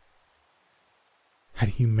lifeless. Had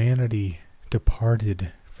humanity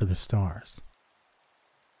departed for the stars?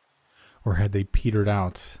 Or had they petered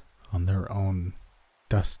out on their own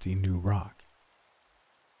dusty new rock?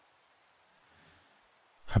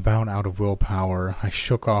 About out of willpower, I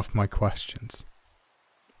shook off my questions.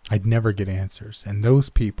 I'd never get answers, and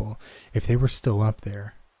those people, if they were still up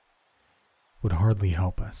there, would hardly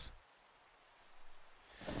help us.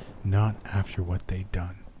 Not after what they'd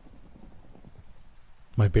done.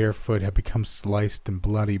 My bare foot had become sliced and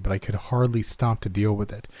bloody, but I could hardly stop to deal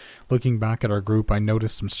with it. Looking back at our group, I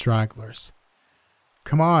noticed some stragglers.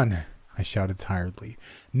 "Come on," I shouted tiredly.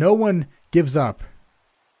 "No one gives up."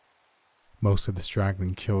 Most of the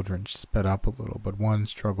straggling children sped up a little, but one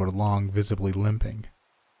struggled along, visibly limping.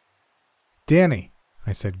 "Danny,"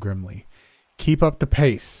 I said grimly, "keep up the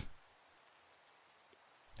pace."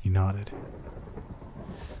 He nodded.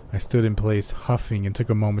 I stood in place, huffing, and took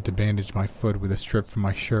a moment to bandage my foot with a strip from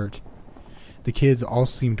my shirt. The kids all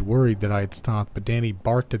seemed worried that I had stopped, but Danny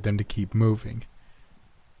barked at them to keep moving.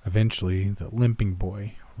 Eventually, the limping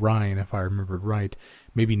boy, Ryan, if I remembered right,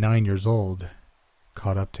 maybe 9 years old,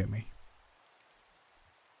 caught up to me.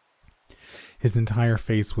 His entire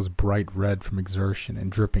face was bright red from exertion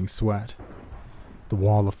and dripping sweat. The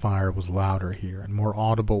wall of fire was louder here and more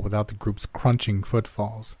audible without the group's crunching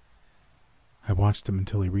footfalls. I watched him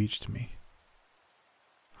until he reached me.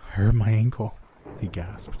 "I hurt my ankle," he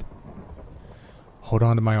gasped. "Hold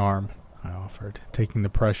on to my arm," I offered, taking the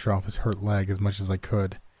pressure off his hurt leg as much as I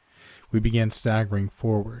could. We began staggering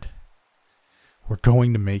forward. "We're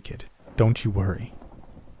going to make it. Don't you worry."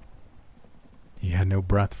 He had no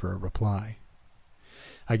breath for a reply.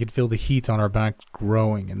 I could feel the heat on our backs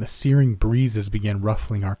growing, and the searing breezes began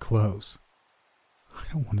ruffling our clothes. "I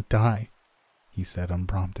don't want to die," he said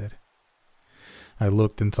unprompted. I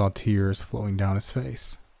looked and saw tears flowing down his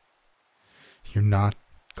face. "You're not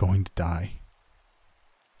going to die,"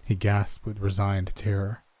 he gasped with resigned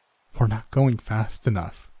terror. "We're not going fast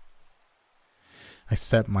enough." I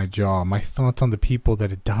set my jaw, my thoughts on the people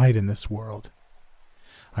that had died in this world.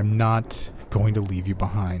 "I'm not going to leave you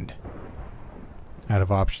behind." Out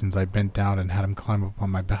of options, I bent down and had him climb up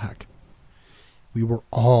on my back. We were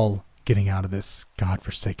all getting out of this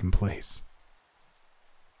godforsaken place.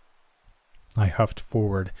 I huffed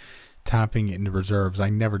forward, tapping into reserves I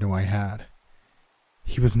never knew I had.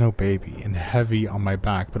 He was no baby and heavy on my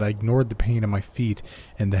back, but I ignored the pain in my feet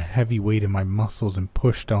and the heavy weight in my muscles and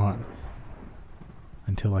pushed on,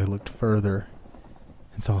 until I looked further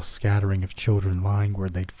and saw a scattering of children lying where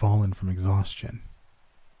they'd fallen from exhaustion.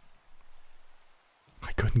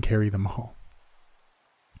 I couldn't carry them all.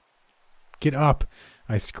 "Get up!"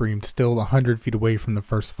 I screamed, still 100 feet away from the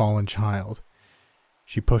first fallen child.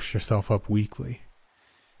 She pushed herself up weakly.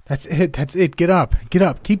 That's it, get up,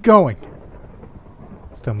 keep going!"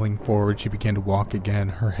 Stumbling forward, she began to walk again,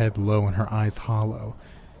 her head low and her eyes hollow,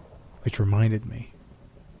 which reminded me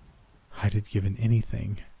I'd have given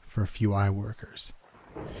anything for a few eye workers.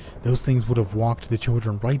 Those things would have walked the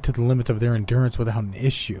children right to the limit of their endurance without an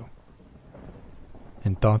issue.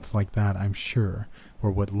 And thoughts like that, I'm sure,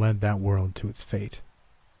 were what led that world to its fate.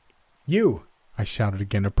 "You!" I shouted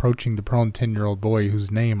again, approaching the prone 10-year-old boy whose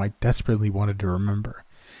name I desperately wanted to remember.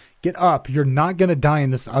 "Get up! You're not going to die in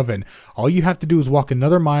this oven. All you have to do is walk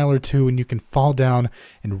another mile or two and you can fall down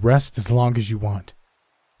and rest as long as you want."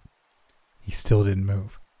 He still didn't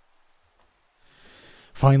move.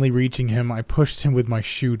 Finally reaching him, I pushed him with my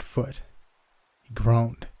shoed foot. He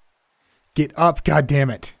groaned. "Get up,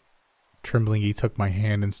 goddammit!" Trembling, he took my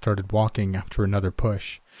hand and started walking after another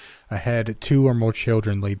push. Ahead, 2 or more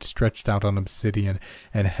children laid stretched out on obsidian,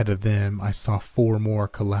 and ahead of them I saw 4 more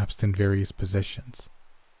collapsed in various positions.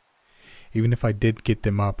 Even if I did get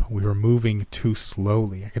them up, we were moving too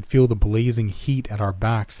slowly. I could feel the blazing heat at our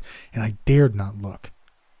backs, and I dared not look.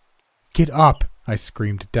 "Get up!" I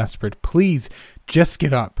screamed, desperate. "Please, just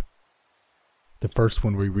get up!" The first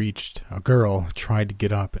one we reached, a girl, tried to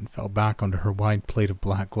get up and fell back onto her wide plate of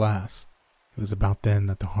black glass. It was about then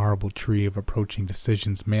that the horrible tree of approaching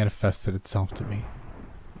decisions manifested itself to me.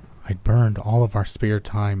 I'd burned all of our spare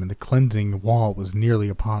time, and the cleansing wall was nearly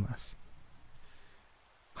upon us.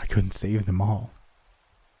 I couldn't save them all.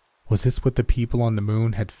 Was this what the people on the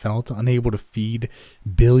moon had felt, unable to feed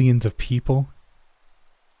billions of people?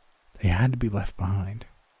 They had to be left behind.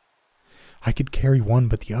 I could carry one,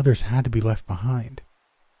 but the others had to be left behind.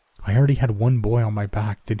 I already had one boy on my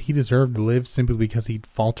back. Did he deserve to live simply because he'd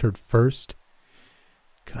faltered first?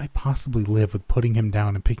 Could I possibly live with putting him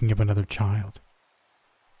down and picking up another child?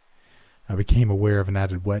 I became aware of an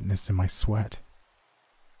added wetness in my sweat.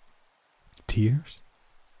 Tears?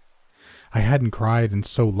 I hadn't cried in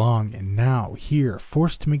so long, and now, here,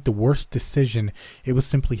 forced to make the worst decision, it was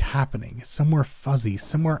simply happening, somewhere fuzzy,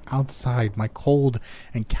 somewhere outside my cold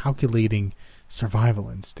and calculating survival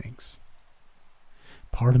instincts.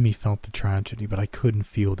 Part of me felt the tragedy, but I couldn't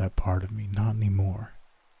feel that part of me, not anymore.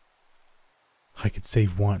 I could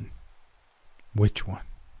save one. Which one?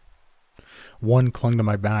 One clung to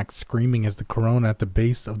my back, screaming as the corona at the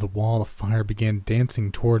base of the wall of fire began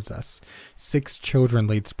dancing towards us. 6 children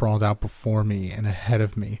laid sprawled out before me and ahead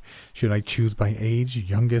of me. Should I choose by age,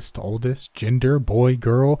 youngest, oldest, gender, boy,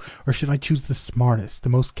 girl, or should I choose the smartest, the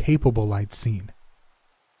most capable I'd seen?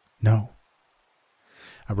 No.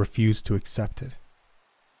 I refused to accept it.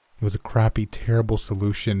 It was a crappy, terrible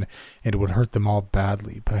solution, and it would hurt them all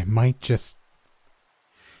badly, but I might just...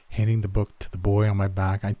 Handing the book to the boy on my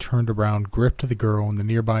back, I turned around, gripped the girl and the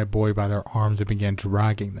nearby boy by their arms and began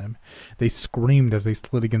dragging them. They screamed as they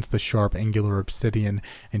slid against the sharp, angular obsidian,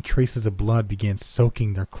 and traces of blood began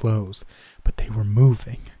soaking their clothes, but they were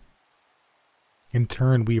moving. In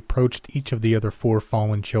turn, we approached each of the other 4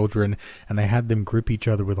 fallen children, and I had them grip each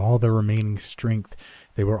other with all their remaining strength.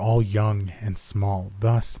 They were all young and small,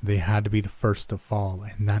 thus they had to be the first to fall,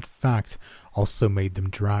 and that fact also made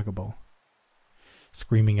them draggable.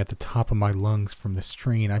 Screaming at the top of my lungs from the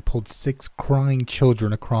strain, I pulled 6 crying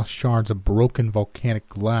children across shards of broken volcanic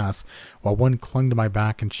glass, while one clung to my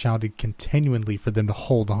back and shouted continually for them to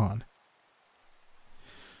hold on.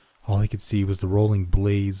 All I could see was the rolling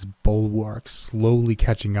blaze bulwark slowly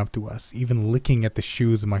catching up to us, even licking at the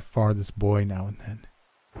shoes of my farthest boy now and then.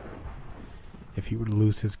 If he were to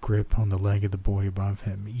lose his grip on the leg of the boy above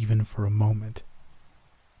him, even for a moment.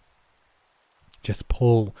 Just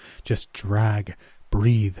pull, just drag,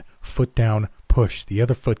 breathe, foot down, push, the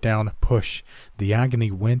other foot down, push. The agony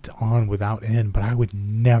went on without end, but I would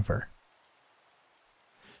never.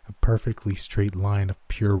 A perfectly straight line of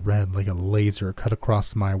pure red like a laser cut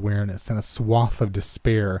across my awareness, and a swath of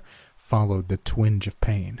despair followed the twinge of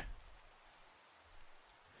pain.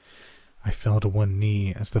 I fell to one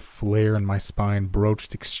knee as the flare in my spine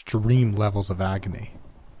broached extreme levels of agony.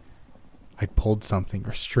 I'd pulled something,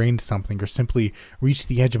 or strained something, or simply reached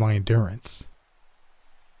the edge of my endurance.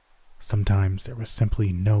 Sometimes there was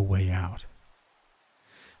simply no way out.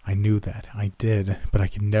 I knew that, I did, but I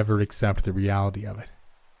could never accept the reality of it.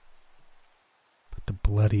 But the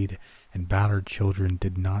bloodied and battered children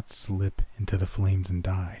did not slip into the flames and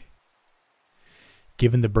die.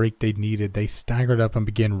 Given the break they needed, they staggered up and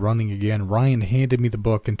began running again. Ryan handed me the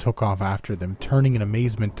book and took off after them, turning in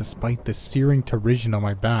amazement despite the searing derision on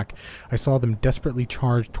my back. I saw them desperately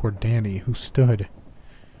charge toward Danny, who stood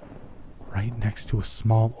right next to a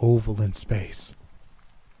small oval in space.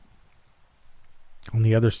 On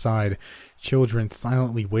the other side, children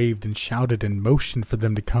silently waved and shouted and motioned for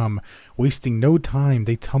them to come. Wasting no time,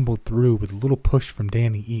 they tumbled through with a little push from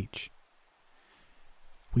Danny each.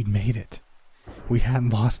 We'd made it. We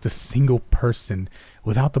hadn't lost a single person.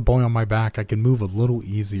 Without the boy on my back, I could move a little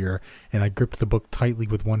easier, and I gripped the book tightly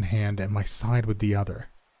with one hand and my side with the other.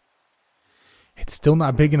 "It's still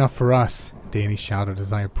not big enough for us," Danny shouted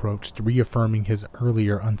as I approached, reaffirming his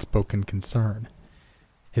earlier unspoken concern.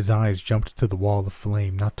 His eyes jumped to the wall of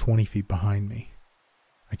flame not 20 feet behind me.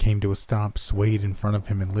 I came to a stop, swayed in front of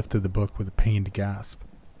him, and lifted the book with a pained gasp.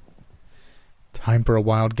 "Time for a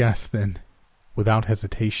wild guess, then." Without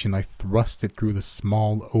hesitation, I thrust it through the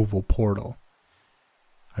small oval portal.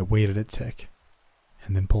 I waited a tick,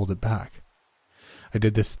 and then pulled it back. I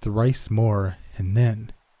did this thrice more, and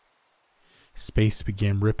then space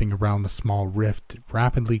began ripping around the small rift,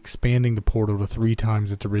 rapidly expanding the portal to 3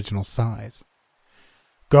 times its original size.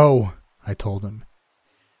 "Go," I told him.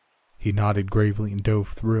 He nodded gravely and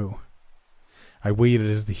dove through. I waited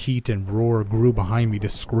as the heat and roar grew behind me to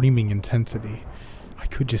screaming intensity. I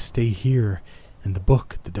could just stay here, and the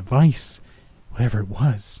book, the device, whatever it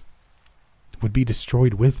was, would be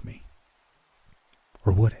destroyed with me.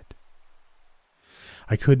 Or would it?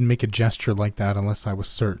 I couldn't make a gesture like that unless I was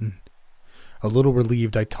certain. A little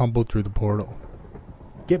relieved, I tumbled through the portal.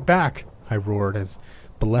 "Get back!" I roared as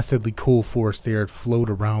blessedly cool forest air flowed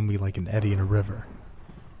around me like an eddy in a river.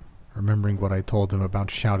 Remembering what I told them about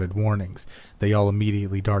shouted warnings, they all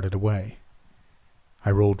immediately darted away.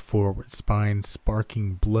 I rolled forward, spine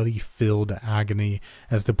sparking bloody-filled agony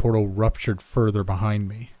as the portal ruptured further behind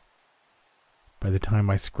me. By the time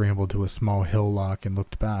I scrambled to a small hillock and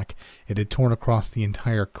looked back, it had torn across the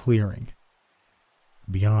entire clearing.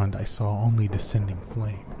 Beyond, I saw only descending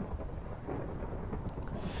flame.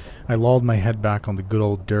 I lolled my head back on the good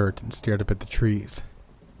old dirt and stared up at the trees.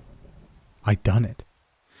 I'd done it.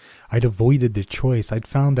 I'd avoided the choice. I'd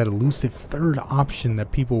found that elusive third option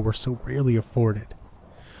that people were so rarely afforded.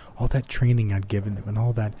 All that training I'd given them and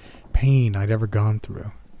all that pain I'd ever gone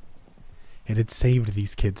through. It had saved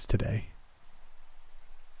these kids today.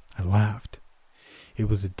 I laughed. It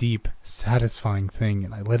was a deep, satisfying thing,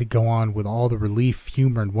 and I let it go on with all the relief,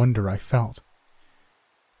 humor, and wonder I felt.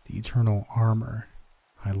 The eternal armor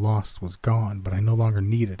I lost was gone, but I no longer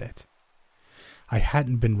needed it. I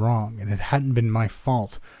hadn't been wrong, and it hadn't been my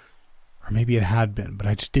fault. Or maybe it had been, but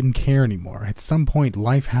I just didn't care anymore. At some point,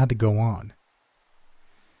 life had to go on.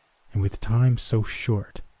 And with time so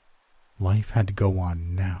short, life had to go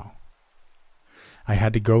on now. I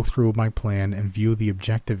had to go through my plan and view the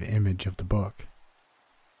objective image of the book.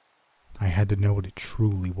 I had to know what it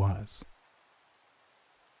truly was.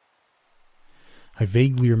 I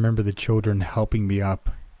vaguely remember the children helping me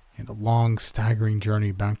up and a long, staggering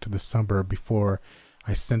journey back to the suburb before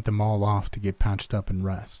I sent them all off to get patched up and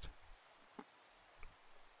rest.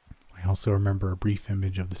 I also remember a brief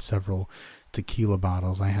image of the several tequila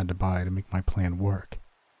bottles I had to buy to make my plan work.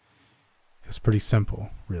 It was pretty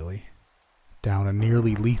simple, really. Down a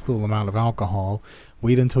nearly lethal amount of alcohol,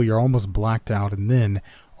 wait until you're almost blacked out, and then,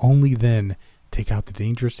 only then, take out the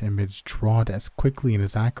dangerous image, draw it as quickly and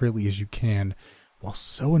as accurately as you can, while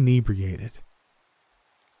so inebriated,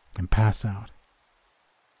 and pass out.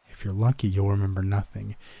 If you're lucky, you'll remember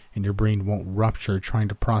nothing, and your brain won't rupture trying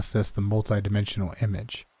to process the multidimensional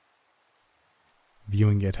image.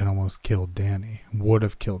 Viewing it had almost killed Danny, would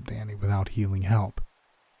have killed Danny without healing help.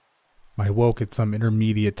 I woke at some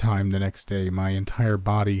intermediate time the next day, my entire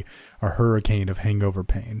body a hurricane of hangover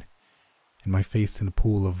pain, and my face in a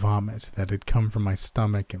pool of vomit that had come from my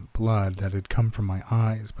stomach and blood that had come from my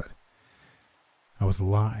eyes, but I was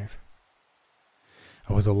alive.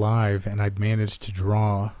 I was alive, and I'd managed to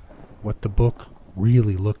draw what the book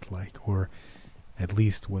really looked like, or at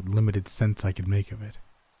least what limited sense I could make of it.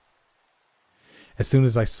 As soon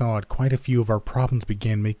as I saw it, quite a few of our problems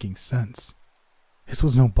began making sense. This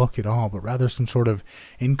was no book at all, but rather some sort of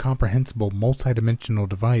incomprehensible multidimensional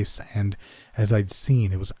device, and as I'd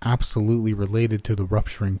seen, it was absolutely related to the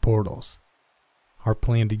rupturing portals. Our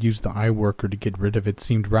plan to use the eye worker to get rid of it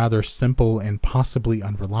seemed rather simple and possibly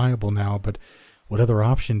unreliable now, but what other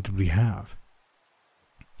option did we have?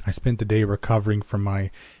 I spent the day recovering from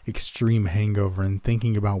my extreme hangover and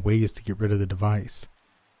thinking about ways to get rid of the device.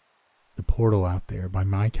 The portal out there, by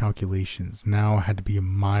my calculations, now had to be 1.5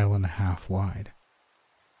 miles wide.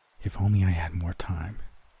 If only I had more time.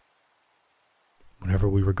 Whatever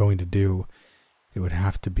we were going to do, it would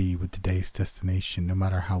have to be with today's destination, no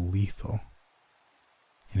matter how lethal.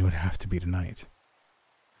 And it would have to be tonight.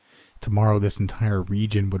 Tomorrow this entire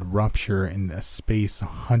region would rupture in a space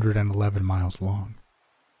 111 miles long.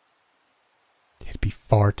 It'd be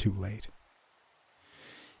far too late.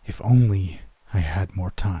 If only I had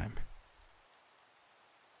more time.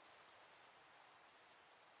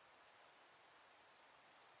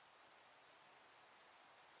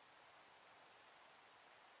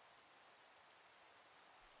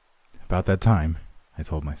 About that time, I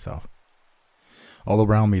told myself. All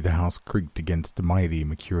around me the house creaked against the mighty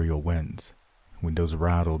mercurial winds. Windows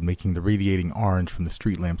rattled, making the radiating orange from the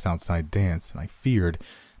street lamps outside dance, and I feared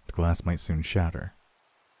the glass might soon shatter.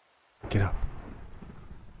 Get up.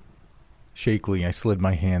 Shakily, I slid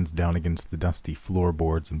my hands down against the dusty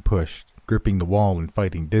floorboards and pushed. Gripping the wall and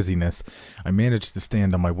fighting dizziness, I managed to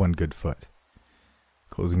stand on my one good foot.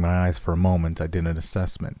 Closing my eyes for a moment, I did an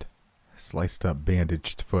assessment. Sliced up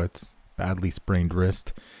bandaged foot, badly sprained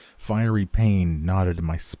wrist, fiery pain knotted in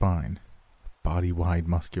my spine, body-wide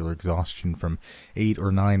muscular exhaustion from 8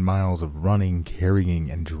 or 9 miles of running,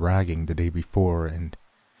 carrying, and dragging the day before, and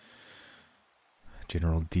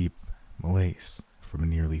general deep malaise from a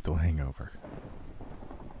near-lethal hangover.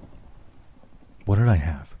 What did I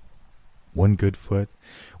have? One good foot,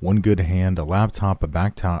 one good hand, a laptop, a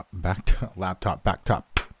backtop.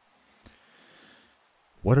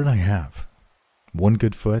 What did I have? One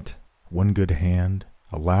good foot, one good hand,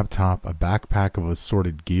 a laptop, a backpack of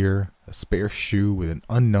assorted gear, a spare shoe with an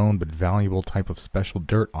unknown but valuable type of special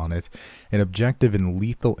dirt on it, an objective and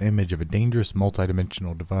lethal image of a dangerous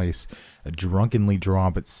multidimensional device, a drunkenly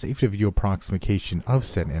drawn but safe to view approximation of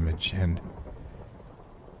said image, and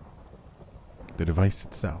the device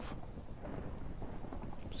itself,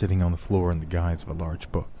 sitting on the floor in the guise of a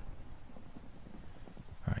large book.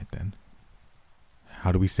 All right then.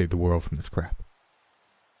 How do we save the world from this crap?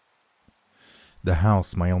 The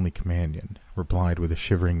house, my only companion, replied with a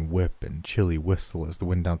shivering whip and chilly whistle as the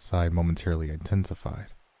wind outside momentarily intensified.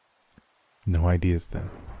 "No ideas, then?"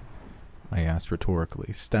 I asked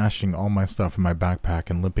rhetorically, stashing all my stuff in my backpack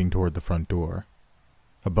and limping toward the front door.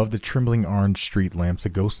 Above the trembling orange street lamps, a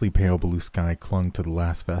ghostly pale blue sky clung to the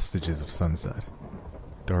last vestiges of sunset.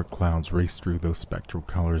 Dark clouds raced through those spectral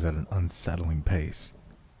colors at an unsettling pace.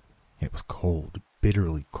 It was cold,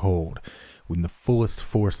 bitterly cold, when the fullest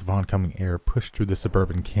force of oncoming air pushed through the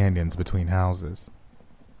suburban canyons between houses.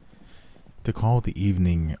 To call the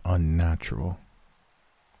evening unnatural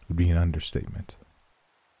would be an understatement.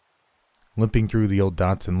 Limping through the old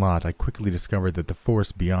Dotson lot, I quickly discovered that the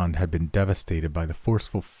forest beyond had been devastated by the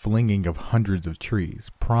forceful flinging of hundreds of trees,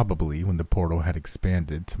 probably when the portal had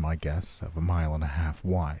expanded, to my guess, of 1.5 miles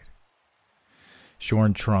wide.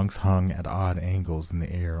 Shorn trunks hung at odd angles in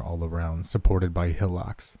the air all around, supported by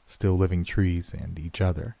hillocks, still living trees, and each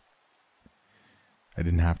other. I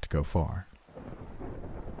didn't have to go far.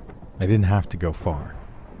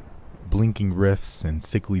 Blinking rifts and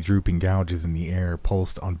sickly drooping gouges in the air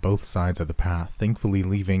pulsed on both sides of the path, thankfully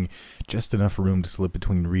leaving just enough room to slip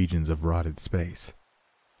between regions of rotted space.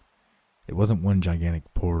 It wasn't one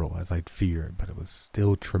gigantic portal, as I'd feared, but it was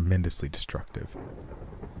still tremendously destructive.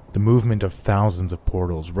 The movement of thousands of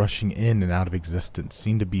portals rushing in and out of existence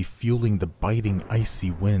seemed to be fueling the biting,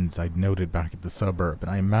 icy winds I'd noted back at the suburb,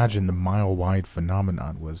 and I imagined the mile-wide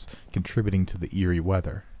phenomenon was contributing to the eerie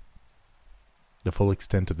weather. The full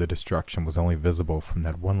extent of the destruction was only visible from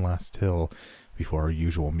that one last hill before our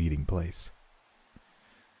usual meeting place.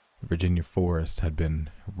 The Virginia forest had been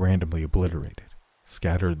randomly obliterated.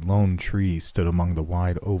 Scattered lone trees stood among the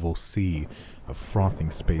wide oval sea of frothing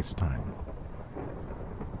space-time.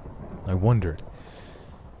 I wondered,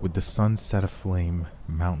 would the sunset aflame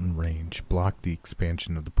mountain range block the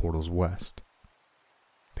expansion of the portal's west?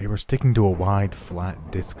 They were sticking to a wide, flat,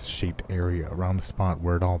 disc-shaped area around the spot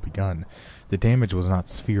where it all begun. The damage was not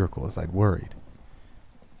spherical as I'd worried.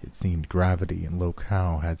 It seemed gravity and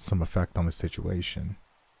locale had some effect on the situation.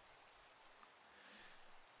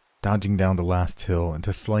 Dodging down the last hill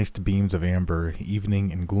into sliced beams of amber,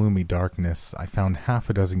 evening and gloomy darkness, I found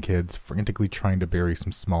 6 kids frantically trying to bury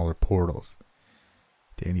some smaller portals.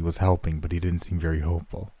 Danny was helping, but he didn't seem very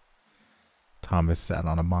hopeful. Thomas sat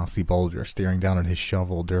on a mossy boulder, staring down at his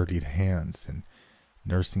shovel-dirtied hands and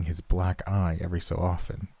nursing his black eye every so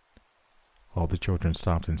often. All the children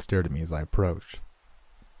stopped and stared at me as I approached.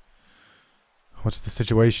 "What's the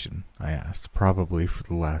situation?" I asked, probably for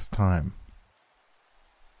the last time.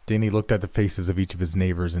 Danny looked at the faces of each of his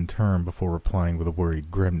neighbors in turn before replying with a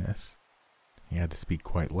worried grimness. He had to speak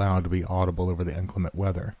quite loud to be audible over the inclement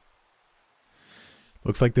weather.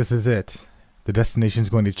 "Looks like this is it. The destination's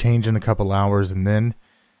going to change in a couple hours, and then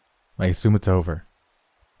I assume it's over.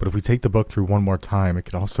 But if we take the book through one more time, it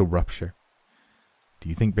could also rupture. Do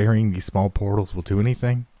you think burying these small portals will do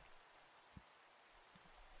anything?"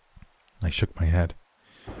 I shook my head.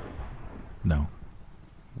 "No.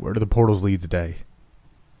 Where do the portals lead today?"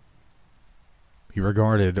 He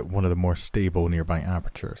regarded one of the more stable nearby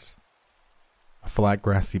apertures. A flat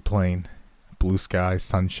grassy plain, blue sky,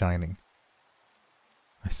 sun shining.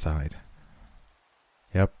 I sighed.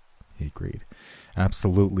 "Yep," he agreed.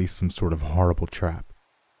 "Absolutely some sort of horrible trap."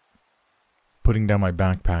 Putting down my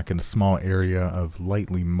backpack in a small area of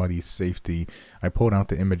lightly muddy safety, I pulled out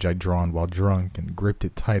the image I'd drawn while drunk and gripped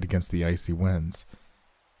it tight against the icy winds.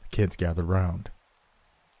 The kids gathered round.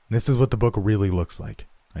 "This is what the book really looks like,"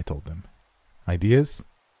 I told them. "Ideas?"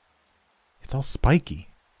 "It's all spiky,"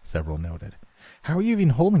 several noted. "How are you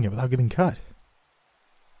even holding it without getting cut?"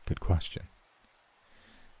 "Good question."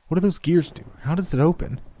 "What do those gears do? How does it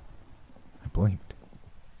open?" I blinked.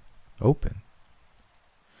 "Open?"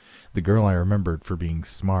 The girl I remembered for being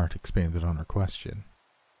smart expanded on her question.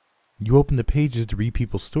 "You open the pages to read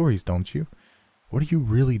people's stories, don't you? What are you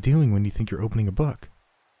really doing when you think you're opening a book?"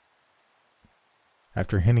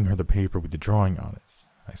 After handing her the paper with the drawing on it,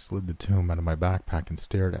 I slid the tome out of my backpack and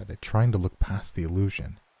stared at it, trying to look past the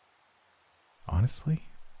illusion. Honestly,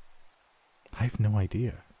 I have no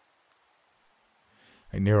idea.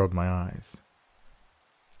 I narrowed my eyes.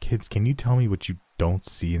 "Kids, can you tell me what you don't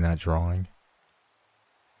see in that drawing?"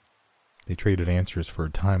 They traded answers for a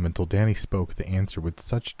time until Danny spoke the answer with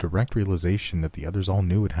such direct realization that the others all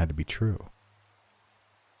knew it had to be true.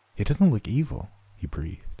 "It doesn't look evil," he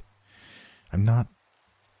breathed. "I'm not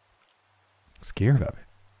scared of it.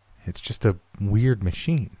 It's just a weird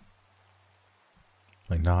machine."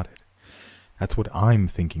 I nodded. "That's what I'm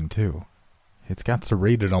thinking too. It's got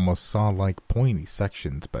serrated, almost saw-like pointy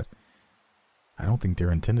sections, but I don't think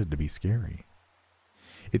they're intended to be scary.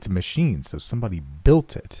 It's a machine, so somebody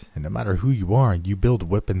built it, and no matter who you are, you build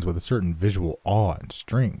weapons with a certain visual awe and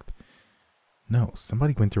strength. No,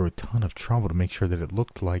 somebody went through a ton of trouble to make sure that it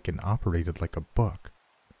looked like and operated like a book.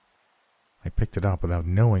 I picked it up without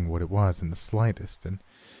knowing what it was in the slightest, and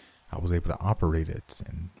I was able to operate it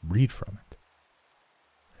and read from it.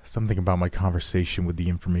 Something about my conversation with the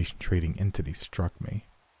information trading entity struck me.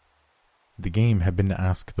 The game had been to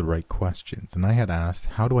ask the right questions, and I had asked,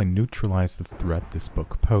 how do I neutralize the threat this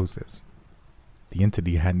book poses? The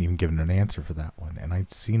entity hadn't even given an answer for that one, and I'd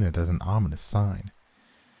seen it as an ominous sign.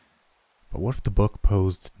 But what if the book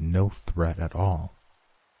posed no threat at all?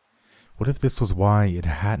 What if this was why it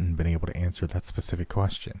hadn't been able to answer that specific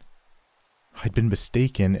question? I'd been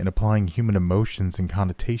mistaken in applying human emotions and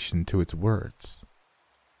connotation to its words.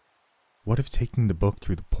 What if taking the book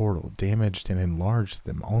through the portal damaged and enlarged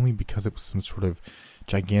them only because it was some sort of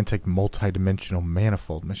gigantic multi-dimensional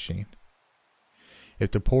manifold machine?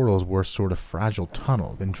 If the portals were a sort of fragile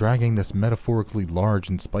tunnel, then dragging this metaphorically large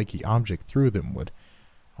and spiky object through them would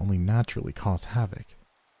only naturally cause havoc.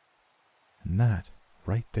 And that,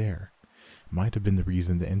 right there, might have been the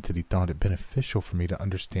reason the entity thought it beneficial for me to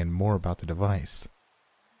understand more about the device.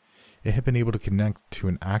 It had been able to connect to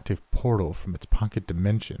an active portal from its pocket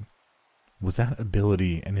dimension. Was that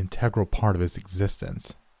ability an integral part of its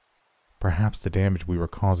existence? Perhaps the damage we were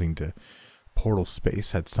causing to portal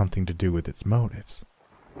space had something to do with its motives.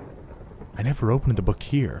 I never opened the book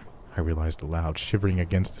here, I realized aloud, shivering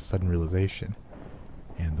against the sudden realization.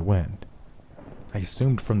 And the wind. I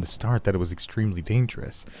assumed from the start that it was extremely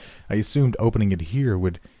dangerous. I assumed opening it here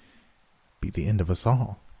would be the end of us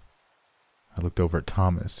all. I looked over at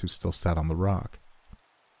Thomas, who still sat on the rock.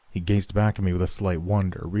 He gazed back at me with a slight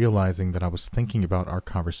wonder, realizing that I was thinking about our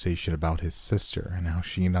conversation about his sister and how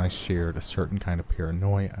she and I shared a certain kind of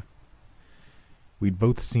paranoia. We'd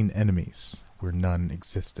both seen enemies where none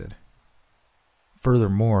existed.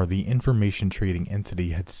 Furthermore, the information trading entity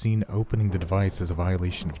had seen opening the device as a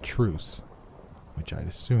violation of truce, which I'd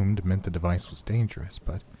assumed meant the device was dangerous,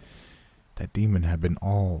 but that demon had been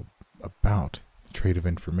all about the trade of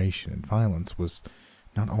information, and violence was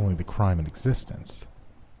not only the crime in existence.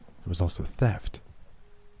 There was also theft.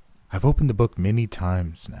 I've opened the book many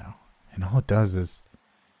times now, and all it does is,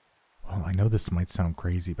 well, I know this might sound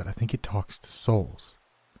crazy, but I think it talks to souls.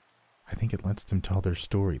 I think it lets them tell their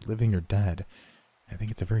story, living or dead. I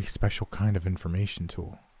think it's a very special kind of information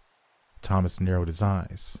tool. Thomas narrowed his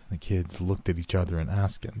eyes. The kids looked at each other in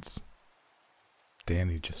askance.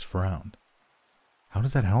 Danny just frowned. How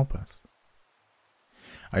does that help us?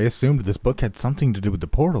 I assumed this book had something to do with the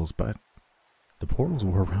portals, but the portals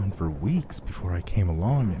were around for weeks before I came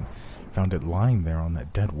along and found it lying there on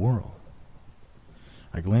that dead world.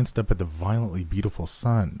 I glanced up at the violently beautiful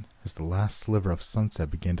sun as the last sliver of sunset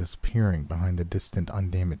began disappearing behind the distant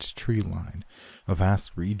undamaged tree line. A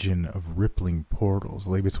vast region of rippling portals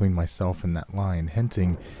lay between myself and that line,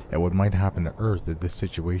 hinting at what might happen to Earth if this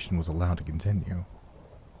situation was allowed to continue.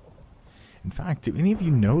 In fact, do any of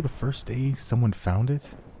you know the first day someone found it?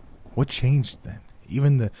 What changed then?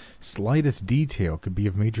 Even the slightest detail could be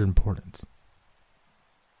of major importance.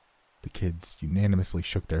 The kids unanimously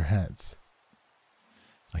shook their heads.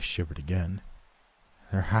 I shivered again.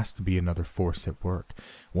 There has to be another force at work,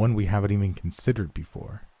 one we haven't even considered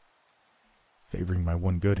before. Favoring my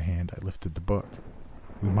one good hand, I lifted the book.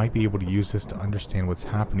 We might be able to use this to understand what's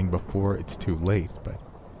happening before it's too late, but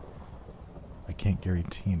I can't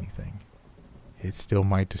guarantee anything. It still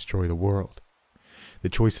might destroy the world. The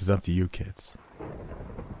choice is up to you kids.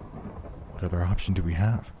 What other option do we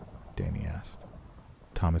have? Danny asked.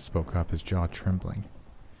 Thomas spoke up, his jaw trembling.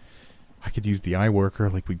 I could use the eye worker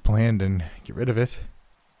like we planned and get rid of it.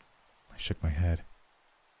 I shook my head.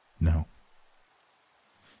 No.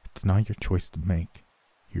 It's not your choice to make,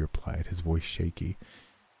 he replied, his voice shaky.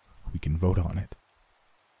 We can vote on it.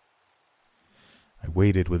 I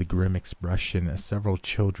waited with a grim expression as several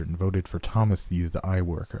children voted for Thomas to use the eye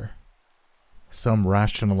worker. Some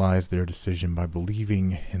rationalized their decision by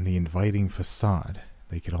believing in the inviting facade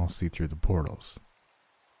they could all see through the portals.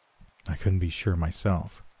 I couldn't be sure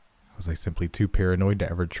myself. Was I simply too paranoid to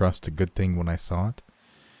ever trust a good thing when I saw it?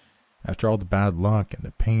 After all the bad luck and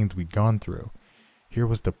the pains we'd gone through, here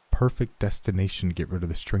was the perfect destination to get rid of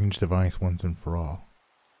the strange device once and for all.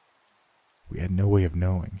 We had no way of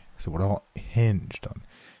knowing, so it all hinged on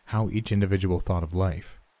how each individual thought of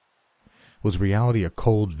life. Was reality a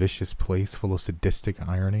cold, vicious place full of sadistic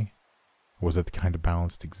irony? Or was it the kind of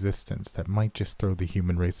balanced existence that might just throw the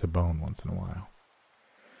human race a bone once in a while?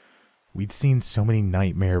 We'd seen so many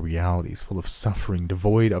nightmare realities full of suffering,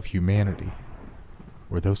 devoid of humanity.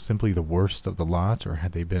 Were those simply the worst of the lot, or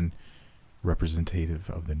had they been representative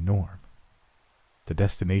of the norm. The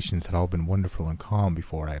destinations had all been wonderful and calm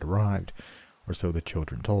before I had arrived, or so the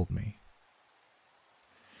children told me.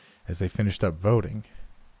 As they finished up voting,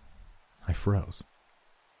 I froze.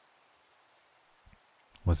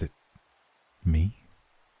 Was it me?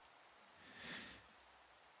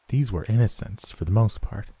 These were innocents for the most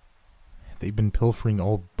part. They'd been pilfering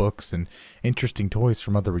old books and interesting toys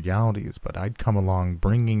from other realities, but I'd come along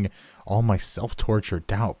bringing all my self-torture,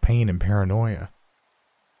 doubt, pain, and paranoia.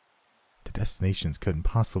 The destinations couldn't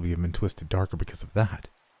possibly have been twisted darker because of that,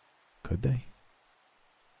 could they?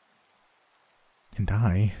 And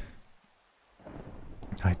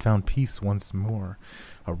I'd found peace once more,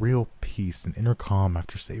 a real peace and inner calm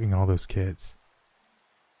after saving all those kids.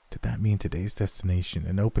 Did that mean today's destination,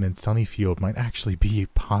 an open and sunny field, might actually be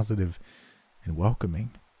positive and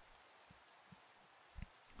welcoming?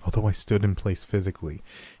 Although I stood in place physically,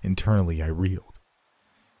 internally I reeled.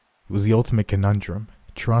 It was the ultimate conundrum,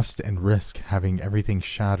 trust and risk having everything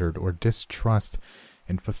shattered, or distrust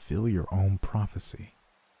and fulfill your own prophecy.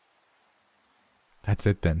 That's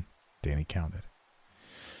it then, Danny counted.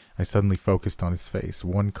 I suddenly focused on his face,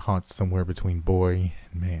 one caught somewhere between boy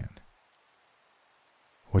and man.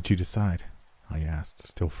 What'd you decide? I asked,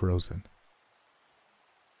 still frozen.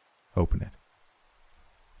 Open it.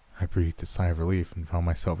 I breathed a sigh of relief and found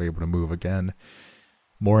myself able to move again.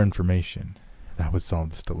 More information. That would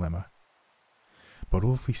solve this dilemma. But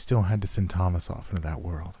what if we still had to send Thomas off into that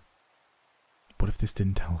world? What if this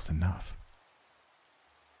didn't tell us enough?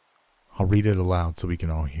 I'll read it aloud so we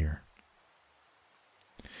can all hear.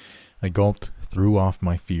 I gulped, threw off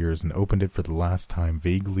my fears, and opened it for the last time,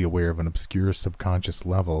 vaguely aware of an obscure subconscious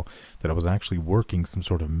level that I was actually working some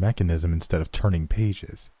sort of mechanism instead of turning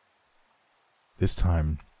pages. This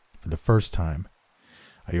time, for the first time,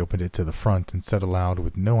 I opened it to the front and said aloud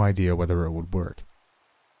with no idea whether it would work.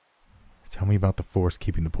 Tell me about the force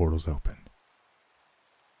keeping the portals open.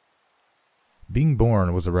 Being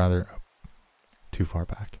born was a rather... too far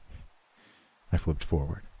back. I flipped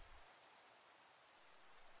forward.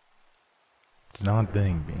 It's an odd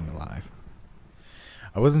thing being alive.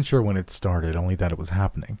 I wasn't sure when it started, only that it was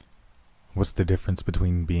happening. What's the difference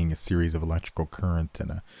between being a series of electrical currents and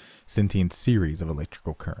a sentient series of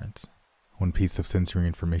electrical currents? One piece of sensory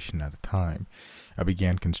information at a time, I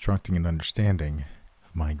began constructing an understanding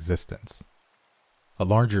of my existence. A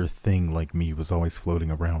larger thing like me was always floating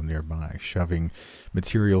around nearby, shoving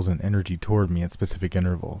materials and energy toward me at specific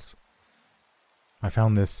intervals. I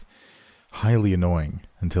found this highly annoying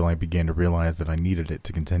until I began to realize that I needed it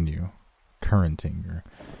to continue, currenting, or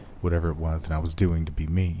whatever it was that I was doing to be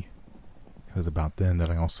me. It was about then that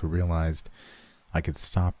I also realized I could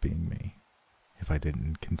stop being me if I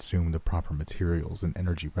didn't consume the proper materials and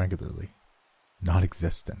energy regularly. Not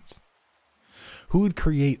existence. Who would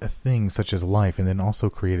create a thing such as life and then also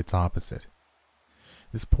create its opposite?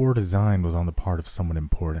 This poor design was on the part of someone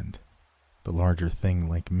important. The larger thing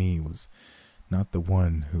like me was not the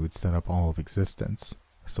one who would set up all of existence,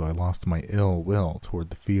 so I lost my ill will toward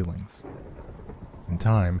the feelings. In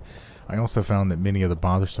time, I also found that many of the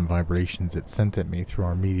bothersome vibrations it sent at me through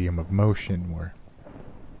our medium of motion were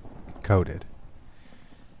coded.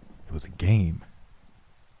 It was a game.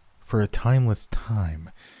 For a timeless time,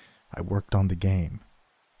 I worked on the game.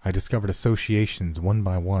 I discovered associations one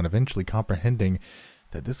by one, eventually comprehending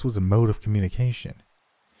that this was a mode of communication.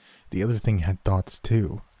 The other thing had thoughts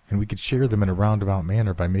too, and we could share them in a roundabout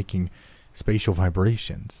manner by making spatial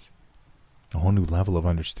vibrations. A whole new level of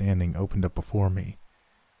understanding opened up before me.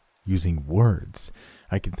 Using words,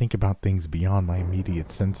 I could think about things beyond my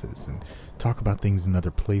immediate senses and talk about things in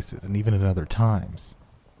other places and even in other times.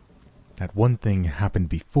 That one thing happened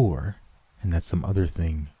before, and that some other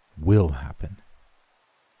thing will happen.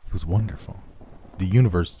 It was wonderful. The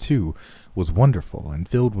universe, too, was wonderful and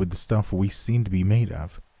filled with the stuff we seemed to be made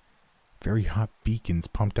of. Very hot beacons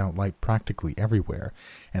pumped out light practically everywhere,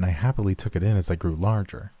 and I happily took it in as I grew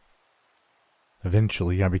larger.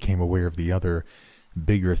 Eventually, I became aware of the other,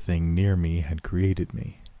 bigger thing near me had created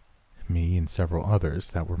me and several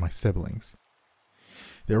others that were my siblings.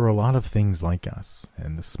 There were a lot of things like us,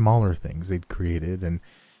 and the smaller things they'd created, and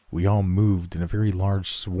we all moved in a very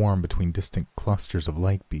large swarm between distant clusters of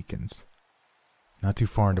light beacons. Not too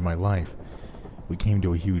far into my life, we came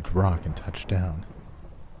to a huge rock and touched down.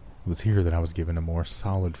 It was here that I was given a more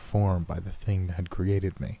solid form by the thing that had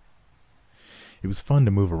created me. It was fun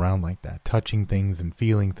to move around like that, touching things and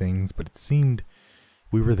feeling things, but it seemed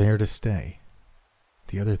we were there to stay.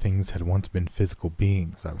 The other things had once been physical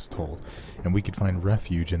beings, I was told, and we could find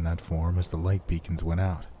refuge in that form as the light beacons went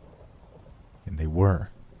out. And they were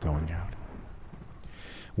going out.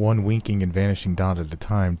 One winking and vanishing dot at a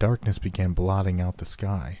time, darkness began blotting out the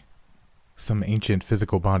sky. Some ancient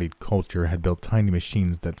physical-bodied culture had built tiny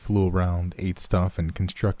machines that flew around, ate stuff, and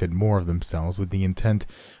constructed more of themselves with the intent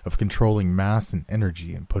of controlling mass and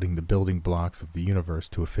energy and putting the building blocks of the universe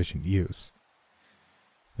to efficient use.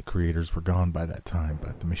 The creators were gone by that time,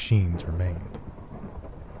 but the machines remained.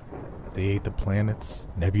 They ate the planets,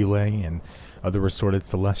 nebulae, and other assorted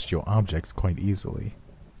celestial objects quite easily.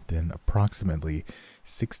 Then approximately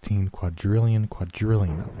 16 quadrillion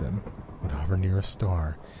of them would hover near a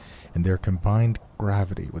star, and their combined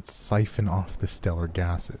gravity would siphon off the stellar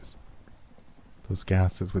gases. Those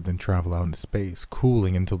gases would then travel out into space,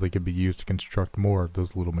 cooling until they could be used to construct more of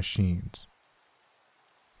those little machines.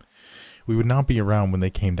 We would not be around when they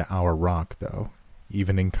came to our rock, though.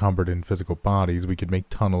 Even encumbered in physical bodies, we could make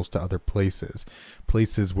tunnels to other places,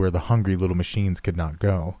 places where the hungry little machines could not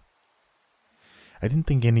go. I didn't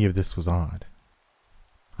think any of this was odd.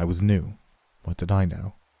 I was new. What did I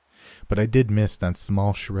know? But I did miss that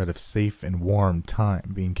small shred of safe and warm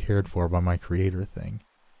time being cared for by my creator thing.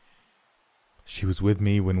 She was with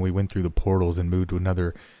me when we went through the portals and moved to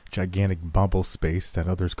another gigantic bubble space that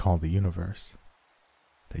others called the universe.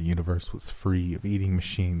 The universe was free of eating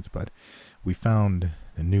machines, but we found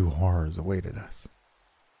the new horrors awaited us.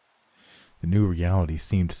 The new reality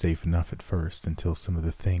seemed safe enough at first until some of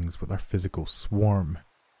the things with our physical swarm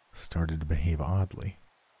started to behave oddly.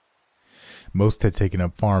 Most had taken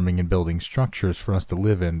up farming and building structures for us to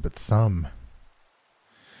live in, but some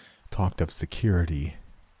talked of security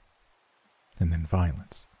and then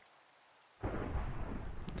violence.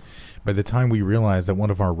 By the time we realized that one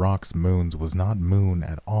of our rock's moons was not moon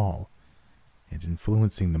at all, and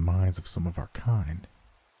influencing the minds of some of our kind,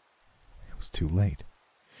 it was too late,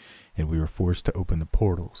 and we were forced to open the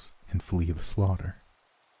portals and flee the slaughter.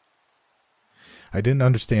 I didn't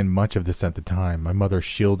understand much of this at the time. My mother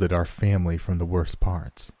shielded our family from the worst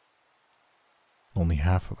parts. Only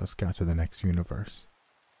half of us got to the next universe.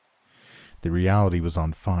 The reality was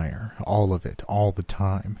on fire, all of it, all the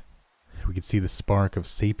time. We could see the spark of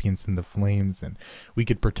sapience in the flames, and we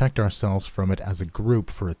could protect ourselves from it as a group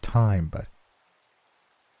for a time, but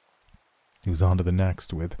it was on to the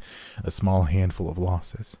next with a small handful of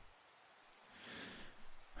losses.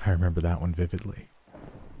 I remember that one vividly.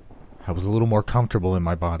 I was a little more comfortable in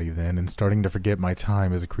my body then and starting to forget my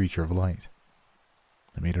time as a creature of light.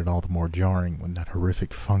 It made it all the more jarring when that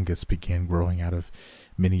horrific fungus began growing out of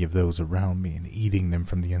many of those around me and eating them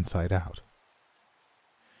from the inside out.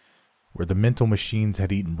 Where the mental machines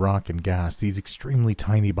had eaten rock and gas, these extremely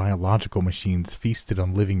tiny biological machines feasted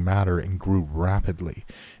on living matter and grew rapidly.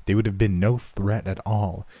 They would have been no threat at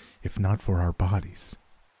all if not for our bodies.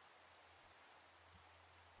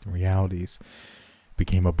 The realities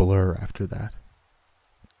became a blur after that.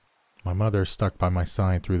 My mother stuck by my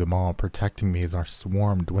side through them all, protecting me as our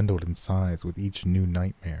swarm dwindled in size with each new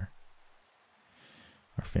nightmare.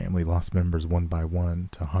 Our family lost members one by one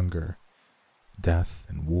to hunger, death,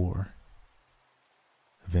 and war.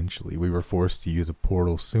 Eventually, we were forced to use a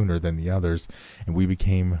portal sooner than the others, and we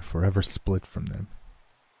became forever split from them.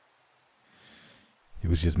 It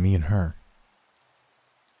was just me and her.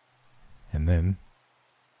 And then,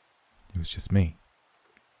 it was just me.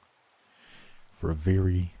 For a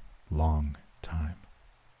very long time.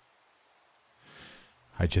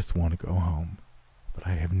 I just want to go home, but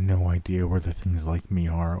I have no idea where the things like me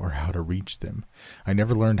are or how to reach them. I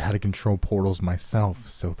never learned how to control portals myself,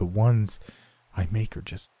 so the ones I make are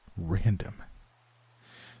just random.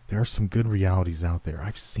 There are some good realities out there.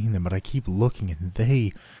 I've seen them, but I keep looking and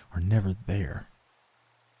they are never there.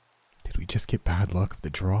 Did we just get bad luck of the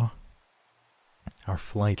draw? Our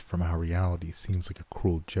flight from our reality seems like a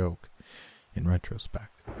cruel joke in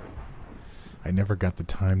retrospect. I never got the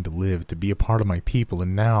time to live, to be a part of my people,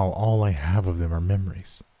 and now all I have of them are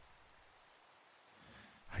memories.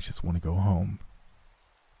 I just want to go home.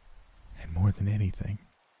 And more than anything,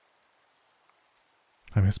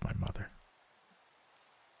 I miss my mother.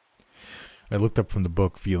 I looked up from the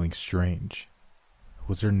book feeling strange.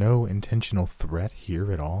 Was there no intentional threat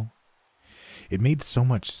here at all? It made so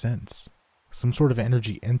much sense. Some sort of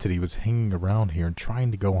energy entity was hanging around here and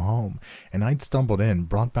trying to go home, and I'd stumbled in,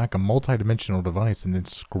 brought back a multidimensional device, and then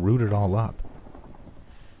screwed it all up.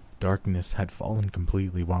 Darkness had fallen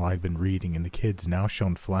completely while I'd been reading, and the kids now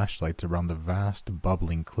shone flashlights around the vast,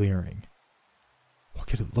 bubbling clearing. What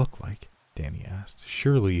could it look like? Danny asked.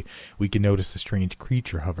 Surely we could notice a strange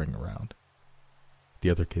creature hovering around. The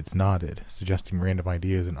other kids nodded, suggesting random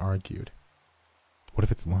ideas, and argued. What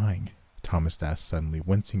if it's lying? Thomas asked suddenly,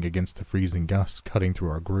 wincing against the freezing gusts cutting through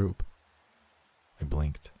our group. I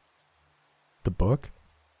blinked. The book?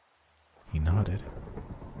 He nodded.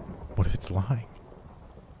 What if it's lying?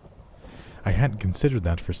 I hadn't considered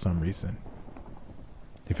that for some reason.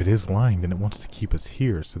 If it is lying, then it wants to keep us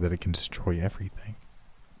here so that it can destroy everything.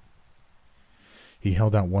 He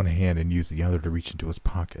held out one hand and used the other to reach into his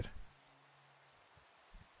pocket.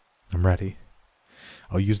 I'm ready.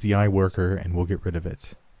 I'll use the eye worker and we'll get rid of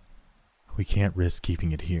it. We can't risk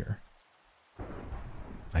keeping it here.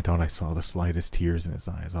 I thought I saw the slightest tears in his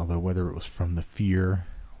eyes, although whether it was from the fear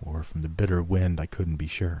or from the bitter wind, I couldn't be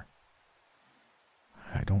sure.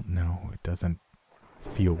 I don't know. It doesn't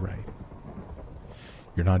feel right.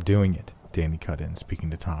 You're not doing it, Danny cut in, speaking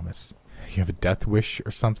to Thomas. You have a death wish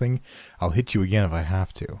or something? I'll hit you again if I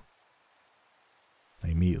have to. I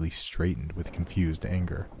immediately straightened with confused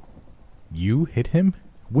anger. You hit him?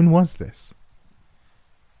 When was this?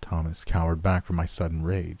 Thomas cowered back from my sudden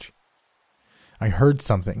rage. I heard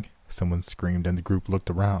something, someone screamed, and the group looked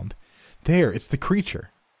around. There, it's the creature.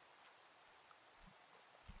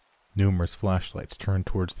 Numerous flashlights turned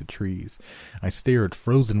towards the trees. I stared,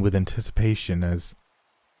 frozen with anticipation, as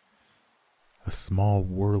a small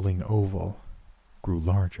whirling oval grew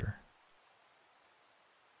larger.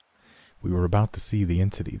 We were about to see the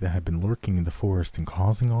entity that had been lurking in the forest and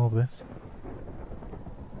causing all of this.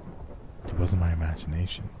 It wasn't my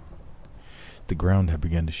imagination. The ground had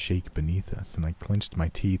begun to shake beneath us, and I clenched my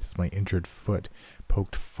teeth as my injured foot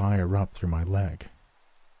poked fire up through my leg.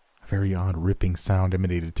 A very odd ripping sound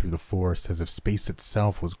emanated through the forest, as if space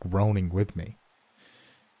itself was groaning with me.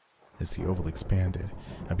 As the oval expanded,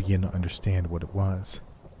 I began to understand what it was.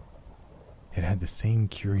 It had the same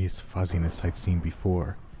curious fuzziness I'd seen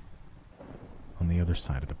before, on the other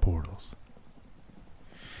side of the portals.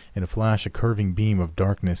 In a flash, a curving beam of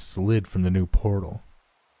darkness slid from the new portal.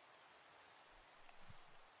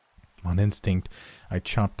 On instinct, I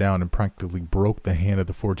chopped down and practically broke the hand of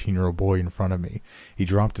the 14-year-old boy in front of me. He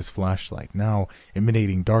dropped his flashlight, now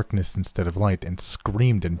emanating darkness instead of light, and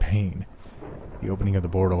screamed in pain. The opening of the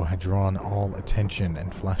portal had drawn all attention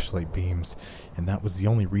and flashlight beams, and that was the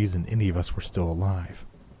only reason any of us were still alive.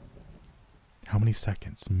 How many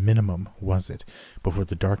seconds, minimum, was it before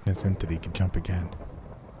the darkness entity could jump again?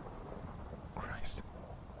 Christ.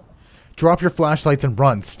 Drop your flashlights and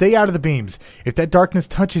run. Stay out of the beams. If that darkness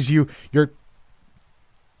touches you, you're...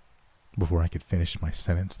 Before I could finish my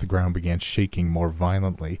sentence, the ground began shaking more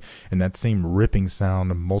violently, and that same ripping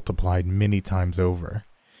sound multiplied many times over.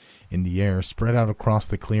 In the air, spread out across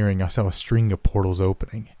the clearing, I saw a string of portals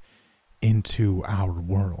opening into our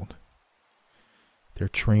world. Their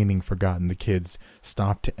training forgotten, the kids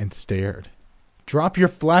stopped and stared. Drop your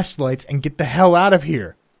flashlights and get the hell out of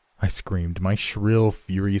here! I screamed. My shrill,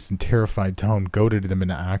 furious, and terrified tone goaded them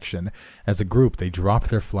into action. As a group, they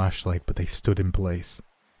dropped their flashlight, but they stood in place.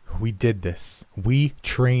 We did this. We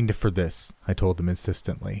trained for this, I told them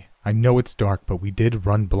insistently. I know it's dark, but we did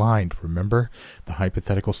run blind, remember? The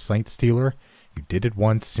hypothetical sight stealer? You did it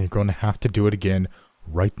once, and you're going to have to do it again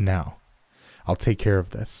right now. I'll take care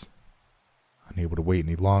of this. Unable to wait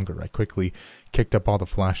any longer, I quickly kicked up all the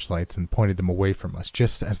flashlights and pointed them away from us,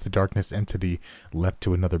 just as the darkness entity leapt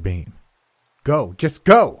to another beam. Go! Just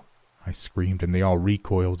go! I screamed, and they all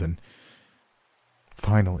recoiled, and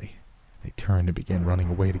finally, they turned and began running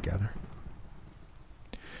away together.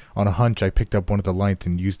 On a hunch, I picked up one of the lights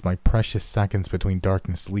and used my precious seconds between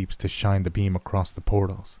darkness leaps to shine the beam across the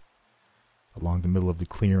portals. Along the middle of the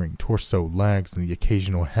clearing, torso, legs, and the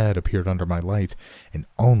occasional head appeared under my light, and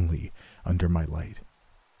only under my light.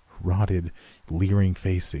 Rotted, leering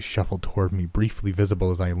faces shuffled toward me, briefly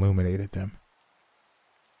visible as I illuminated them.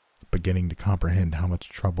 Beginning to comprehend how much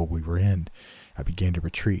trouble we were in, I began to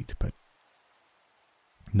retreat, but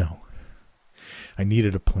no. I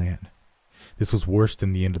needed a plan. This was worse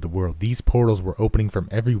than the end of the world. These portals were opening from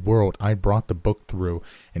every world I brought the book through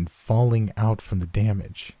and falling out from the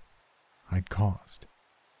damage I'd caused.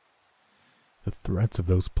 The threats of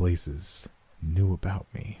those places knew about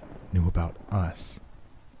me, knew about us,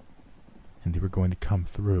 and they were going to come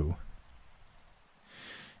through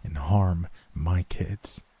and harm my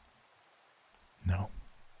kids. No,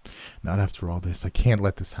 not after all this. I can't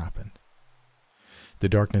let this happen. The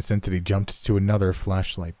darkness entity jumped to another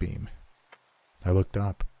flashlight beam. I looked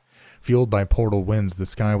up. Fueled by portal winds, the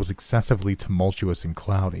sky was excessively tumultuous and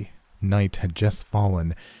cloudy. Night had just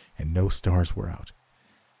fallen, and no stars were out.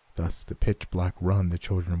 Thus, the pitch-black run the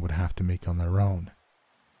children would have to make on their own.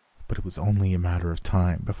 But it was only a matter of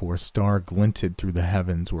time before a star glinted through the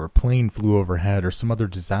heavens, or a plane flew overhead, or some other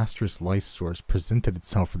disastrous light source presented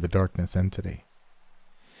itself for the darkness entity.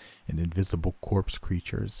 And invisible corpse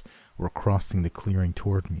creatures were crossing the clearing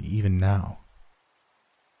toward me, even now.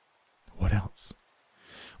 What else?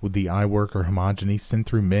 Would the eye work or homogeny sent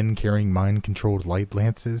through men carrying mind-controlled light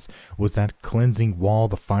lances? Was that cleansing wall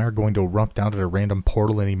the fire going to erupt out at a random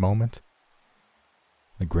portal any moment?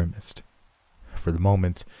 I grimaced. For the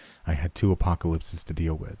moment, I had 2 apocalypses to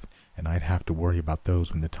deal with, and I'd have to worry about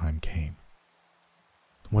those when the time came.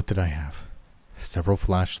 What did I have? Several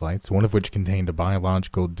flashlights, one of which contained a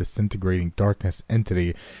biological disintegrating darkness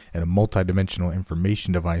entity and a multidimensional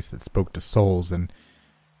information device that spoke to souls, and,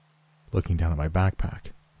 looking down at my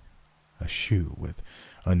backpack, a shoe with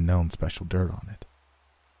unknown special dirt on it.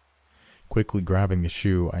 Quickly grabbing the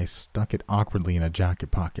shoe, I stuck it awkwardly in a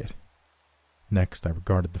jacket pocket. Next, I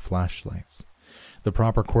regarded the flashlights. The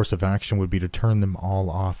proper course of action would be to turn them all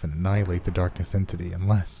off and annihilate the darkness entity,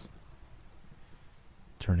 unless...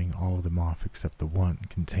 Turning all of them off except the one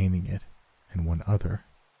containing it, and one other,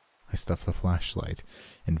 I stuffed the flashlight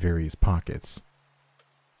in various pockets.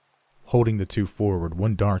 Holding the 2 forward,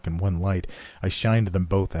 one dark and one light, I shined them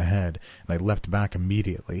both ahead, and I leapt back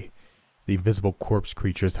immediately. The invisible corpse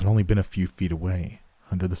creatures had only been a few feet away.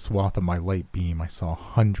 Under the swath of my light beam, I saw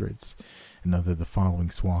hundreds, and under the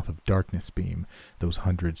following swath of darkness beam, those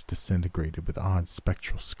hundreds disintegrated with odd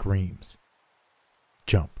spectral screams.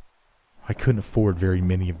 Jump. I couldn't afford very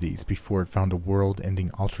many of these before it found a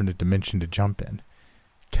world-ending alternate dimension to jump in.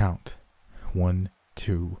 Count. 1,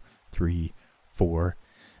 2, 3, 4...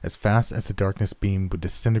 As fast as the darkness beam would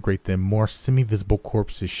disintegrate them, more semi-visible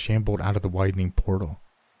corpses shambled out of the widening portal.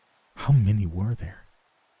 How many were there?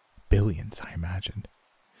 Billions, I imagined.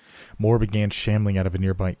 More began shambling out of a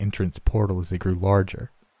nearby entrance portal as they grew larger.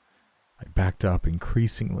 I backed up,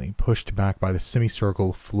 increasingly pushed back by the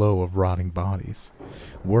semicircle flow of rotting bodies.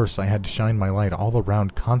 Worse, I had to shine my light all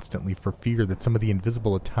around constantly for fear that some of the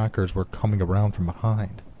invisible attackers were coming around from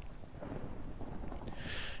behind.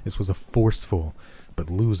 This was a forceful but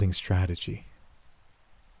losing strategy.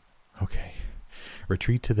 Okay,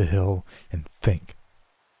 retreat to the hill and think.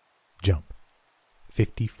 Jump.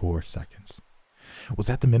 54 seconds. Was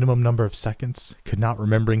that the minimum number of seconds? Could not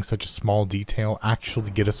remembering such a small detail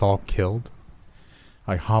actually get us all killed?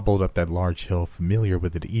 I hobbled up that large hill, familiar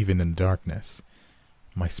with it even in the darkness.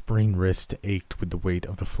 My sprained wrist ached with the weight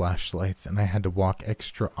of the flashlights, and I had to walk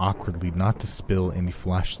extra awkwardly not to spill any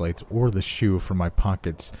flashlights or the shoe from my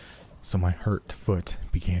pockets, so my hurt foot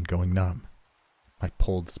began going numb. My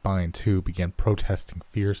pulled spine, too, began protesting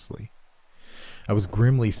fiercely. I was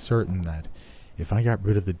grimly certain that if I got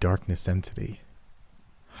rid of the darkness entity,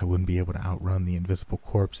 I wouldn't be able to outrun the invisible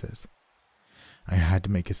corpses. I had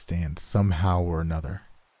to make a stand somehow or another.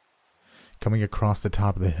 Coming across the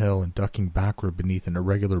top of the hill and ducking backward beneath an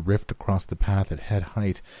irregular rift across the path at head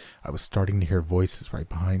height, I was starting to hear voices right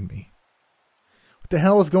behind me. "What the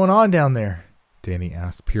hell is going on down there?" Danny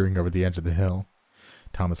asked, peering over the edge of the hill.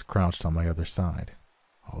 Thomas crouched on my other side.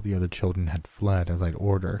 All the other children had fled as I'd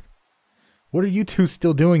ordered. "What are you 2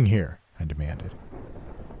 still doing here?" I demanded.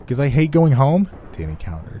 "Because I hate going home," Danny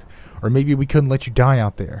countered. "Or maybe we couldn't let you die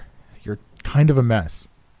out there. You're kind of a mess."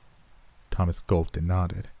 Thomas gulped and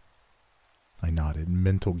nodded. I nodded,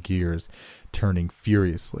 mental gears turning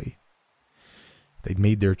furiously. They'd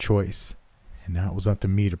made their choice, and now it was up to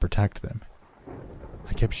me to protect them.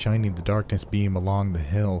 I kept shining the darkness beam along the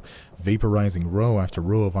hill, vaporizing row after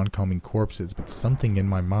row of oncoming corpses, but something in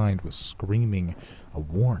my mind was screaming a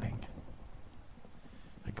warning.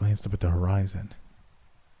 I glanced up at the horizon.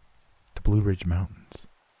 The Blue Ridge Mountains.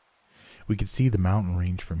 We could see the mountain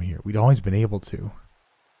range from here. We'd always been able to.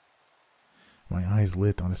 My eyes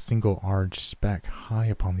lit on a single orange speck high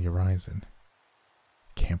upon the horizon.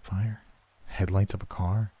 Campfire? Headlights of a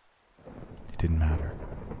car? It didn't matter.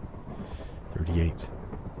 38.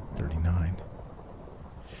 39.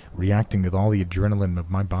 Reacting with all the adrenaline of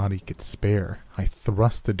my body could spare, I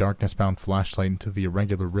thrust the darkness-bound flashlight into the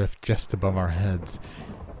irregular rift just above our heads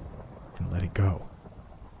and let it go.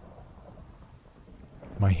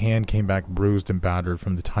 My hand came back bruised and battered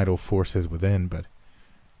from the tidal forces within, but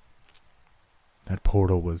that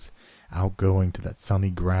portal was outgoing to that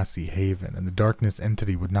sunny, grassy haven, and the darkness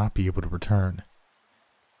entity would not be able to return.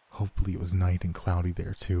 Hopefully it was night and cloudy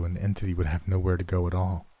there too, and the entity would have nowhere to go at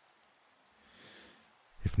all.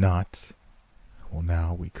 If not, well,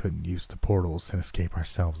 now we couldn't use the portals and escape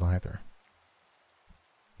ourselves either.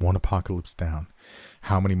 One apocalypse down.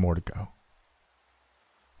 How many more to go?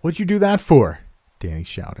 "What'd you do that for?" Danny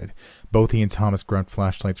shouted. Both he and Thomas grabbed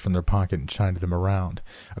flashlights from their pocket and shined them around.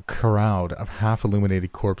 A crowd of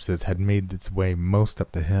half-illuminated corpses had made its way most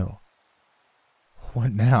up the hill.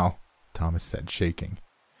 "What now?" Thomas said, shaking.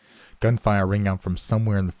 Gunfire rang out from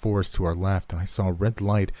somewhere in the forest to our left, and I saw a red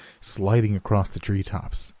light sliding across the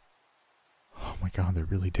treetops. Oh my God, they're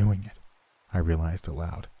really doing it, I realized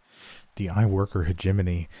aloud. The eye worker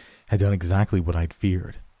hegemony had done exactly what I'd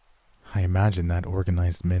feared. I imagined that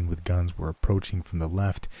organized men with guns were approaching from the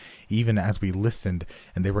left, even as we listened,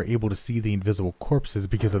 and they were able to see the invisible corpses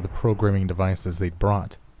because of the programming devices they'd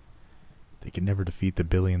brought. They could never defeat the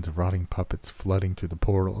billions of rotting puppets flooding through the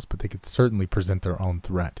portals, but they could certainly present their own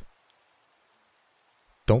threat.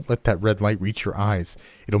 Don't let that red light reach your eyes.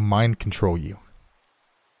 It'll mind control you.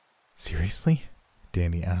 Seriously?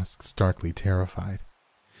 Danny asked, starkly terrified.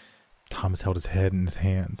 Thomas held his head in his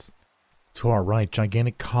hands. To our right,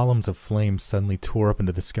 gigantic columns of flame suddenly tore up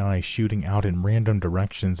into the sky, shooting out in random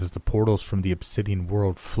directions as the portals from the obsidian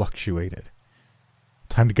world fluctuated.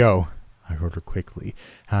 Time to go, I ordered quickly,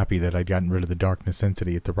 happy that I'd gotten rid of the darkness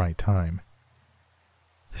entity at the right time.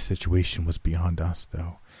 The situation was beyond us,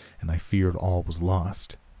 though, and I feared all was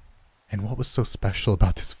lost. And what was so special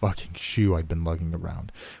about this fucking shoe I'd been lugging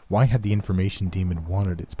around? Why had the information demon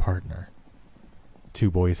wanted its partner? 2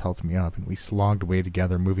 boys helped me up, and we slogged away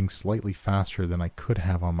together, moving slightly faster than I could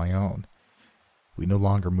have on my own. We no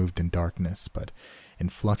longer moved in darkness, but in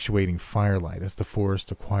fluctuating firelight as the forest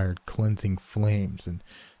acquired cleansing flames and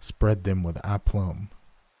spread them with aplomb.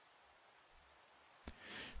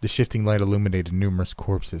 The shifting light illuminated numerous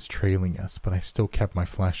corpses trailing us, but I still kept my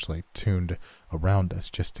flashlight tuned around us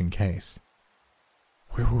just in case.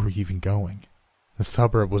 Where were we even going? The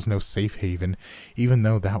suburb was no safe haven, even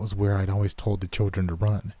though that was where I'd always told the children to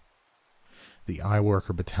run. The eye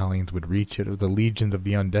worker battalions would reach it, or the legions of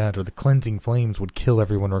the undead, or the cleansing flames would kill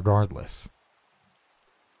everyone regardless.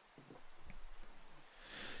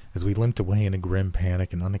 As we limped away in a grim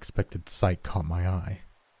panic, an unexpected sight caught my eye.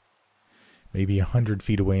 Maybe 100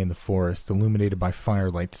 feet away in the forest, illuminated by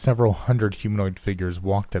firelight, several hundred humanoid figures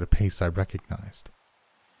walked at a pace I recognized.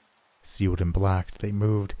 Sealed in black, they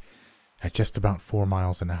moved at just about 4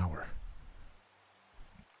 miles an hour.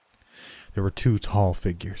 There were 2 tall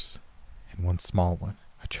figures, and 1 small one,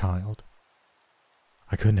 a child.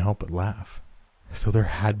 I couldn't help but laugh. So there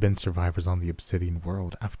had been survivors on the obsidian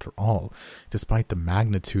world, after all, despite the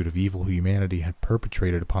magnitude of evil humanity had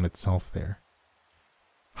perpetrated upon itself there.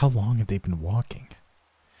 How long had they been walking?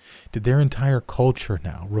 Did their entire culture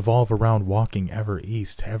now revolve around walking ever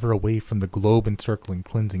east, ever away from the globe-encircling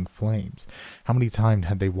cleansing flames? How many times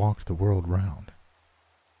had they walked the world round?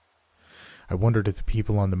 I wondered if the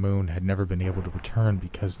people on the moon had never been able to return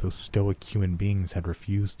because those stoic human beings had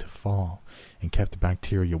refused to fall and kept the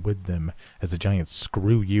bacteria with them as a giant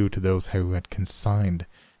screw you to those who had consigned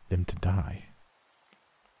them to die.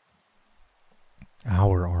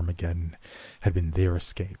 Our Armageddon had been their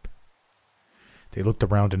escape. They looked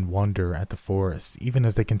around in wonder at the forest, even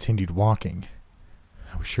as they continued walking.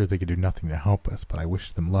 I was sure they could do nothing to help us, but I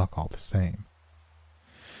wished them luck all the same.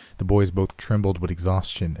 The boys both trembled with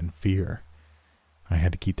exhaustion and fear. I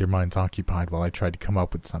had to keep their minds occupied while I tried to come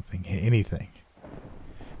up with something, anything.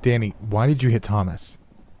 Danny, why did you hit Thomas?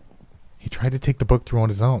 He tried to take the book through on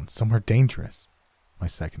his own, somewhere dangerous, my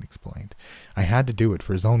second explained. I had to do it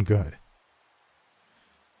for his own good.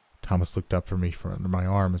 Thomas looked up for me from under my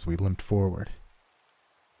arm as we limped forward.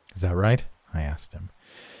 Is that right? I asked him.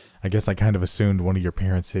 I guess I kind of assumed one of your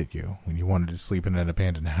parents hit you when you wanted to sleep in an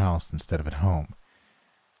abandoned house instead of at home.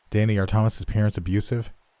 Danny, are Thomas's parents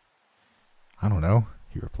abusive? I don't know,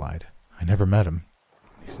 he replied. I never met him.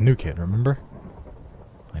 He's a new kid, remember?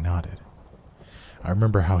 I nodded. I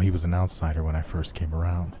remember how he was an outsider when I first came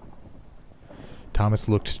around. Thomas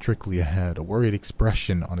looked strictly ahead, a worried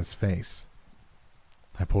expression on his face.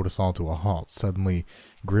 I pulled us all to a halt, suddenly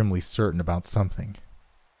grimly certain about something.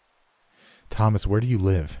 Thomas, where do you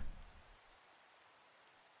live?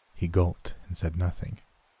 He gulped and said nothing,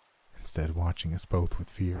 instead watching us both with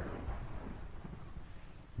fear.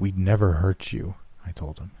 We'd never hurt you, I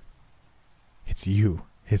told him. It's you,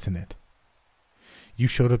 isn't it? You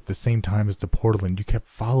showed up at the same time as the portal and you kept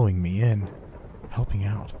following me in, helping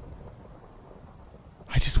out.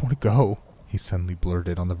 I just want to go, he suddenly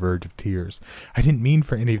blurted on the verge of tears. I didn't mean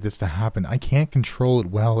for any of this to happen. I can't control it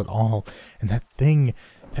well at all. And that thing,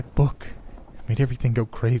 that book, made everything go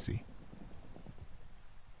crazy.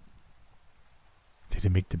 Did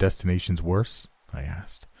it make the destinations worse? I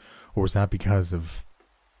asked. Or was that because of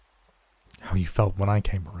how you felt when I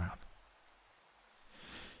came around?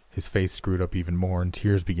 His face screwed up even more, and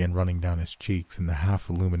tears began running down his cheeks in the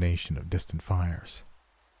half-illumination of distant fires.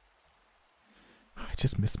 I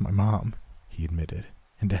just miss my mom, he admitted,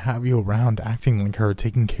 and to have you around acting like her,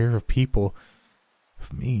 taking care of people,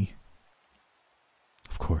 of me.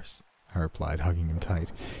 Of course, I replied, hugging him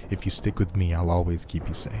tight. If you stick with me, I'll always keep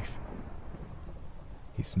you safe.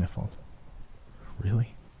 He sniffled.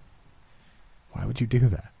 Really? Why would you do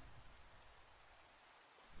that?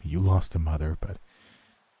 You lost a mother, but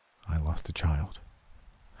lost a child.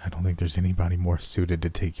 I don't think there's anybody more suited to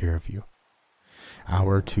take care of you.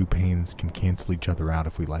 Our two pains can cancel each other out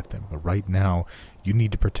if we let them, but right now, you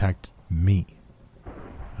need to protect me.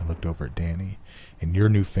 I looked over at Danny, and your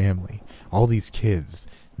new family, all these kids,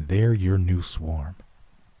 they're your new swarm.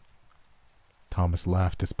 Thomas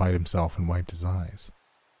laughed despite himself and wiped his eyes.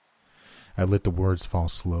 I let the words fall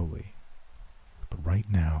slowly. But right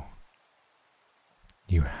now,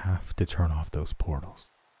 you have to turn off those portals.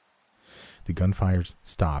 The gunfire's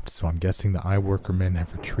stopped, so I'm guessing the eye-worker men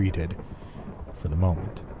have retreated for the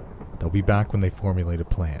moment. They'll be back when they formulate a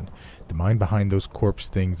plan. The mind behind those corpse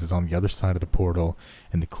things is on the other side of the portal,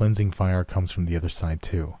 and the cleansing fire comes from the other side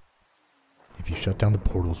too. If you shut down the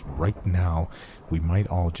portals right now, we might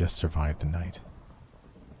all just survive the night.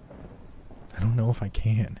 I don't know if I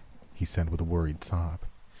can, he said with a worried sob.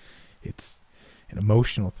 It's an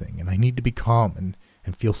emotional thing, and I need to be calm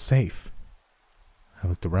and feel safe. I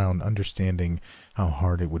looked around, understanding how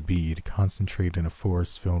hard it would be to concentrate in a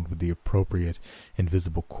forest filled with the appropriate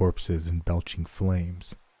invisible corpses and belching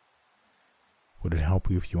flames. Would it help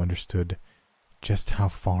you if you understood just how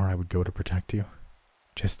far I would go to protect you?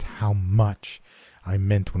 Just how much I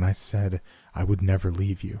meant when I said I would never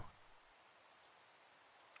leave you?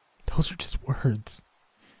 Those are just words.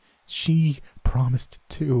 She promised it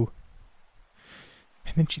too.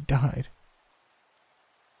 And then she died.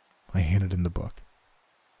 I handed him the book.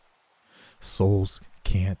 Souls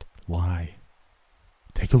can't lie.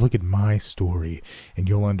 Take a look at my story and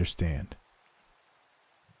you'll understand.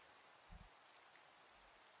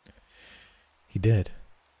 He did.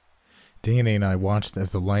 Danny and I watched as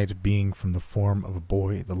the light being from the form of a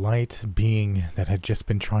boy, the light being that had just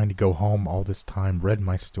been trying to go home all this time, read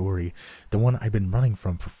my story, the one I'd been running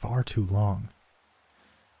from for far too long.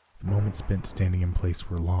 The moments spent standing in place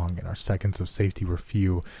were long, and our seconds of safety were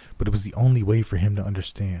few, but it was the only way for him to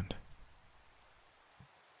understand.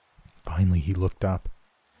 Finally, he looked up.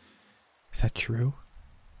 Is that true?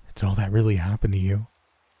 Did all that really happen to you?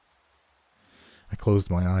 I closed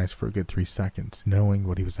my eyes for a good 3 seconds, knowing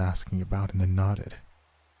what he was asking about, and then nodded.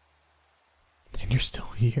 And you're still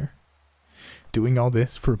here? Doing all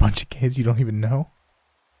this for a bunch of kids you don't even know?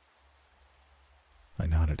 I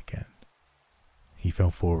nodded again. He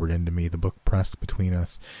fell forward into me, the book pressed between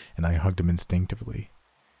us, and I hugged him instinctively.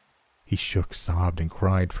 He shook, sobbed, and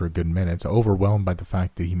cried for a good minute, overwhelmed by the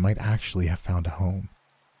fact that he might actually have found a home.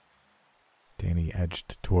 Danny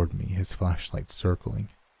edged toward me, his flashlight circling.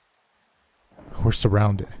 We're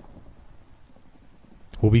surrounded.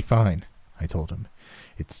 We'll be fine, I told him.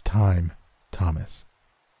 It's time, Thomas.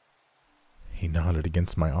 He nodded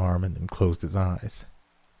against my arm and then closed his eyes.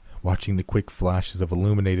 Watching the quick flashes of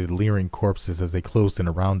illuminated, leering corpses as they closed in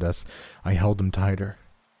around us, I held him tighter.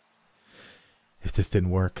 If this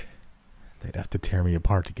didn't work, they'd have to tear me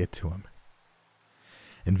apart to get to him.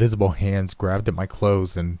 Invisible hands grabbed at my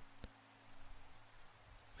clothes and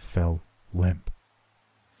fell limp.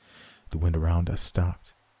 The wind around us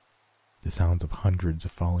stopped. The sounds of hundreds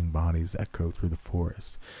of falling bodies echoed through the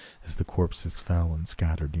forest as the corpses fell in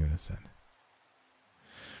scattered unison.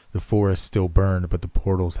 The forest still burned, but the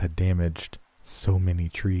portals had damaged so many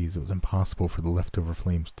trees it was impossible for the leftover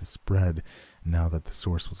flames to spread now that the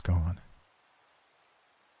source was gone.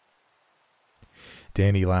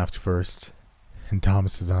 Danny laughed first, and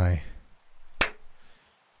Thomas and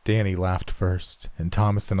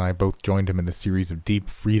I both joined him in a series of deep,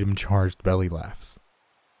 freedom-charged belly laughs.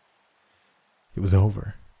 It was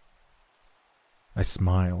over. I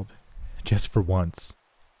smiled. Just for once,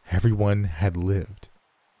 everyone had lived.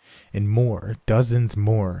 And more, dozens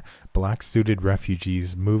more, black-suited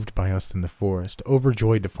refugees moved by us in the forest,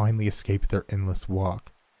 overjoyed to finally escape their endless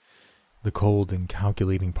walk. The cold and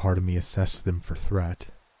calculating part of me assessed them for threat.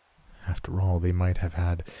 After all, they might have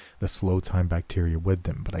had the slow-time bacteria with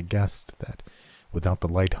them, but I guessed that without the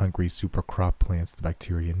light-hungry super crop plants the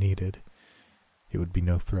bacteria needed, it would be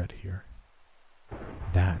no threat here.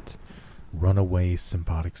 That runaway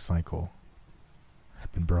symbiotic cycle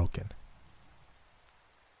had been broken.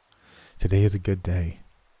 Today is a good day.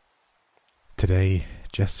 Today,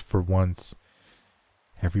 just for once,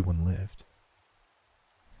 everyone lived.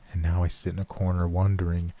 And now I sit in a corner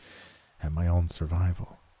wondering at my own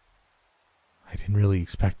survival. I didn't really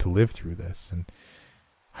expect to live through this, and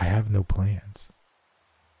I have no plans.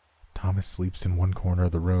 Thomas sleeps in one corner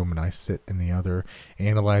of the room, and I sit in the other,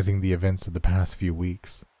 analyzing the events of the past few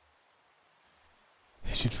weeks.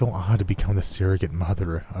 It should feel odd to become the surrogate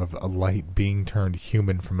mother of a light being turned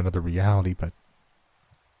human from another reality, but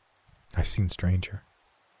I've seen stranger.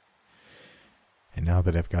 And now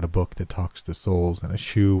that I've got a book that talks to souls and a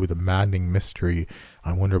shoe with a maddening mystery,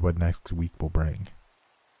 I wonder what next week will bring.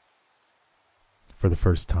 For the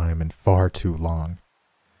first time in far too long,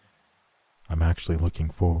 I'm actually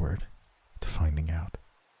looking forward to finding out.